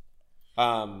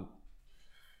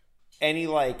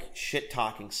 Any shit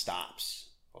talking stops,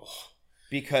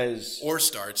 because or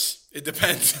starts. It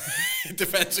depends. It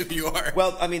depends who you are.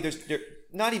 Well, I mean, they're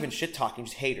not even shit talking,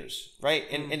 just haters, right?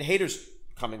 And haters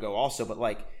come and go also,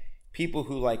 but people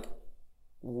who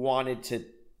wanted to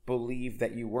believe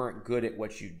that you weren't good at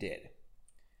what you did.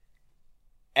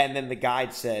 And then the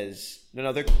guide says,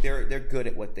 no, they're good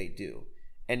at what they do.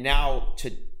 And now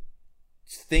to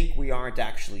think we aren't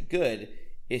actually good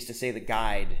is to say the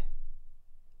guide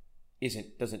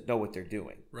doesn't know what they're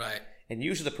doing. Right. And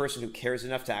usually the person who cares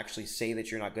enough to actually say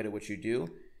that you're not good at what you do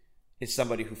is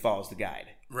somebody who follows the guide.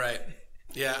 Right.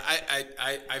 Yeah,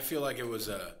 I feel like it was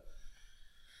a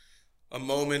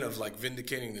moment of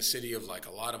vindicating the city of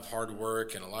a lot of hard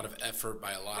work and a lot of effort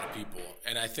by a lot of people.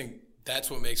 And I think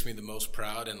that's what makes me the most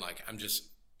proud, and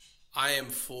I am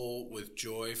full with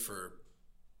joy for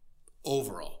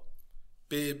overall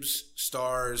bibs,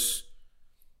 stars,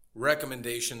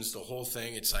 recommendations, the whole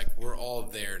thing. It's we're all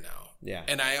there now. Yeah.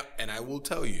 And I will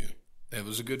tell you, there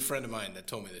was a good friend of mine that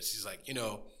told me this. He's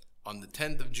on the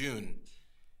 10th of June,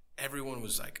 everyone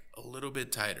was a little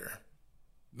bit tighter.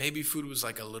 Maybe food was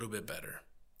a little bit better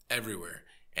everywhere.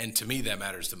 And to me, that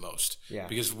matters the most. Yeah.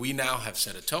 Because we now have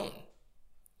set a tone.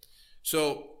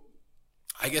 So,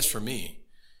 I guess for me,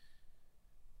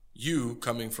 you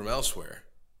coming from elsewhere,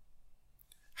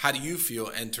 how do you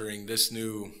feel entering this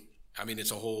new? I mean,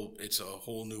 it's a whole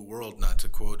new world. Not to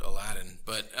quote Aladdin,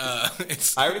 but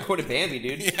it's. I already quoted Bambi,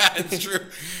 dude. Yeah, it's true.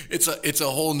 It's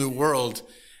a whole new world,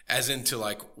 as into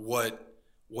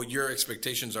what your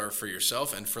expectations are for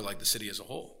yourself and for the city as a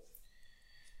whole.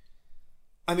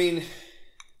 I mean,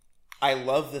 I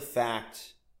love the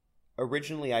fact.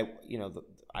 Originally,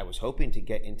 I was hoping to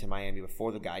get into Miami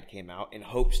before the guide came out in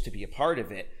hopes to be a part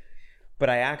of it, but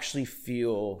I actually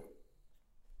feel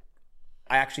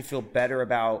better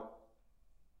about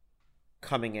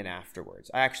coming in afterwards.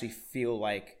 I actually feel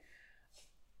I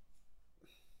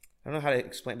don't know how to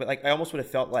explain, but I almost would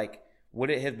have felt would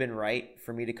it have been right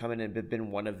for me to come in and have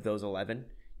been one of those 11?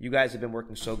 You guys have been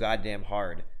working so goddamn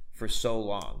hard for so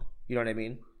long. You know what I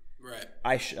mean? Right.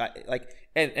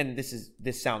 And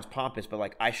this sounds pompous,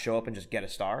 but I show up and just get a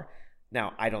star.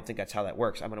 Now, I don't think that's how that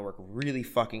works. I'm going to work really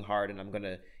fucking hard, and I'm going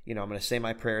to say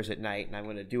my prayers at night, and I'm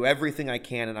going to do everything I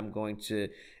can, and I'm going to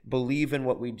believe in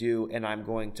what we do, and I'm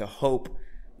going to hope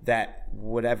that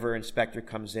whatever inspector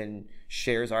comes in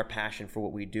shares our passion for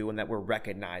what we do, and that we're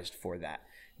recognized for that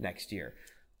next year.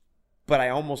 But I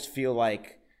almost feel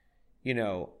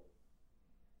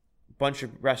bunch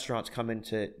of restaurants come in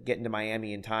to get into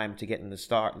Miami in time to get in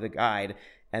the guide,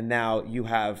 and now you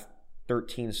have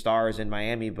 13 stars in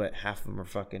Miami, but half of them are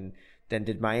fucking. Then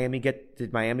did Miami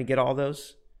get all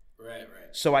those? Right.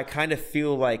 So I kind of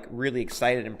feel really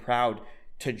excited and proud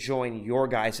to join your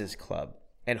guys' club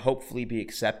and hopefully be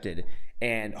accepted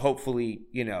and hopefully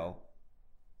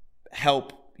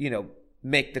help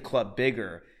make the club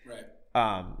bigger.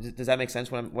 Right. Does that make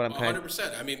sense? What I'm kind of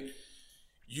 100%. I mean,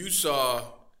 you saw.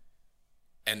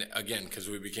 And again, because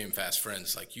we became fast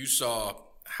friends, you saw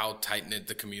how tight-knit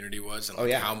the community was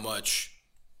and how much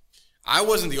 – I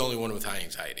wasn't the only one with high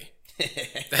anxiety.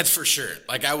 That's for sure.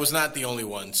 I was not the only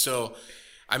one. So,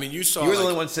 I mean, you saw – You were the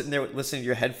only one sitting there listening to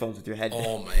your headphones with your head down.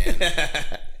 Oh, man.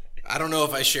 I don't know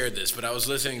if I shared this, but I was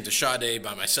listening to Sade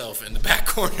by myself in the back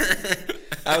corner.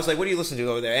 I was like, what are you listening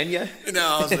to over there, Enya?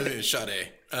 No, I was listening to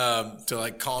Sade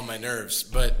to calm my nerves.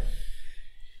 But,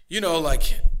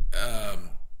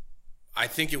 I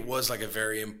think it was a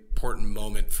very important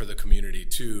moment for the community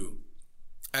too,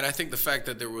 and I think the fact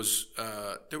that there was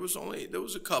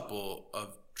a couple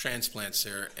of transplants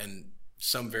there, and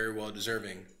some very well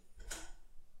deserving.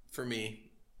 For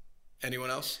me, anyone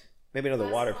else? Maybe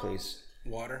another water, please.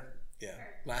 Water? Yeah.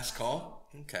 Last call?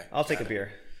 Okay. I'll take a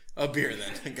beer. A beer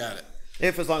then. Got it.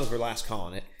 If as long as we're last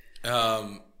calling it.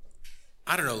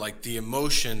 I don't know, like the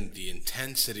emotion, the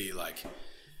intensity, like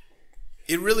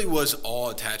it really was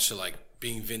all attached to like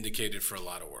being vindicated for a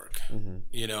lot of work,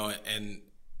 you know, and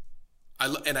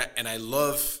I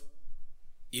love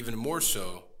even more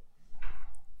so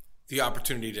the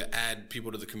opportunity to add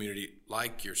people to the community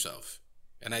like yourself.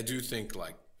 And I do think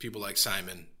like people like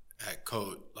Simon at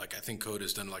Code, like I think Code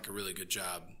has done like a really good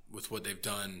job with what they've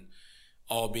done,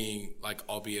 all being like,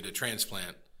 albeit a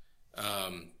transplant.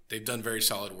 They've done very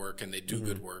solid work and they do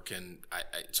good work, and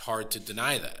it's hard to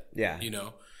deny that. Yeah, you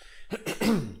know.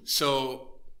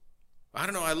 So I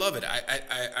don't know. I love it.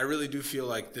 I really do feel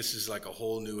like this is like a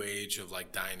whole new age of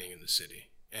like dining in the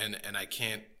city, and I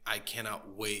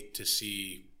cannot wait to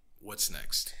see what's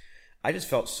next. I just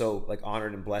felt so like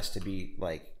honored and blessed to be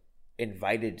like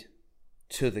invited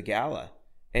to the gala.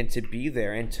 And to be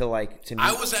there and to like to meet.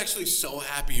 I was actually so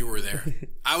happy you were there.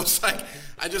 I was like,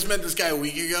 I just met this guy a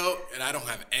week ago, and I don't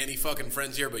have any fucking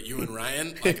friends here but you and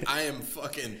Ryan. Like, I am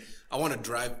fucking. I want to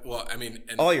drive. Well, I mean,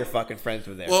 and, all your fucking friends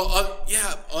were there. Well,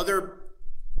 yeah, other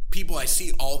people I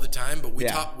see all the time, but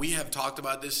we have talked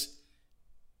about this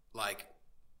like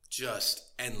just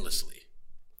endlessly.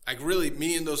 Like really,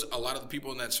 me and a lot of the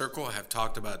people in that circle have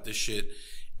talked about this shit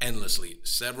endlessly.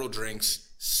 Several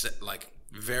drinks, like.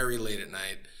 Very late at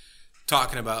night,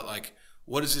 talking about like,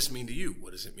 what does this mean to you?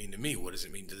 What does it mean to me? What does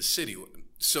it mean to the city?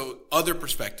 So other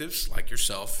perspectives like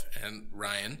yourself and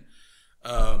Ryan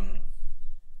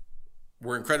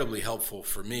were incredibly helpful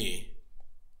for me,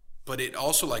 but it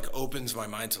also like opens my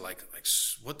mind to like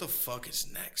what the fuck is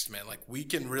next, man? Like we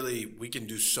can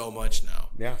do so much now.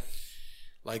 Yeah.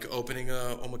 Like opening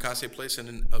a omakase place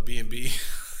and a B&B.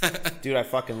 Dude, I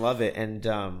fucking love it. And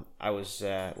I was,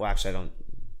 well, actually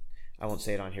I won't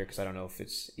say it on here because I don't know if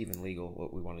it's even legal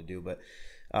what we want to do, but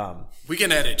we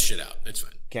can edit shit out. It's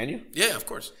fine. Can you? Yeah, of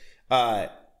course. So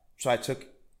I took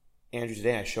Andrew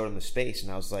today and I showed him the space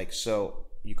and I was like, so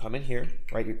you come in here,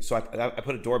 right? So I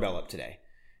put a doorbell up today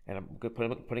and I'm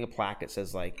putting a plaque that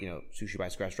says like, you know, Sushi by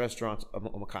Scratch Restaurants,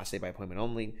 omakase by appointment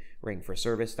only, ring for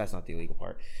service. That's not the illegal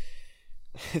part.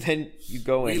 Then you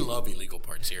go in. We love illegal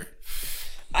parts here.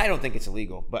 I don't think it's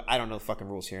illegal, but I don't know the fucking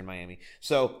rules here in Miami.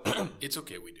 So it's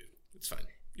okay. We do. It's fine.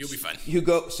 You'll be fine. You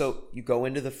go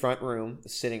into the front room, the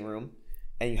sitting room,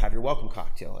 and you have your welcome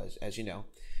cocktail, as you know.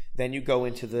 Then you go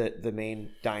into the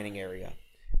main dining area.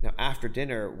 Now, after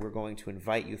dinner, we're going to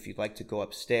invite you if you'd like to go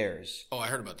upstairs. Oh, I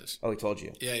heard about this. Oh, he told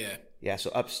you? Yeah. Yeah, so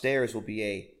upstairs will be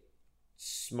a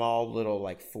small little,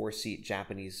 like, 4-seat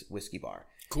Japanese whiskey bar.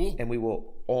 Cool. And we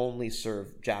will only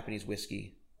serve Japanese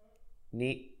whiskey,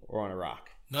 neat or on a rock.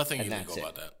 Nothing illegal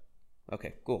about that.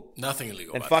 Okay, cool. Nothing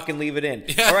illegal and about fucking that. Leave it in.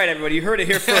 Yeah. All right, everybody, you heard it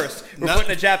here first. We're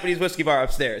putting a Japanese whiskey bar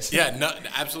upstairs. Yeah,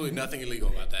 absolutely nothing illegal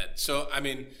about that. So, I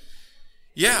mean,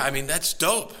 that's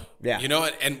dope. Yeah. You know,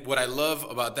 and what I love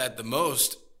about that the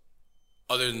most,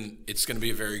 other than it's going to be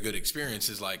a very good experience,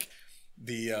 is like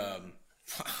the,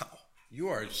 wow, you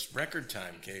are just record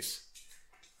time, Case.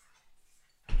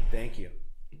 Thank you.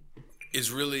 Is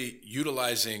really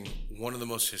utilizing one of the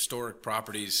most historic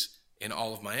properties in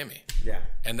all of Miami. Yeah.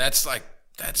 And that's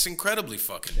incredibly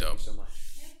fucking dope. Thank you so much.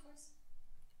 Yeah, of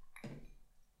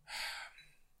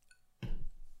course.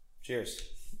 Cheers.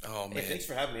 Oh, man. Hey, thanks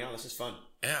for having me on. This is fun.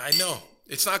 Yeah, I know.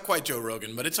 It's not quite Joe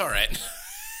Rogan, but it's all right.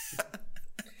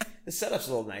 The setup's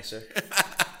a little nicer.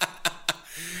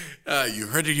 You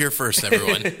heard it here first,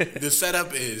 everyone. The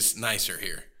setup is nicer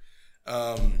here.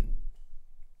 All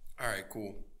right,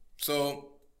 cool.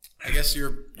 So I guess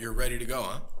you're ready to go,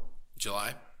 huh?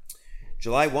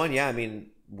 July 1, yeah. I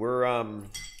mean, we're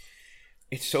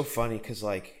it's so funny because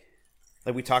like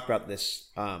we talked about this.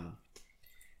 We're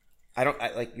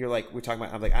talking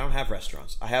about. I'm like, I don't have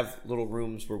restaurants. I have little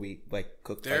rooms where we like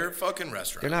cook. They're fucking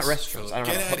restaurants. They're not restaurants. I don't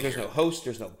have. There's no host.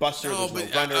 There's no busser.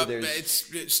 There's no runner.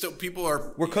 It's still people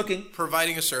are. We're cooking,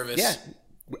 providing a service. Yeah,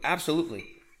 absolutely.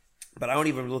 But I don't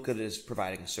even look at it as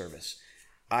providing a service.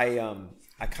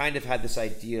 I kind of had this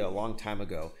idea a long time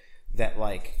ago that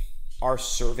like our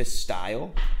service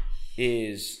style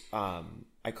is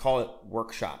I call it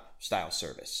workshop style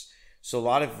service. So a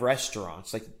lot of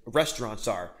restaurants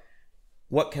are,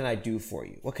 what can I do for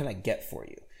you? What can I get for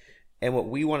you? And what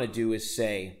we want to do is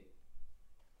say,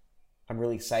 I'm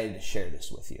really excited to share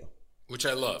this with you. Which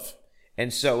I love.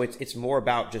 And so it's more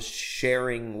about just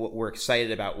sharing what we're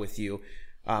excited about with you,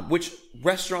 which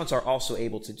restaurants are also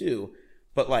able to do.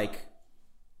 But like,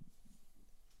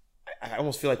 I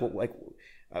almost feel I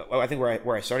think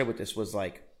where I started with this was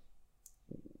like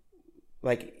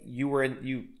you were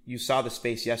you saw the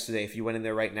space yesterday. If you went in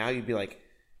there right now, you'd be like,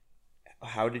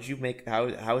 how did you make how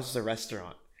is this a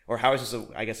restaurant? Or how is this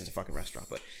I guess it's a fucking restaurant,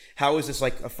 but how is this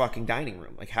like a fucking dining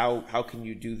room? Like how can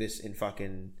you do this in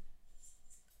fucking.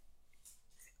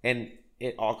 And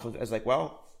it all comes as like,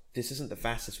 well, this isn't the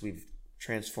fastest we've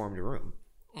transformed a room.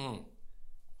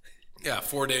 Yeah,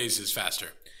 4 days is faster.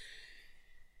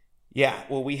 Yeah,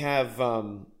 well, we have.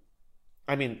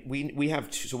 We have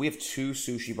two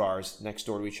sushi bars next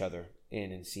door to each other in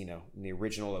Encino, in the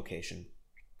original location.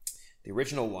 The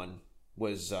original one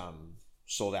was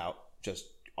sold out just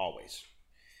always,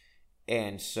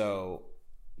 and so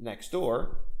next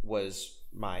door was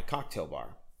my cocktail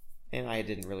bar, and I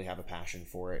didn't really have a passion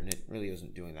for it, and it really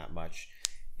wasn't doing that much,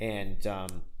 and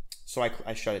so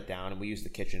I shut it down, and we used the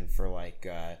kitchen for like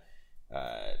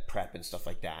prep and stuff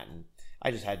like that, and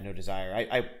I just had no desire.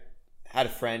 I had a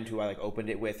friend who I like opened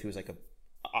it with, who was like a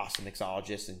awesome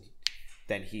mixologist, and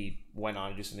then he went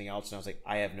on to do something else, and I was like,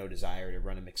 I have no desire to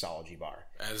run a mixology bar.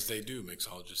 As they do,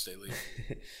 mixologists, they leave.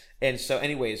 And so,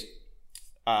 anyways,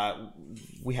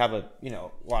 we have a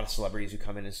lot of celebrities who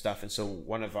come in and stuff, and so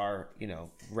one of our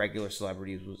regular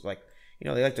celebrities was like, they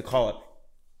like to call up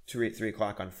 3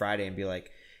 o'clock on Friday and be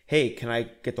like, hey, can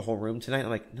I get the whole room tonight? I'm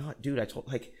like, no, dude, I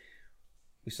told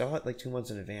we saw it like 2 months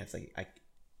in advance. Like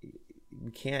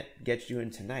we can't get you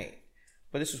in tonight.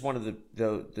 But this is one of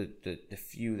the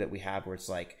few that we have where it's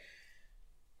like,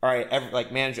 all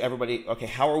right, manager, everybody, okay,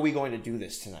 how are we going to do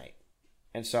this tonight?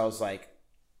 And so I was like,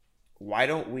 why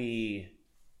don't we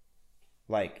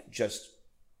just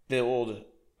build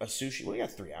a sushi? Well, we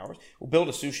got 3 hours. We'll build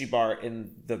a sushi bar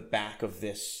in the back of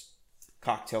this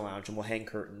cocktail lounge, and we'll hang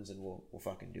curtains, and we'll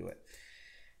fucking do it.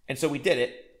 And so we did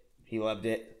it. He loved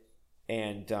it,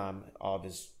 and all of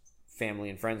his family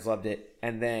and friends loved it.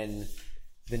 And then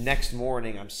the next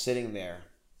morning, I'm sitting there,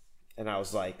 and I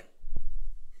was like,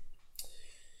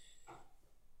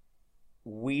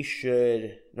 we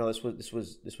should. No, this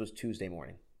was Tuesday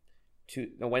morning.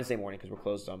 Wednesday morning, because we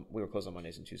were closed on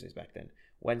Mondays and Tuesdays back then.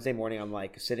 Wednesday morning, I'm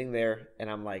like sitting there, and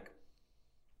I'm like,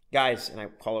 guys, and I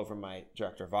call over my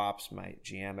director of ops, my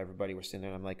GM, everybody. We're sitting there,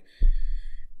 and I'm like,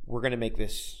 we're gonna make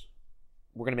this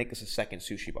a second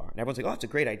sushi bar. And everyone's like, oh, it's a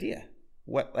great idea.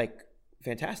 What,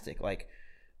 fantastic. Like,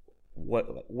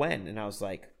 what, when? And I was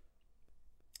like,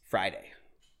 Friday.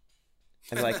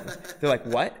 And they're like,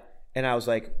 what? And I was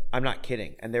like, I'm not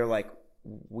kidding. And they're like,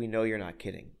 we know you're not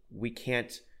kidding. We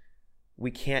can't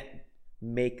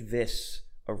make this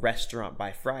a restaurant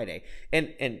by Friday.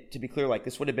 And to be clear,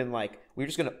 this would have been we were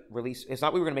just gonna release. It's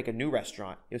not we were gonna make a new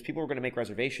restaurant. It was people were gonna make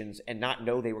reservations and not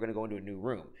know they were gonna go into a new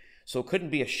room. So it couldn't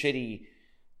be a shitty.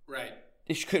 Right.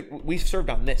 We served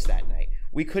on this that night.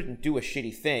 We couldn't do a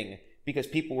shitty thing because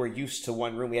people were used to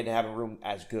one room. We had to have a room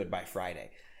as good by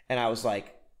Friday. And I was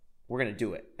like, we're gonna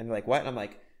do it. And they're like, what? And I'm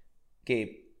like, Gabe,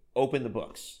 open the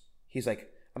books.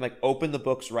 I'm like, open the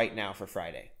books right now for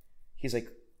Friday. He's like,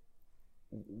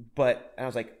 but, and I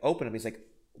was like, open them. He's like,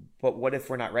 but what if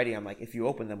we're not ready? I'm like, if you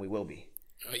open them, we will be.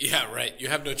 Yeah, right. You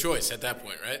have no choice at that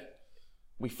point, right?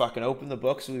 We fucking opened the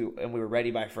books and we were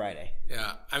ready by Friday.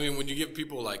 Yeah. I mean, when you give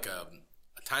people a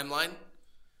timeline,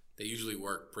 they usually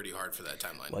work pretty hard for that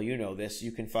timeline. Well, you know this.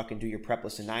 You can fucking do your prep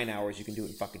list in 9 hours. You can do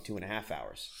it in fucking 2.5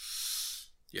 hours.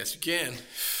 Yes, you can.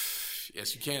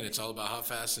 Yes, you can. It's all about how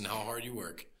fast and how hard you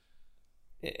work.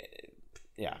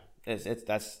 Yeah.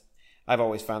 That's I've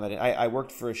always found that. I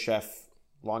worked for a chef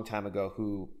a long time ago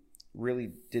who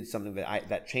really did something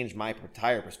that changed my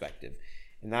entire perspective.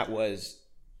 And that was,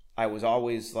 I was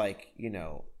always like, he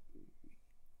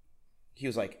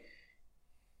was like,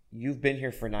 you've been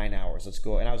here for 9 hours. Let's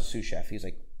go. And I was a sous chef. He's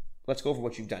like, let's go over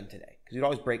what you've done today. Because he'd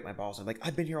always break my balls. I'm like,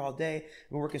 I've been here all day. I've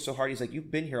been working so hard. He's like,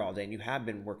 you've been here all day and you have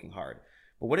been working hard.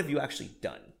 But what have you actually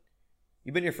done?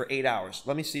 You've been here for 8 hours.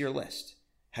 Let me see your list.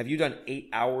 Have you done 8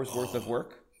 hours worth of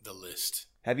work? The list.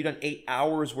 Have you done 8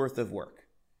 hours worth of work?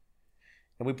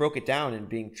 And we broke it down, and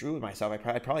being true with myself,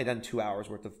 I've probably done 2 hours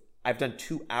worth of, I've done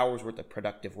 2 hours worth of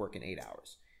productive work in 8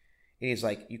 hours. And he's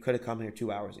like, you could have come here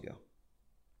 2 hours ago.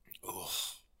 Oh,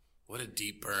 what a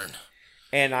deep burn.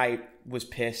 And I was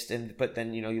pissed, but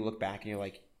then, you look back and you're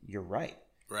like, you're right.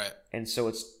 Right. And so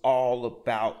it's all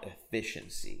about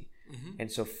efficiency. Mm-hmm.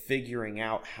 And so figuring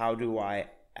out, how do I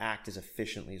act as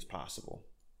efficiently as possible?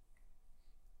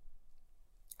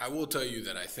 I will tell you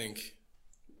that I think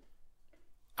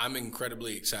I'm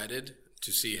incredibly excited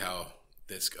to see how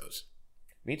this goes.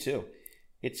 Me too.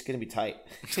 It's going to be tight.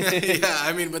 Yeah,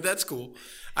 I mean, but that's cool.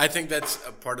 I think that's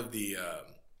a part of the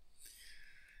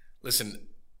listen,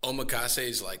 omakase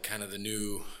is kind of the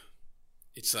new,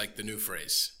 it's like the new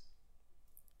phrase.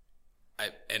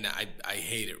 I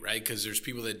hate it, right? Because there's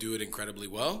people that do it incredibly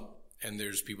well, and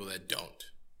there's people that don't.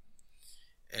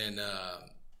 And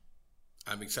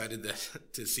I'm excited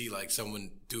to see like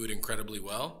someone do it incredibly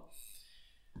well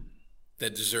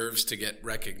that deserves to get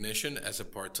recognition as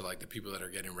opposed to like the people that are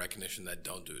getting recognition that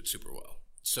don't do it super well.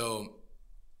 So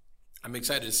I'm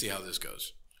excited to see how this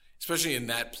goes, especially in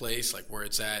that place, like where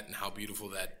it's at and how beautiful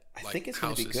that I think it's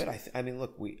going to be good. I mean,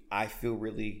 look, I feel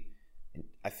really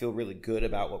good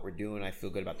about what we're doing. I feel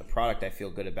good about the product. I feel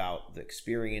good about the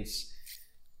experience,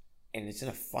 and it's in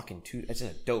a it's in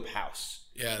a dope house.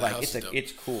 Yeah, the like house is dope.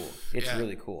 It's cool. It's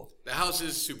really cool. The house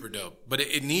is super dope, but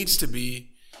it needs to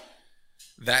be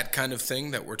that kind of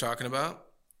thing that we're talking about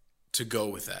to go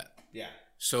with that. Yeah.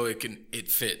 So it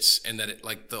fits, and that it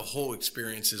like the whole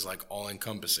experience is like all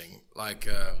encompassing. Like,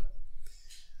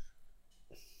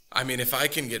 I mean, if I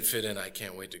can get fit in, I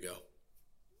can't wait to go.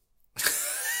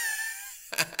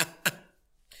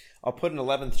 I'll put an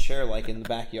 11th chair like in the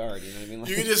backyard. You know what I mean? Like,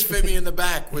 You can just fit me in the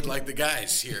back with like the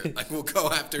guys here. Like we'll go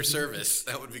after service.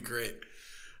 That would be great.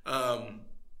 All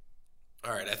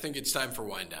right, I think it's time for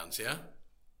wind downs. Yeah.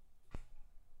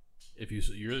 If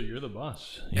you're the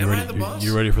boss. Am I the boss?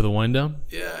 You ready for the wind down?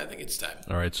 Yeah, I think it's time.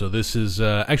 All right. So this is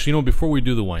actually, before we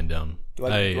do the wind down, do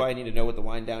I need to know what the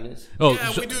wind down is? Oh,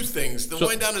 Yeah, we do things. The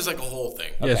wind down is like a whole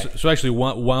thing. Yeah, Okay. so actually,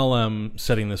 while I'm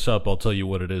setting this up, I'll tell you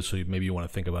what it is, so maybe you want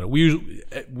to think about it.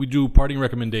 We do parting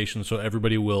recommendations, so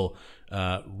everybody will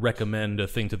recommend a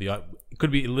thing to the. It could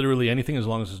be literally anything as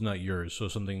long as it's not yours. So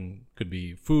something could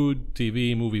be food,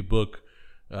 TV, movie, book,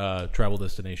 travel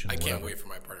destination. I can't whatever. wait for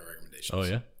my parting recommendations. Oh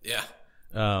yeah. Yeah.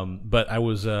 But I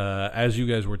was as you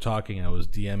guys were talking, I was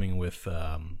DMing with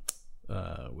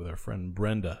our friend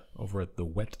Brenda over at the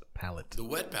Wet Palette. The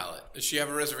Wet Palette. Does she have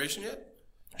a reservation yet?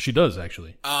 She does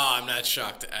actually. Oh, I'm not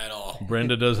shocked at all.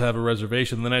 Brenda does have a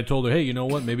reservation. Then I told her, hey, you know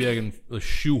what? Maybe I can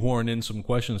shoehorn in some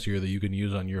questions here that you can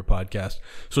use on your podcast.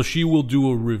 So she will do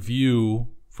a review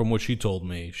from what she told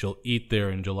me. She'll eat there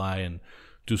in July and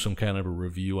do some kind of a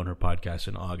review on her podcast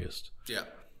in August. Yeah.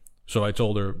 So I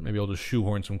told her, maybe I'll just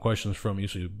shoehorn some questions from you.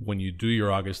 So when you do your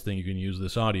August thing, you can use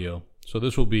this audio. So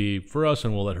this will be for us,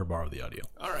 and we'll let her borrow the audio.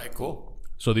 All right, cool.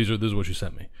 So this is what she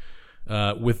sent me.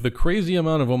 With the crazy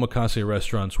amount of omakase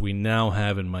restaurants we now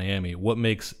have in Miami, what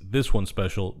makes this one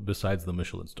special besides the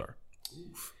Michelin star?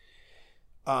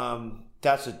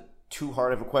 That's too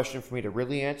hard of a question for me to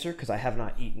really answer because I have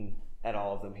not eaten at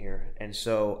all of them here, and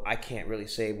so I can't really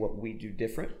say what we do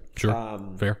different. Sure,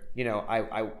 fair. You know,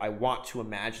 I want to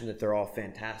imagine that they're all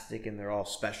fantastic and they're all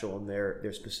special in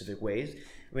their specific ways.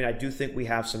 I mean, I do think we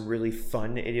have some really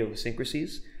fun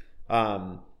idiosyncrasies.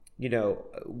 You know,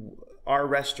 our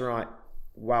restaurant,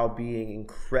 while being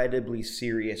incredibly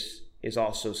serious, is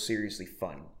also seriously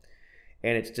fun,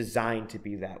 and it's designed to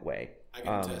be that way. I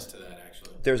can attest to that,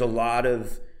 actually. There's a lot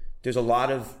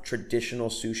of traditional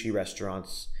sushi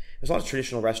restaurants. There's a lot of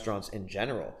traditional restaurants in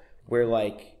general where,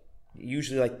 like,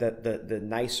 usually, like, the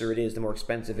nicer it is, the more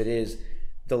expensive it is,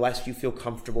 the less you feel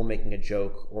comfortable making a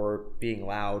joke or being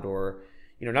loud or,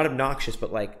 you know, not obnoxious,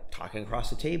 but like talking across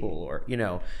the table or, you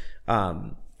know.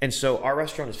 And so our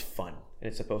restaurant is fun, and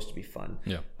it's supposed to be fun.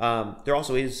 Yeah.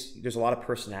 There's a lot of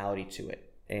personality to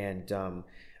it. And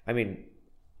I mean,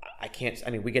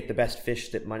 we get the best fish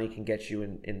that money can get you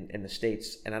in the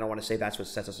States. And I don't want to say that's what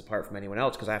sets us apart from anyone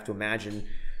else, because I have to imagine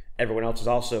everyone else is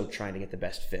also trying to get the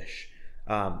best fish.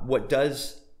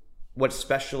 What's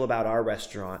special about our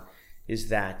restaurant is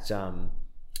that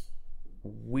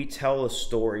we tell a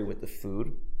story with the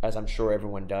food, as I'm sure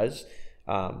everyone does.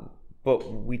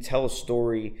 But we tell a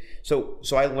story. So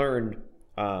I learned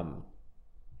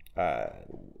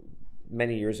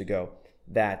many years ago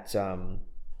that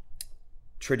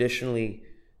traditionally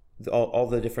all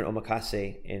the different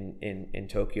omakase in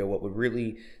Tokyo, what would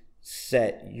really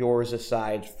set yours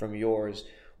aside from yours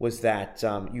was that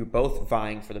you're both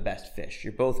vying for the best fish.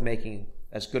 You're both making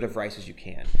as good of rice as you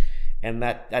can. And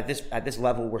that at this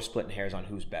level, we're splitting hairs on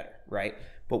who's better, right?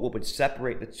 But what would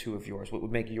separate the two of yours, what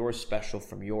would make yours special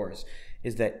from yours,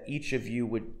 is that each of you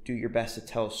would do your best to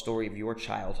tell a story of your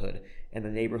childhood and the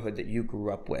neighborhood that you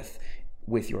grew up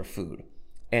with your food.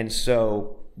 And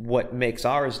so what makes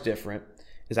ours different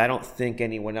is I don't think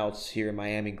anyone else here in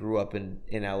Miami grew up in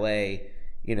LA,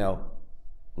 you know,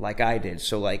 like I did.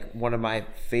 So like one of my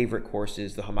favorite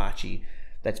courses, the hamachi,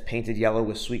 that's painted yellow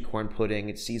with sweet corn pudding.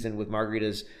 It's seasoned with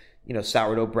margaritas, you know,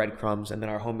 sourdough breadcrumbs, and then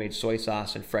our homemade soy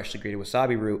sauce and freshly grated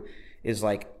wasabi root is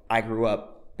like, I grew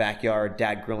up backyard,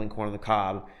 dad grilling corn on the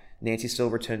cob, Nancy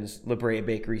Silverton's La Brea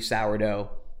Bakery sourdough,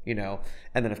 you know,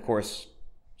 and then of course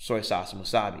soy sauce and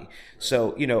wasabi.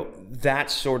 So, you know,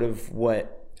 that's sort of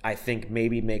what I think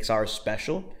maybe makes ours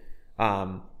special.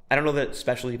 I don't know that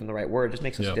special is even the right word. It just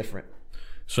makes us different.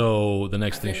 So the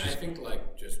next thing I think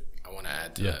like just I want to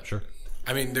add to that. Sure.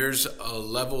 I mean, there's a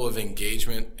level of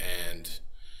engagement, and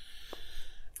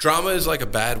drama is like a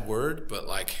bad word, but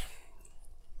like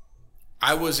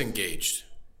I was engaged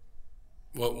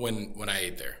when I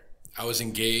ate there. I was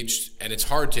engaged, and it's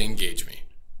hard to engage me.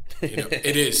 You know,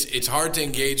 it is. It's hard to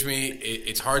engage me.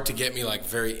 It's hard to get me like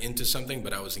very into something,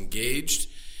 but I was engaged,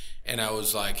 and I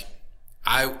was like,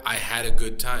 I had a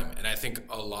good time. And I think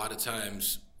a lot of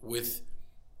times with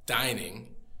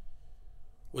dining,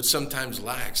 what sometimes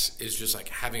lacks is just like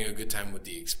having a good time with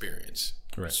the experience.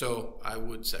 Right. So I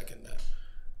would second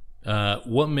that.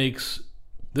 What makes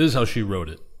this is how she wrote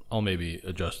it. I'll maybe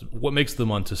adjust it. What makes the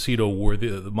Montecito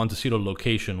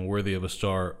location worthy of a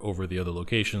star over the other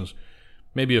locations?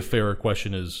 Maybe a fairer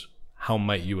question is, how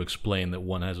might you explain that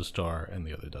one has a star and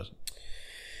the other doesn't?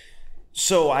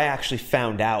 So I actually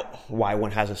found out why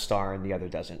one has a star and the other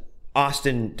doesn't.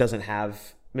 Austin doesn't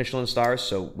have Michelin stars,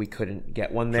 so we couldn't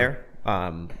get one there.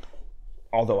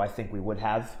 Although I think we would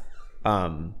have.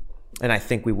 And I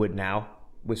think we would now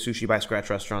with Sushi by Scratch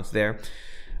restaurants there.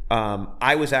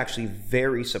 I was actually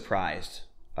very surprised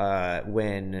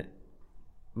when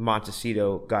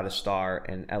Montecito got a star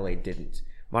and LA didn't.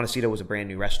 Montecito was a brand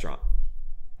new restaurant.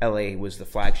 LA was the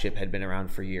flagship, had been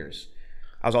around for years.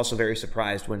 I was also very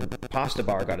surprised when Pasta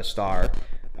Bar got a star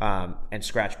and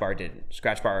Scratch Bar didn't.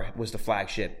 Scratch Bar was the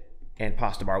flagship and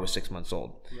Pasta Bar was 6 months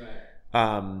old.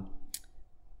 Right.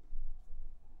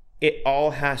 It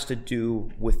all has to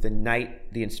do with the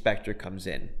night the inspector comes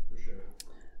in. For sure.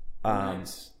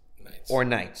 Or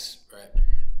nights. Right.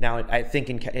 Now, I think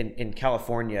in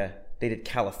California, they did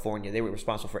California. They were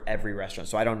responsible for every restaurant.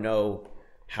 So I don't know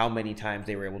how many times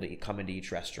they were able to come into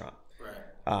each restaurant.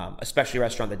 Right. Especially a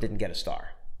restaurant that didn't get a star.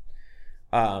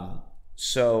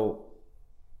 So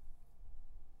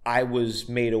I was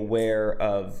made aware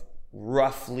of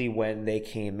roughly when they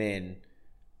came in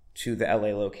to the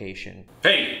LA location.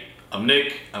 Hey, I'm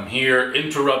Nick. I'm here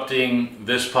interrupting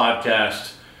this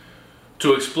podcast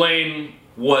to explain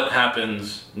what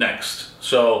happens next.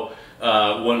 So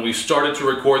when we started to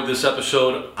record this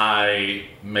episode, I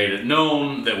made it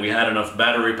known that we had enough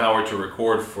battery power to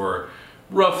record for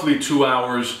roughly 2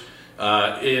 hours.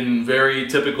 In very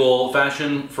typical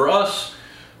fashion for us,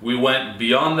 we went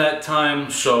beyond that time.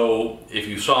 So if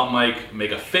you saw Mike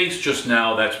make a face just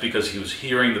now, that's because he was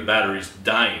hearing the batteries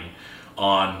dying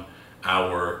on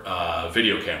our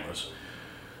video cameras.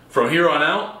 From here on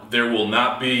out, there will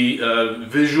not be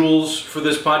visuals for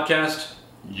this podcast.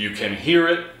 You can hear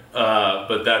it,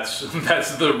 but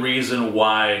that's the reason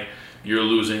why you're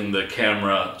losing the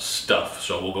camera stuff.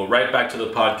 So we'll go right back to the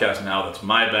podcast now. That's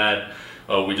my bad.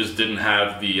 We just didn't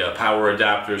have the power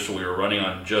adapter, so we were running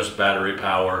on just battery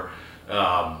power.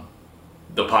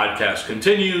 The podcast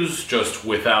continues just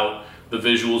without the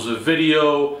visuals of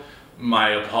video. My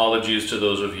apologies to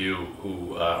those of you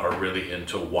who are really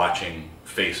into watching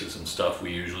faces and stuff.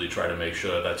 We usually try to make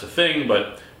sure that's a thing,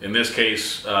 but in this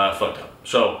case, fucked up.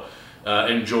 So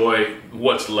enjoy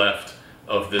what's left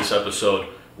of this episode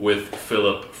with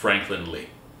Philip Franklin Lee.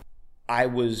 I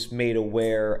was made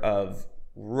aware of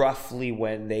roughly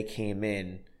when they came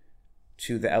in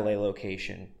to the LA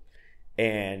location,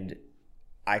 and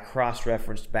I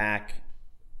cross-referenced back,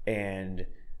 and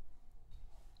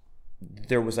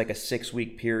there was like a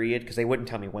 6-week period, because they wouldn't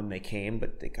tell me when they came,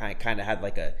 but they kind of had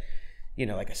like a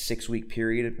 6-week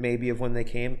period maybe of when they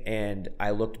came. And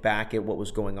I looked back at what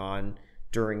was going on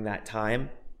during that time,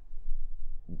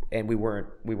 and we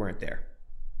weren't there.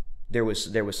 There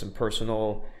was some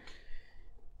personal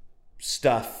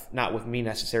stuff, not with me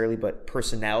necessarily, but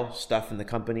personnel stuff in the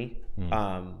company.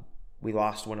 We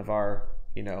lost one of our,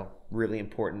 really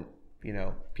important,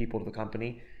 people to the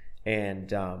company.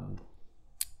 And,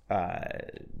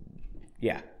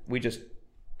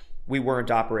 we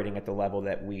weren't operating at the level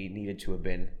that we needed to have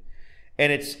been.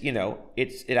 And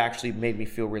it actually made me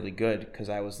feel really good, because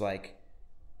I was like,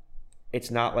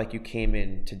 it's not like you came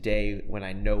in today when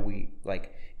I know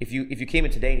if you came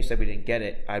in today and you said we didn't get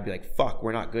it, I'd be like, fuck,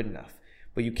 we're not good enough.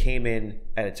 But you came in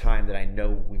at a time that I know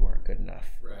we weren't good enough.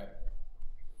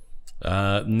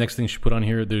 Right. Next thing she put on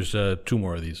here, there's 2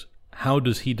 more of these. How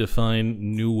does he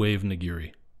define new wave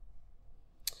nigiri?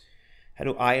 How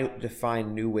do I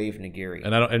define new wave nigiri?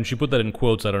 And she put that in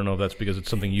quotes. I don't know if that's because it's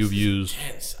something you've used.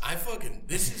 Intense.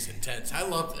 This is intense. I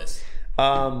love this.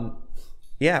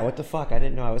 Yeah, what the fuck? I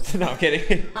didn't know I was... No, I'm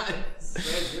kidding. So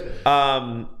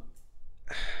good.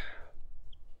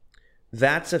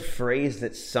 That's a phrase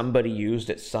that somebody used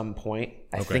at some point.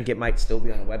 I think it might still be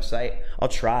on a website. I'll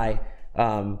try.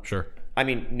 Sure. I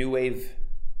mean, new wave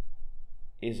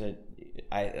is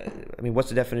what's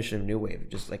the definition of new wave?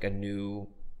 Just like a new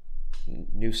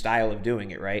style of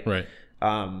doing it, right? Right.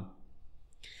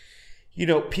 You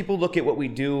know, people look at what we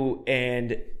do,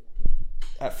 and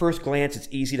at first glance, it's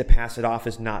easy to pass it off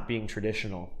as not being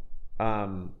traditional.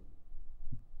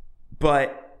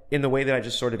 But in the way that I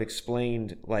just sort of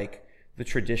explained, like the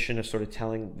tradition of sort of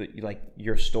telling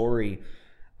your story,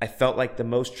 I felt like the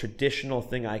most traditional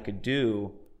thing I could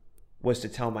do was to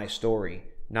tell my story,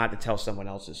 not to tell someone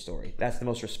else's story. That's the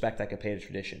most respect I could pay to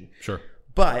tradition. Sure.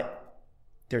 But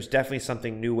there's definitely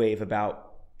something new wave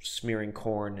about smearing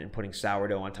corn and putting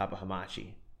sourdough on top of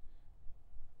hamachi.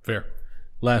 Fair.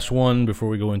 Last one before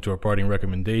we go into our parting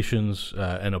recommendations,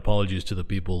 and apologies to the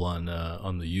people on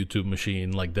the YouTube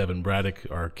machine, like Devin Braddock.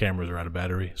 Our cameras are out of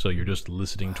battery, so you're just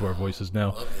listening to our voices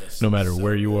now, no matter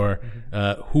where you are.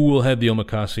 Who will head the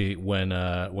omakase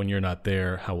when you're not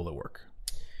there? How will it work?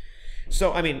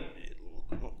 So, I mean,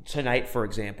 tonight, for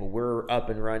example, we're up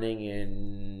and running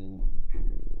in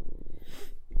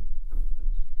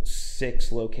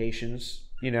 6 locations.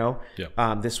 You know,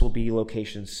 this will be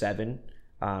location 7.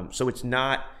 So it's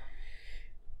not,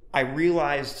 I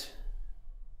realized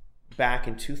back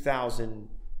in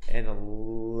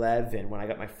 2011 when I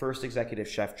got my first executive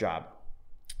chef job,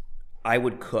 I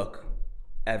would cook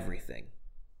everything.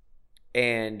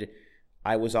 And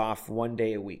I was off 1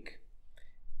 day a week.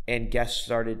 And guests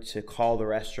started to call the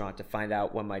restaurant to find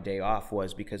out when my day off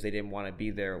was because they didn't want to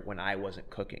be there when I wasn't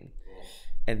cooking.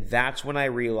 And that's when I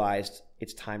realized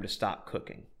it's time to stop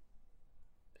cooking.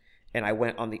 And I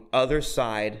went on the other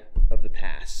side of the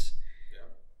pass.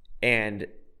 Yeah. And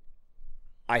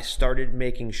I started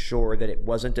making sure that it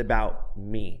wasn't about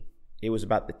me. It was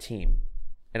about the team.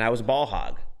 And I was a ball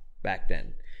hog back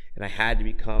then. And I had to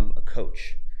become a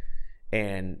coach.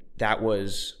 And that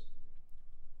was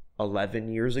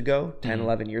 11 years ago, 10,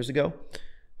 11 years ago.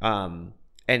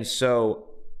 And so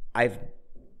I've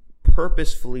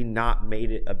purposefully not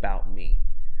made it about me.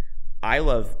 I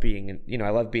love being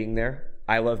there.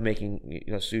 I love making,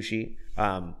 sushi,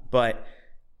 but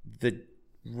the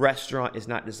restaurant is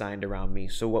not designed around me.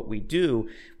 So what we do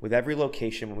with every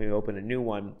location when we open a new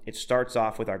one, it starts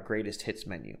off with our greatest hits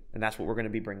menu, and that's what we're going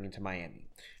to be bringing to Miami.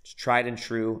 It's tried and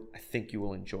true. I think you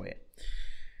will enjoy it.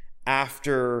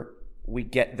 After we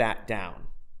get that down,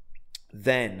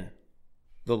 then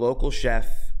the local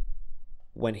chef,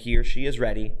 when he or she is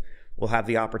ready, will have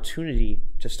the opportunity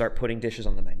to start putting dishes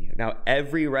on the menu. Now,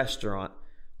 every restaurant,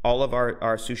 all of our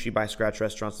Sushi by Scratch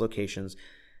restaurants locations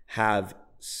have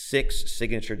 6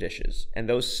 signature dishes, and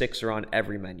those 6 are on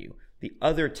every menu. The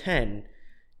other 10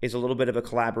 is a little bit of a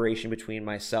collaboration between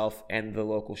myself and the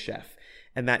local chef,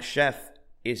 and that chef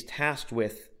is tasked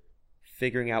with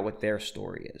figuring out what their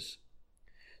story is.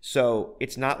 So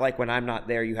it's not like when I'm not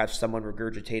there, you have someone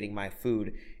regurgitating my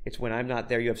food. It's when I'm not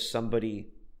there, you have somebody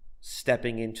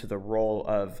stepping into the role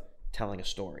of telling a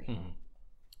story. Mm-hmm.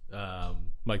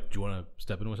 Mike, do you want to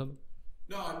step in with something?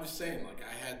 No, I'm just saying, like,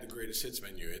 I had the greatest hits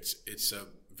menu. It's a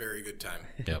very good time.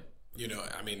 Yep.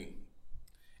 I mean,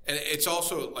 and it's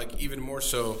also, like, even more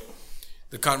so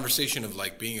the conversation of,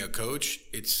 like, being a coach,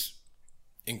 it's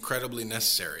incredibly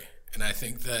necessary. And I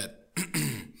think that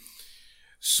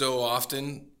so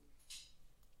often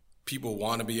people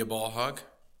want to be a ball hog,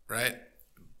 right?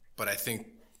 But I think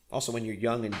also when you're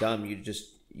young and dumb, you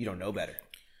don't know better.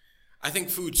 I think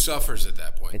food suffers at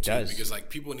that point. It does. Because,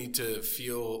 like, people need to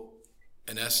feel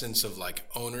an essence of, like,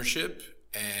 ownership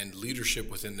and leadership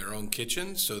within their own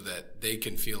kitchen so that they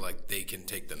can feel like they can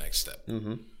take the next step.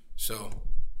 Mm-hmm. So,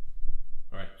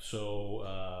 all right.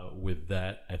 So with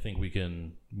that, I think we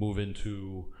can move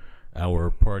into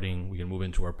our parting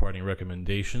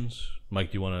recommendations.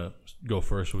 Mike, do you want to go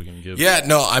first so we can give? Yeah,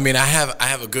 no, I mean, I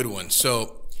have a good one.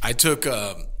 So I took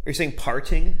Are you saying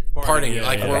parting? Parting, yeah,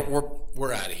 like yeah.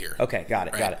 we're out of here. Okay, got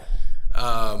it, Right. got it.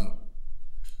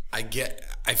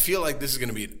 I feel like this is going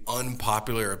to be an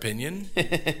unpopular opinion,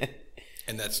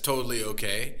 and that's totally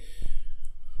okay.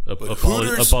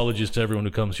 Apologies to everyone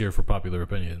who comes here for popular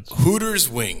opinions. Hooters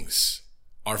wings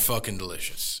are fucking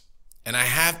delicious. And I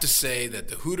have to say that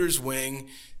the Hooters wing,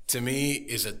 to me,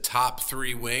 is a top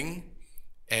 3 wing.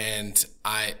 And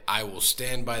I will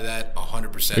stand by that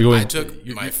 100%.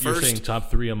 You're saying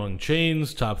top 3 among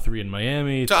chains, top 3 in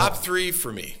Miami. Top 3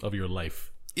 for me. Of your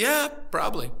life. Yeah,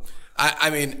 probably. I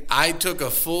mean, I took a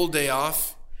full day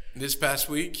off this past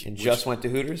week. And just went to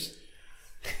Hooters?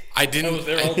 I didn't. I was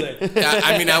there all day.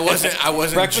 I mean, I wasn't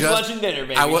breakfast, just, lunch, and dinner,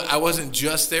 baby. I wasn't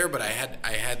just there, but I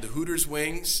had the Hooters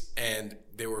wings, and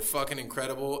they were fucking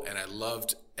incredible, and I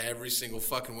loved every single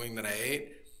fucking wing that I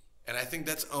ate. And I think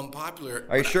that's unpopular.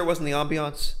 Are you sure it wasn't the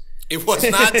ambiance? It was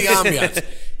not the ambiance.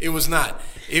 It was not.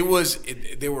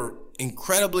 They were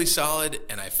incredibly solid,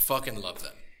 and I fucking love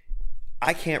them.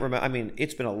 I can't remember. I mean,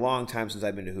 it's been a long time since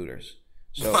I've been to Hooters.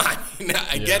 So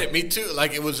I get it. Me too.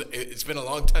 Like it's been a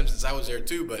long time since I was there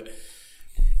too, but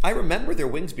I remember their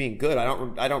wings being good. I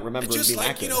don't remember it's it just being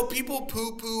like, accurate. people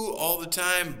poo-poo all the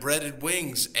time breaded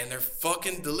wings, and they're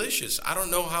fucking delicious. I don't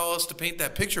know how else to paint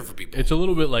that picture for people. It's a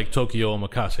little bit like Tokyo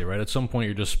Omakase, right? At some point,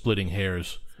 you're just splitting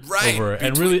hairs, Right. over it.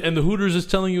 And the Hooters is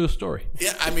telling you a story.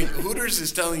 Yeah, I mean, Hooters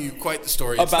is telling you quite the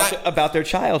story. It's About their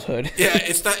childhood. yeah,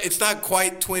 it's not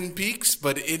quite Twin Peaks,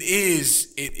 but it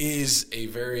is a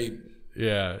very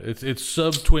It's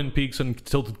sub Twin Peaks and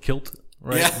Tilted Kilt,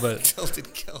 right? But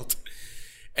Tilted Kilt.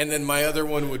 And then my other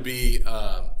one would be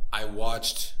I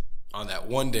watched on that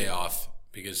one day off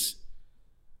because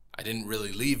I didn't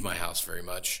really leave my house very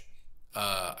much.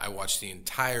 I watched the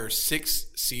entire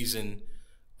 6th season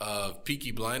of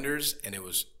Peaky Blinders, and it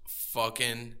was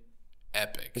fucking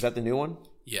epic. Is that the new one?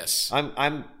 Yes.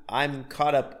 I'm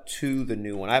caught up to the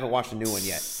new one. I haven't watched the new one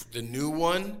yet. The new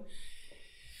one,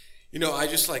 I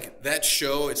just like that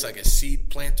show. It's like a seed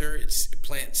planter. It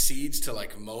plants seeds to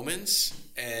like moments,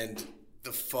 and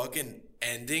the fucking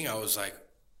ending, I was like,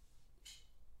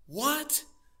 what?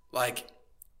 Like,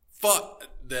 fuck.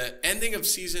 The ending of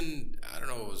season, I don't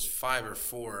know, it was 5 or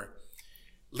 4.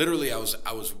 Literally, I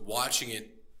was watching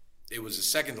it. It was the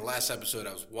second to last episode.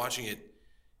 I was watching it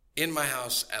in my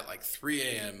house at like 3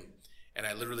 a.m. And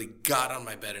I literally got on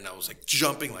my bed and I was like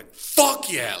jumping like,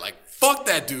 fuck yeah, like fuck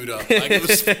that dude up. Like it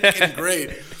was fucking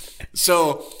great.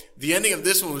 So the ending of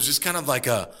this one was just kind of like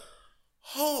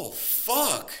oh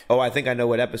fuck. Oh, I think I know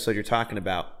what episode you're talking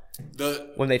about.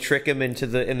 When they trick him into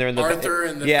they're in the Arthur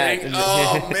and the thing.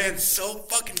 Oh man, so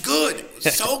fucking good. It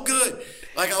was so good.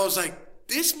 Like I was like,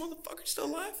 this motherfucker's still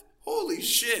alive? Holy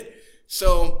shit.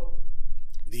 So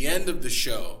the end of the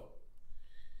show.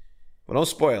 Well, don't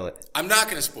spoil it. I'm not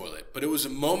going to spoil it, but it was a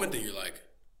moment that you're like,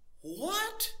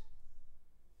 what?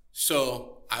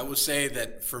 So I would say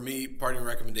that for me, parting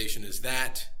recommendation is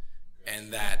that,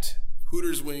 and that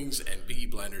Hooters Wings and Peaky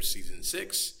Blinders season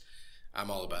 6.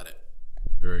 I'm all about it.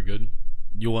 very good.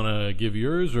 You want to give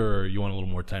yours, or you want a little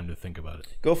more time to think about it?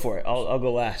 Go for it. I'll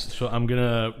go last. So I'm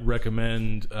gonna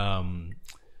recommend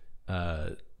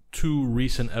 2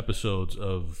 recent episodes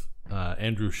of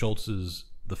Andrew Schultz's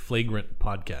The Flagrant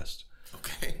podcast.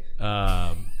 Okay.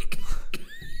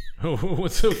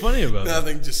 What's so funny about that?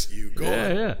 Nothing, just you. Go on.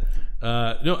 Yeah.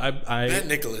 No, Matt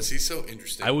Nicholas, he's so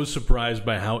interesting. I was surprised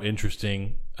by how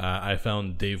interesting I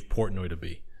found Dave Portnoy to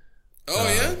be. Oh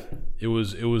yeah. It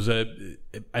was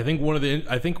I think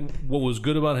what was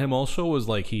good about him also was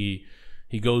like he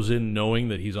goes in knowing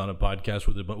that he's on a podcast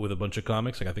with a bunch of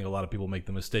comics. Like I think a lot of people make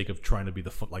the mistake of trying to be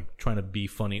trying to be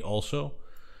funny also,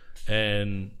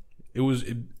 and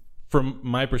from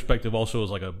my perspective also was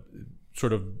like a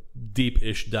sort of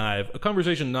deep-ish dive, a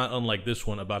conversation not unlike this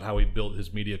one about how he built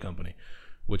his media company,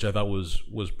 which I thought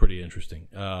was pretty interesting.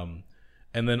 And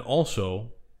then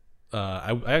also,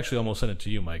 I actually almost sent it to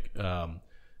you, Mike.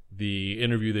 The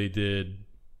interview they did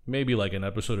maybe like an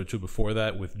episode or 2 before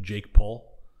that with Jake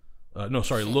Paul.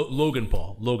 Logan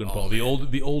Paul.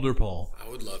 The older Paul. I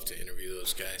would love to interview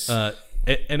those guys.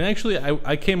 And actually,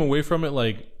 I came away from it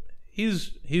like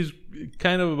he's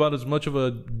kind of about as much of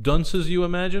a dunce as you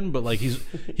imagine, but like he's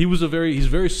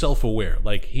very self-aware.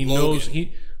 Like he knows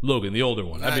Logan, the older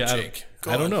one. Not Jake.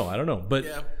 I don't know, but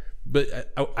yeah.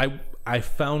 But I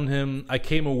found him. I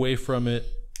came away from it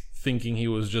thinking he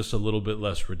was just a little bit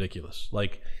less ridiculous.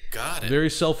 Like, got it.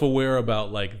 Very self-aware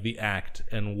about like the act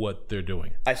and what they're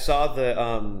doing. I saw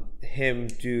the him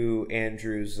do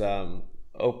Andrew's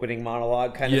opening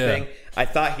monologue kind of thing. I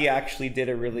thought he actually did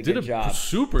a really good job.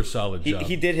 Super solid job.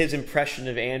 He did his impression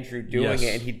of Andrew doing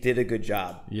it, and he did a good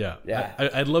job. Yeah. Yeah.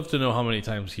 I'd love to know how many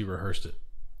times he rehearsed it.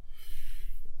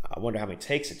 I wonder how many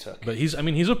takes it took. But he's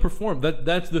a performer.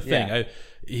 That's the thing. Yeah.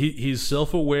 He's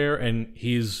self-aware and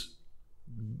he's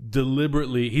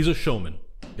a showman.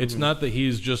 It's not that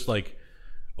he's just like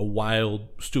a wild,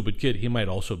 stupid kid. He might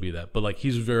also be that. But like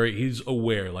he's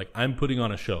aware. Like I'm putting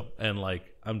on a show and like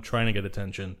I'm trying to get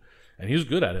attention, and he's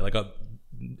good at it. Like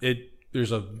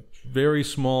there's a very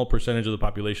small percentage of the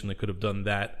population that could have done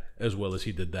that as well as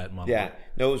he did that monologue. Yeah.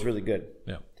 No, it was really good.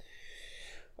 Yeah.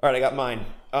 All right, I got mine.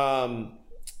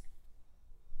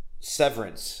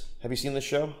 Severance. Have you seen this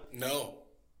show? No.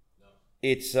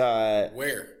 It's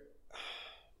Where?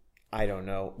 I don't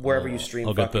know. Wherever you stream.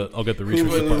 I'll get the research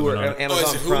Hulu department or on it. Amazon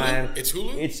is it Hulu? Prime. It's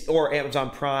Hulu? It's or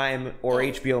Amazon Prime or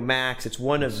HBO Max. It's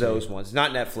one of those ones.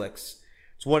 Not Netflix.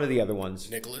 It's one of the other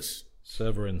ones. Nicholas?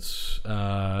 Severance.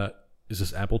 Is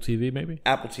this Apple TV maybe?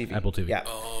 Apple TV. Apple TV. Yeah.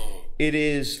 Oh. It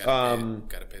is.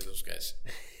 Gotta pay those guys.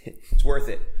 It's worth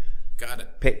it. Got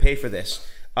it. Pay for this.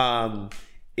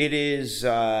 It is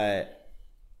Ben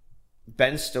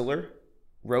Stiller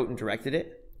wrote and directed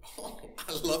it. Oh,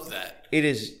 I love that. It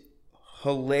is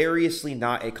hilariously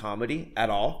not a comedy at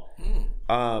all.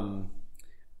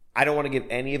 I don't want to give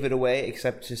any of it away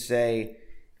except to say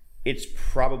it's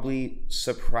probably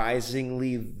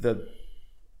surprisingly the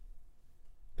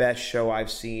best show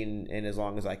I've seen in as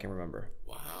long as I can remember.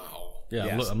 Wow. Yeah,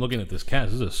 Yes. I'm looking at this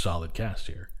cast. This is a solid cast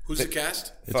here. Who's the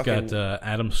cast? It's Fucking- got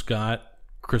Adam Scott,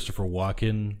 Christopher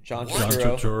Walken, John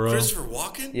Turturro. Christopher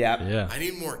Walken? Yeah. Yeah. I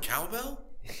need more cowbell?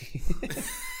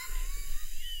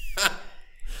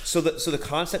 So the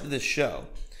concept of this show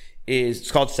is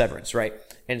it's called Severance, right?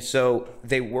 And so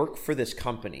they work for this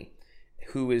company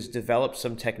who has developed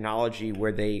some technology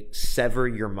where they sever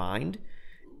your mind.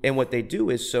 And what they do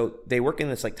is, so they work in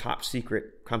this like top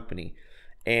secret company,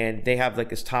 and they have like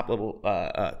this top level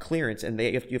clearance, and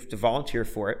you have to volunteer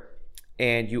for it.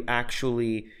 And you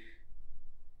actually,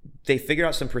 they figured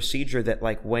out some procedure that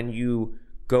like when you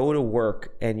go to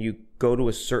work and you go to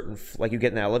a certain, like you get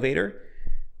in the elevator,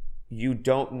 you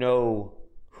don't know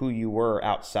who you were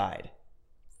outside.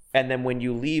 And then when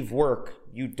you leave work,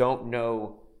 you don't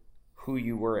know who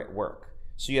you were at work.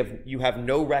 So you have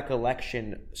no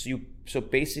recollection. So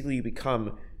basically you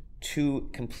become two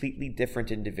completely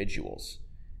different individuals.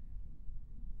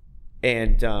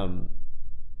 And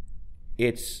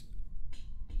it's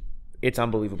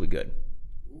unbelievably good.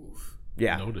 Oof.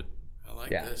 Yeah. Noted. I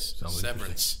like Yeah. this. Sounds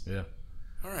Severance. Yeah.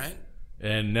 All right.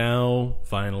 And now,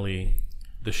 finally,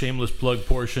 the shameless plug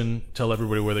portion. Tell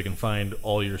everybody where they can find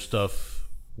all your stuff,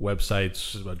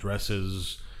 websites,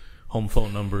 addresses, home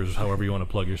phone numbers, however you want to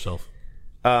plug yourself.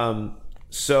 So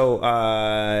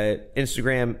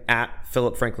Instagram at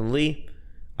Philip Franklin Lee.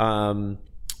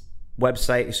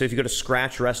 Website. So if you go to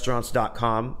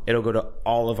scratchrestaurants.com, it'll go to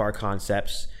all of our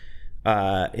concepts.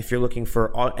 If you're looking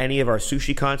for any of our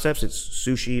sushi concepts, it's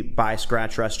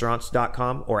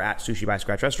sushibyscratchrestaurants.com or at Sushi by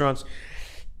Scratch Restaurants.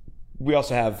 We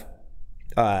also have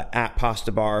at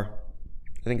Pasta Bar.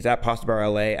 I think it's at Pasta Bar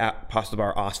LA, at Pasta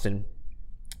Bar Austin.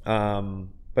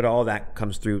 But all of that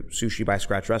comes through Sushi by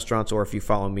Scratch Restaurants, or if you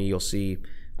follow me, you'll see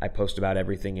I post about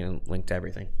everything and link to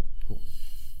everything.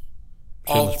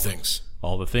 All the things.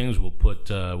 All the things. We'll put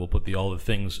the All the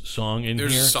Things song in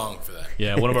There's here. a song for that.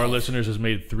 Yeah, one of our listeners has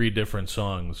made 3 different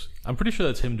songs. I'm pretty sure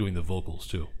that's him doing the vocals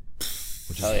too,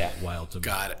 which is yeah. wild to me.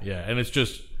 Got it. Yeah, and it's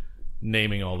just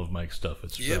naming all of Mike's stuff.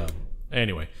 It's Yep.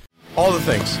 Anyway. All the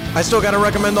things. I still gotta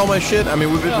recommend all my shit. I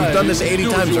mean, we've done this 80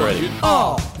 times already.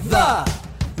 All the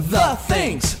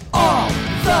things. All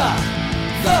the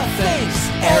things.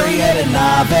 Arietta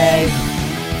Nave,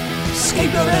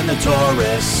 Scapegoat and the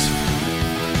Taurus,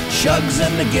 Chugs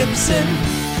and the Gibson.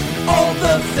 All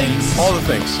the things. All the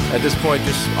things. At this point,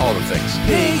 just all the things.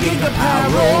 Big Ink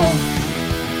Apparel,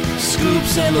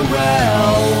 Scoops and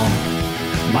Lorel,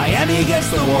 Miami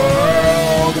against the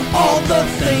world. All the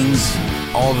things.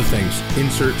 All the things.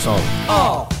 Insert song.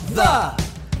 All the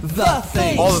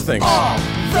things. All the things. All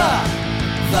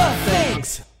the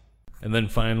things. And then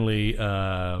finally,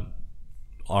 our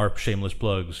shameless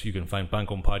plugs. You can find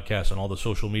Pancon Podcast on all the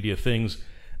social media things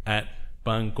at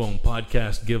Pancon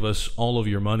Podcast. Give us all of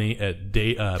your money at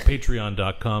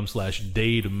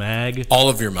patreon.com/dademag. All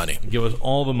of your money. Give us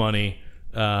all the money.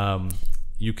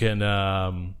 You can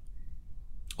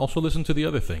also listen to the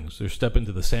other things. There's Step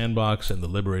Into the Sandbox and the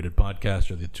Liberated Podcast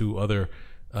are the two other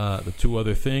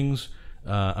things.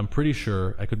 I'm pretty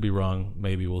sure, I could be wrong,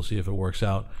 maybe we'll see if it works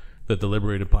out, that the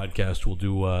Liberated Podcast will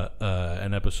do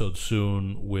an episode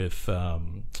soon with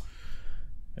I'm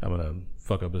gonna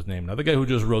fuck up his name now, the guy who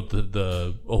just wrote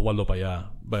the Oswaldo Payá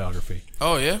biography.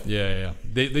 Oh, yeah? Yeah.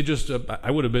 They just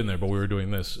I would have been there, but we were doing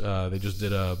this. They just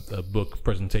did a book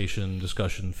presentation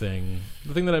discussion thing,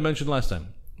 the thing that I mentioned last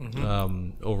time,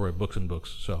 over at Books and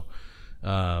Books. So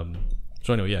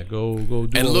anyway, yeah, go do.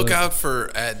 And all look that. out for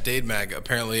at Dade Mag.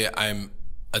 Apparently, I'm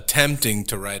attempting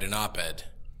to write an op-ed,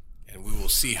 and we will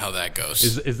see how that goes.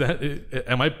 Is that?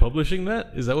 Am I publishing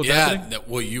that? Is that what's happening?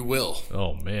 Well, you will.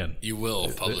 Oh man, You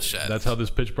will publish that. that's how this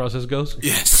pitch process goes.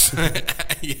 Yes.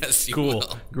 Yes, you Cool,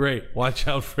 will. great. Watch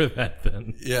out for that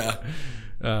then. Yeah.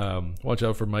 Watch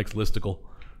out for Mike's listicle.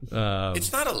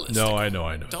 It's not a list. No, I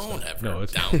know. Don't ever No,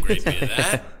 it's downgrade me to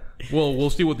that. Well, we'll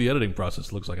see what the editing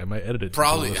process looks like. I might edit it. to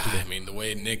Probably. the listicle. I mean, the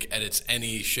way Nick edits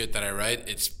any shit that I write,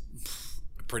 it's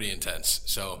pretty intense.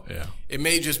 So Yeah. it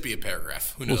may just be a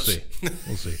paragraph. Who We'll knows? see.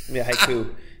 We'll see. Yeah,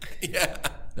 haiku.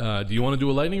 Yeah. Do you want to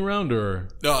do a lightning round or?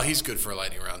 No, he's good for a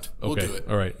lightning round. We'll Okay. do it.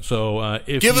 All right. So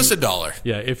if Give you- us $1.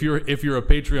 Yeah, if you're a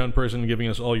Patreon person giving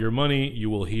us all your money,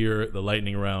 you will hear the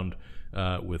lightning round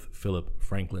with Philip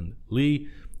Franklin Lee.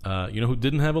 You know who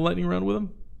didn't have a lightning round with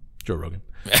him? Joe Rogan.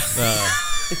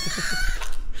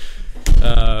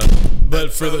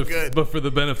 But for good. but for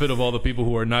the benefit of all the people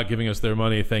who are not giving us their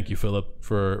money, thank you, Philip,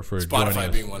 for Spotify joining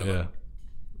us. being one of them.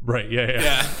 Right,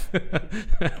 yeah.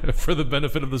 For the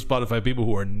benefit of the Spotify people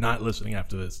who are not listening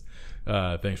after this,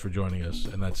 thanks for joining us.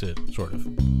 And that's it, sort of.